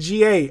use the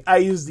GA. I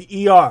used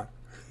the ER.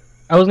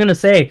 I was gonna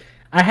say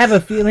I have a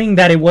feeling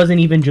that it wasn't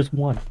even just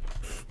one.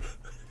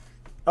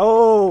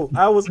 Oh,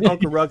 I was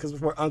Uncle Ruckus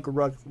before Uncle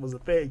Ruckus was a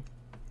thing.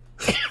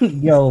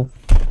 Yo,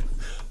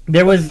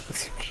 there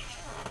was.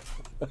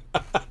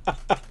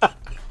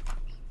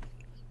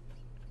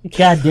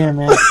 God damn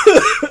it.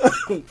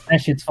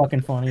 That shit's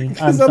fucking funny.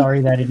 I'm sorry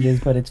that it is,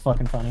 but it's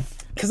fucking funny.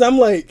 Because I'm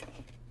like,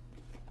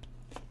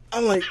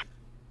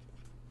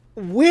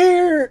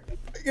 where?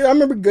 I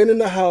remember getting in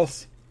the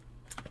house,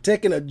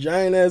 taking a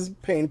giant ass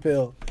pain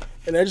pill,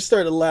 and I just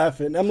started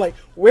laughing. I'm like,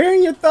 where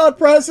in your thought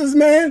process,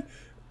 man?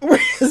 Where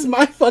is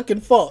my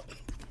fucking fault?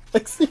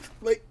 Like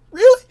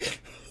really?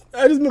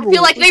 I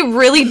feel like they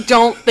really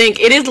don't think.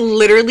 It is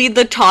literally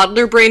the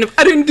toddler brain of,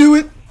 I didn't do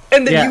it.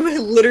 And then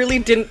you literally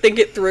didn't think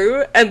it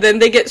through, and then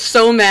they get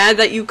so mad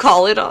that you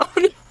call it on.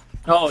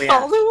 Oh yeah.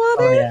 Call them on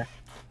oh it. yeah.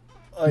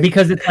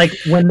 Because it's like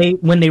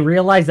when they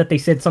realize that they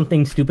said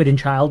something stupid and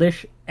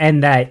childish,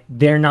 and that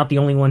they're not the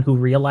only one who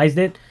realized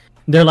it.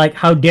 They're like,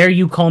 "How dare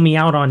you call me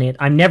out on it?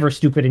 I'm never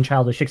stupid and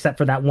childish, except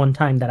for that one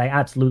time that I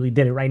absolutely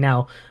did it right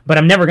now. But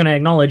I'm never going to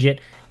acknowledge it,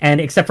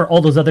 and except for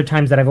all those other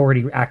times that I've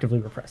already actively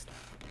repressed."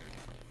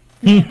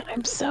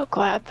 I'm so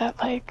glad that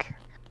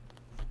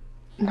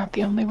not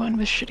the only one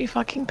with shitty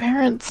fucking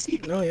parents.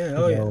 Oh yeah,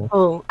 oh yeah.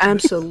 Oh,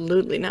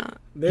 absolutely not.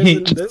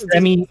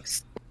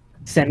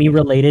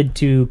 Semi-related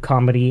to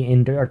comedy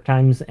in dark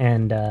times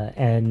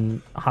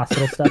and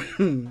hospital stuff.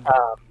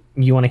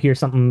 You want to hear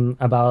something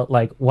about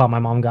like while my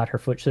mom got her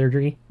foot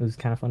surgery? It was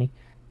kind of funny.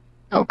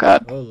 Oh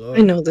god. Oh Lord.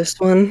 I know this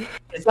one.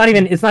 It's not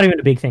even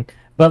a big thing.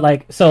 But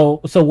like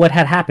so what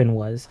had happened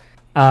was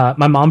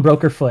my mom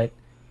broke her foot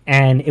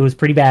and it was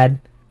pretty bad.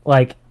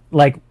 Like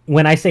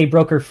when I say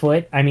broke her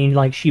foot, I mean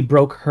like she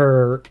broke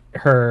her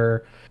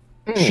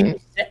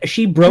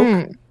she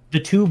broke the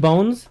two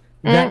bones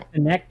that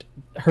connect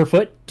her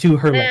foot to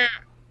her leg,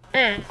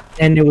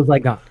 and it was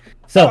like gone.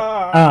 So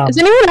is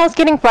anyone else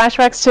getting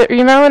flashbacks to?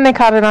 You remember when they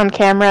caught it on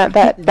camera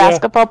that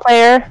basketball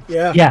player?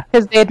 Yeah.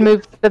 Because they had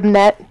moved the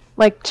net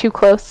like too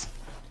close.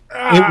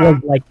 It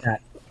was like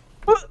that.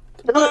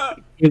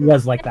 It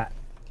was like that.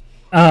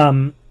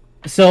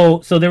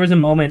 So there was a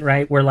moment,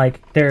 right, where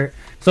like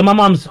so my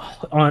mom's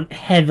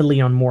heavily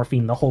on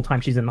morphine the whole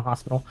time she's in the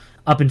hospital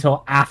up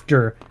until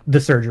after the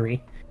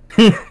surgery.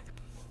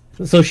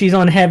 So she's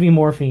on heavy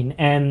morphine,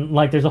 and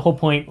like there's a whole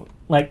point,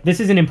 like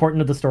this isn't important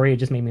to the story, it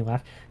just made me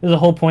laugh. There's a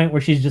whole point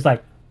where she's just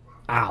like,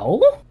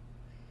 ow.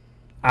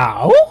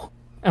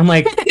 I'm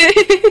like,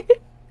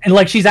 and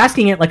like she's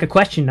asking it like a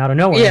question out of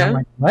nowhere. Yeah. And I'm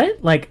like,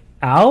 what? Like,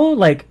 ow?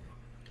 Like,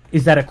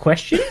 is that a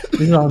question?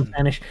 This is all in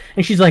Spanish.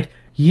 And she's like,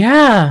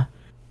 yeah,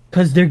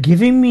 because they're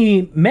giving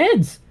me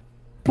meds,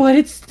 but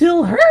it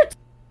still hurts.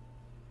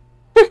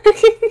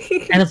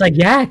 And it's like,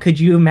 yeah, could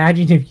you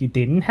imagine if you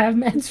didn't have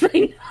meds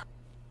right now?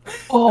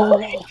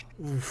 Oh.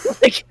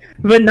 Like,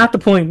 but not the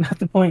point.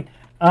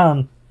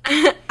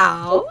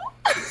 Ow.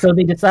 So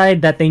they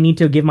decide that they need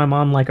to give my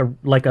mom like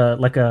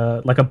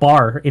a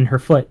bar in her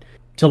foot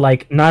to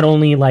like not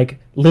only like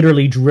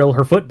literally drill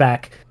her foot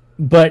back,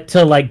 but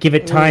to like give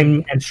it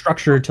time and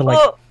structure to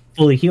like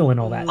fully heal and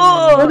all that.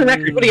 For the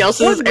record, everybody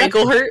else's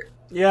ankle hurt.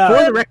 Yeah.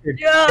 For the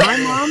record,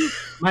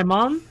 my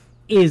mom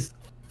is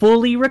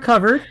fully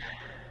recovered.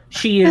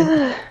 She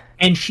is,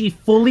 and she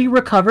fully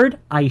recovered.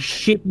 I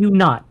shit you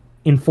not.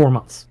 In 4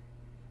 months.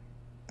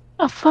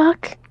 Oh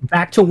fuck.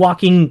 Back to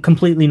walking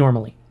completely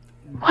normally.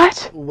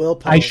 What?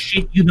 Willpower. I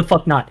shit you the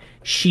fuck not.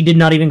 She did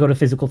not even go to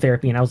physical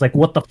therapy, and I was like,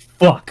 what the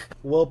fuck?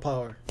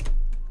 Willpower.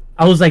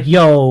 I was like,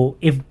 yo,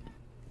 if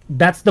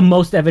that's the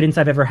most evidence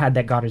I've ever had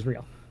that God is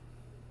real.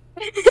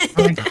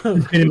 Like,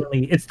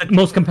 legitimately, it's the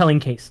most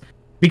compelling case.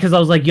 Because I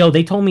was like, yo,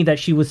 they told me that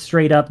she was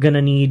straight up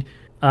gonna need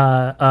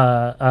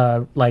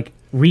like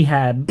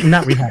rehab,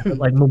 not rehab, but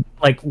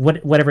like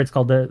whatever it's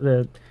called,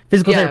 the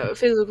physical therapy. Yeah,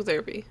 physical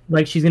therapy.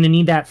 Like she's gonna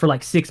need that for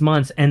like 6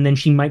 months, and then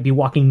she might be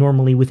walking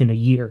normally within a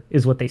year,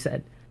 is what they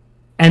said.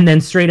 And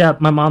then straight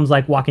up, my mom's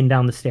like walking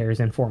down the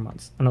stairs in 4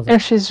 months, and I was like,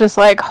 And she's just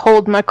like,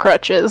 hold my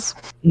crutches.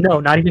 no,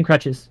 not even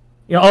crutches.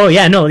 Oh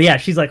yeah, no, yeah,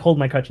 she's like, hold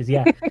my crutches,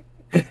 yeah.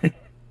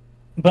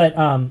 But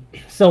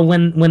so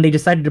when they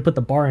decided to put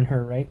the bar in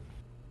her, right?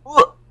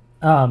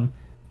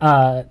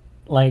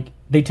 Like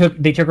they took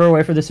her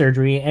away for the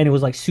surgery, and it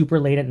was like super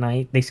late at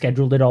night. They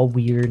scheduled it all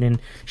weird,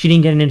 and she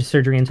didn't get into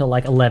surgery until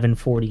like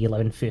 11:40,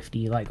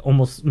 11:50, like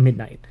almost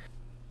midnight.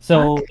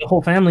 So the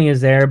whole family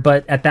is there,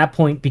 but at that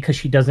point, because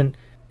she doesn't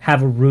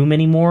have a room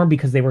anymore,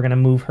 because they were gonna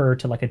move her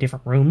to like a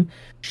different room,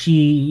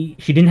 she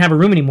didn't have a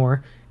room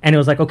anymore, and it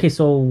was like, okay,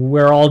 so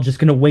we're all just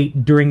gonna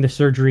wait during the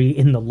surgery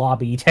in the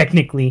lobby,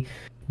 technically,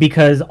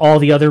 because all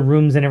the other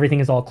rooms and everything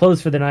is all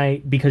closed for the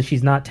night, because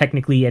she's not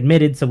technically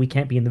admitted, so we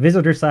can't be in the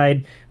visitor side.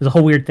 It was a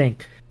whole weird thing.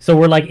 So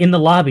we're like in the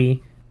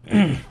lobby,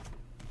 and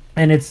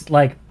it's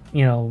like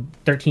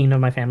 13 of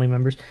my family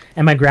members,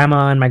 and my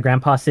grandma and my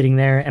grandpa sitting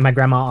there, and my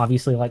grandma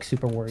obviously like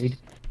super worried.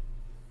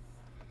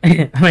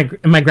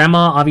 my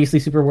grandma obviously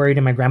super worried,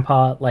 and my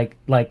grandpa like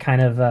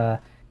kind of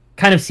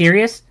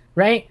serious,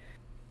 right?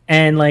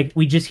 And like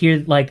we just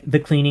hear like the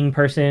cleaning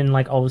person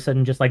like all of a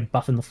sudden just like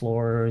buffing the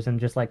floors, and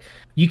just like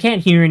you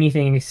can't hear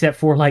anything except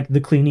for like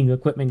the cleaning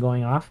equipment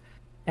going off,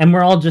 and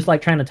we're all just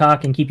like trying to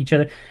talk and keep each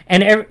other.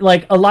 And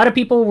like a lot of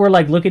people were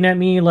like looking at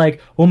me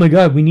like, oh my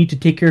god, we need to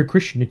take care of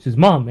Christian, it's his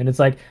mom. And it's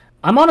like,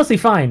 I'm honestly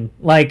fine.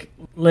 Like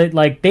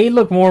they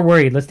look more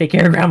worried. Let's take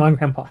care of grandma and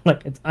grandpa.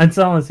 Like it's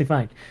honestly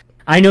fine.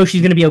 I know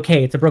she's gonna be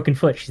okay. It's a broken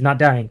foot. She's not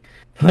dying.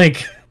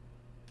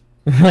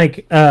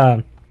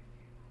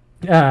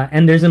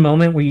 And there's a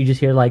moment where you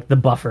just hear like the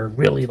buffer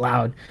really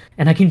loud,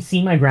 and I can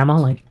see my grandma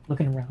like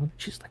looking around.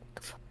 She's like, what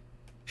the fuck?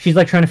 She's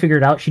like trying to figure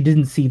it out. She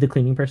didn't see the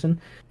cleaning person.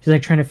 She's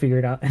like trying to figure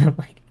it out, and I'm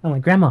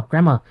like,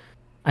 grandma,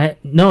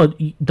 no,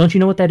 don't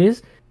you know what that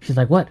is? She's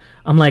like, what?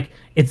 I'm like,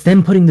 it's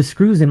them putting the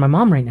screws in my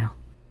mom right now.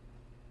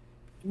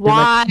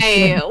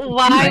 Why?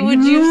 Why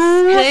would you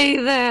say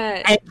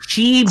that?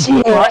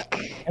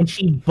 And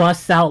she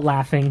busts out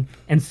laughing,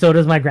 and so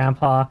does my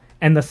grandpa,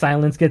 and the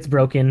silence gets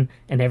broken,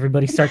 and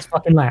everybody starts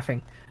fucking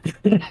laughing.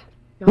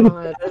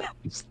 God.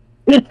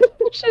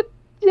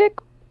 Dick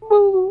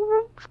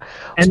move.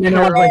 And then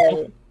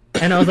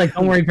I was like,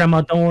 don't worry,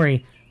 grandma, don't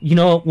worry.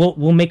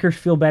 We'll make her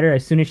feel better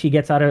as soon as she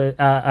gets out of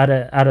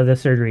the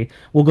surgery.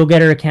 We'll go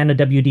get her a can of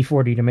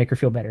WD-40 to make her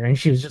feel better. And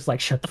she was just like,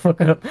 shut the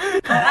fuck up.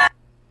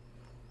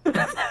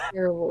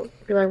 You're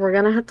like, we're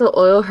gonna have to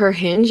oil her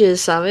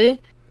hinges, ¿sabe?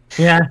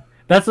 Yeah,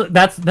 that's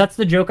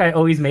the joke I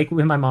always make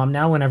with my mom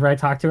now. Whenever I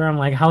talk to her, I'm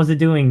like, "How's it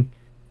doing?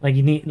 Like,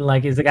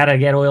 is it gotta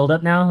get oiled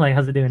up now? Like,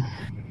 how's it doing?"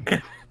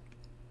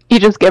 You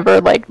just give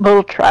her like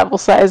little travel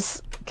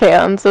size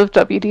cans of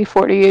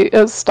WD-40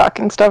 as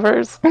stocking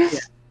stuffers. Yeah.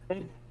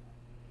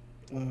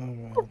 Oh,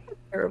 man.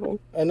 Terrible.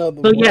 I know.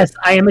 So yes,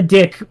 I am a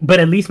dick, but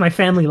at least my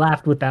family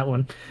laughed with that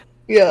one.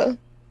 Yeah.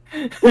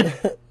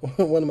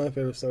 One of my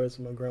favorite stories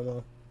from my grandma.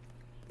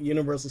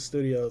 Universal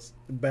Studios,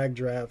 the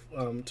Backdraft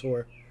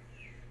tour.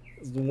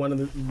 It's one of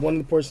the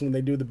portions when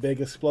they do the big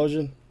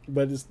explosion,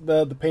 but it's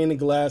the pane of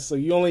glass, so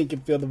you only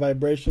can feel the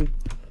vibration.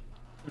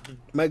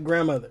 My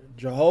grandmother,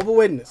 Jehovah's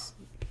Witness,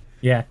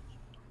 Yeah.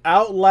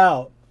 out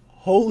loud,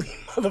 holy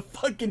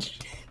motherfucking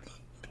shit,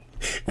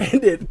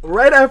 and then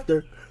right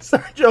after,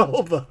 Sir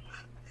Jehovah,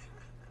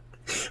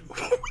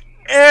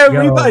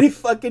 everybody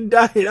fucking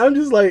died. I'm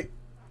just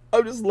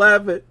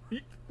laughing.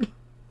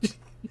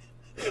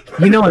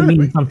 You know it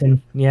means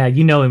something. Yeah,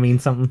 you know it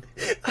means something.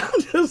 I'm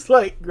just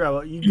like,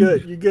 Grandma, you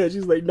good? You good?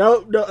 She's like,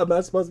 no, I'm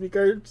not supposed to be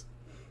cursed.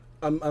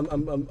 I'm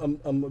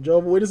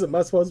Jehovah's Witness. I'm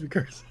not supposed to be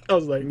cursed. I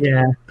was like,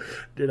 yeah.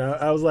 Then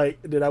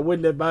I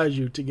wouldn't advise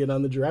you to get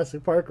on the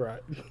Jurassic Park ride.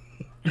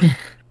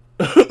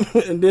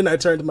 And then I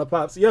turned to my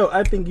pops. Yo,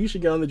 I think you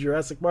should get on the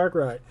Jurassic Park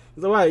ride.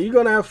 He's like, why? You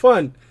gonna have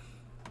fun?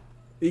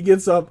 He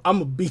gets up. I'm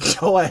gonna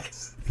beat your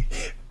ass.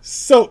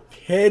 So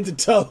head to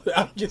toe.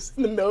 I'm just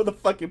in the middle of the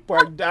fucking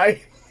park dying.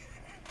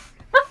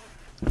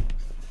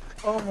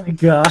 Oh my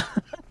god.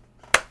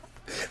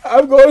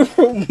 I'm going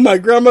from my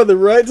grandmother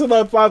right to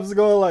my pops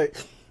going like,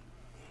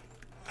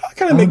 how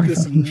can I make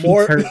this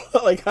more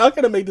how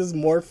can I make this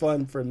more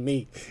fun for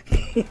me?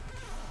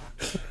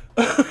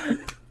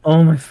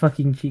 Oh, my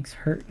fucking cheeks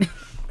hurt.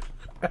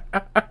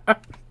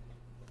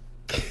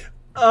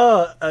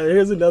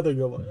 Here's another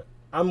good one.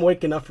 I'm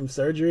waking up from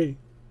surgery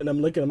and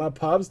I'm looking at my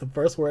pops. The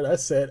first word I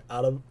said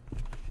out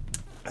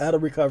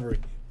of recovery,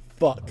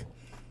 fuck.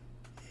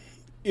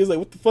 He was like,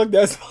 what the fuck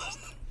that's supposed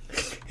to?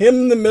 Him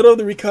in the middle of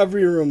the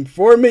recovery room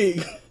for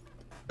me,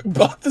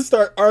 about to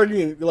start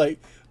arguing, like,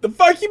 the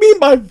fuck you mean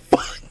by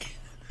fuck?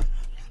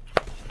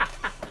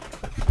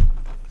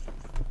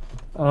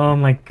 Oh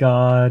my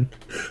god.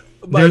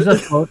 There's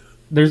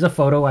a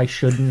photo I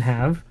shouldn't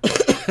have.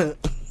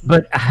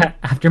 But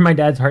after my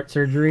dad's heart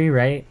surgery,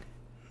 right?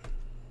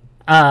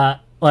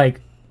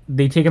 Like,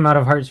 they take him out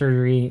of heart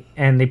surgery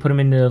and they put him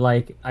into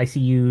like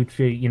ICU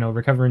to,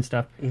 recover and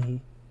stuff. Mm-hmm.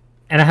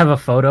 And I have a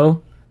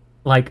photo,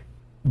 like,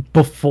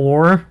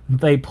 before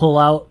they pull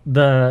out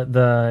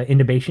the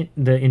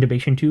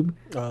intubation tube.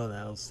 Oh,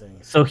 that was thing.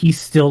 So he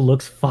still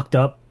looks fucked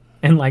up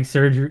and like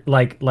surgery,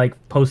 like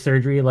post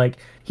surgery, like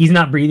he's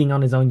not breathing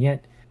on his own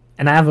yet.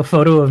 And I have a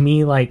photo of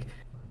me like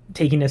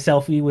taking a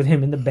selfie with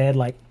him in the bed,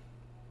 like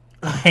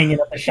hanging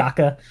up a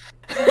shaka,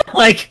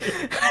 like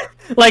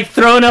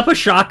throwing up a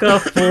shaka,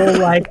 full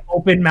like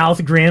open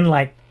mouth grin,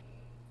 like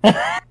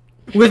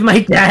with my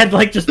dad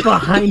like just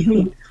behind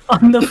me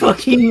on the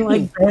fucking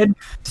like bed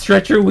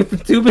stretcher with the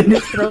tube in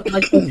his throat.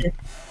 Like,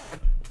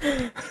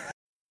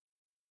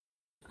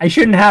 I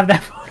shouldn't have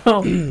that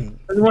photo.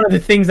 It's one of the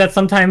things that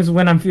sometimes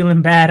when I'm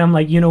feeling bad, I'm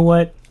like, you know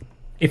what?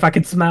 If I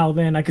could smile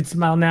then, I could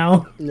smile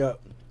now. Yep.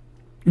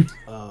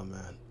 Oh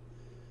man.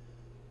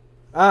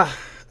 I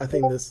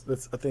think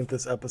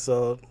this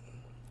episode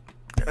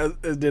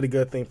it did a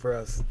good thing for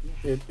us.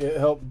 It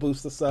helped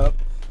boost us up,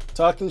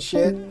 talking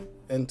shit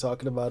and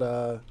talking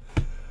about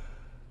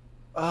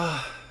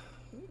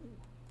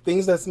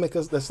things that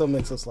still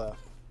makes us laugh.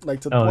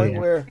 Like to the point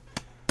where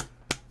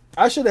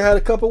I should have had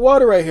a cup of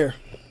water right here.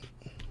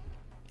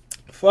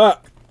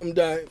 Fuck, I'm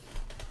dying.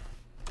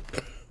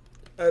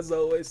 As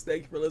always,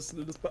 thank you for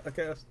listening to this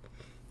podcast.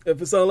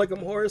 If it sounds like I'm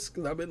hoarse,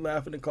 because I've been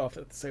laughing and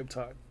coughing at the same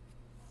time.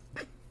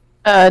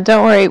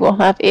 Don't worry, we'll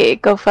have a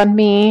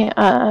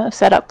GoFundMe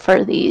set up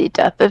for the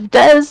death of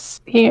Dez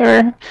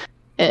here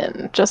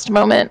in just a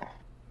moment.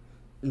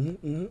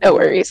 No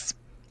worries.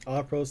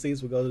 All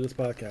proceeds will go to this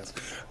podcast.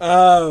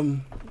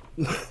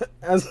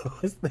 As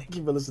always, thank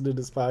you for listening to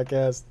this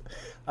podcast.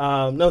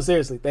 No,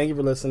 seriously, thank you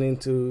for listening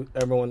to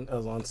everyone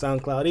else on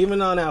SoundCloud,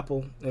 even on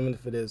Apple, even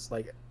if it is,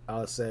 like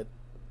Alice said,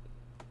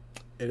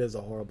 it is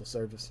a horrible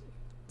service.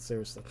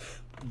 Seriously.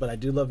 But I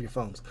do love your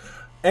phones.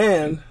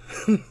 And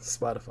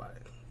Spotify.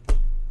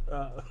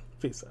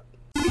 Peace out.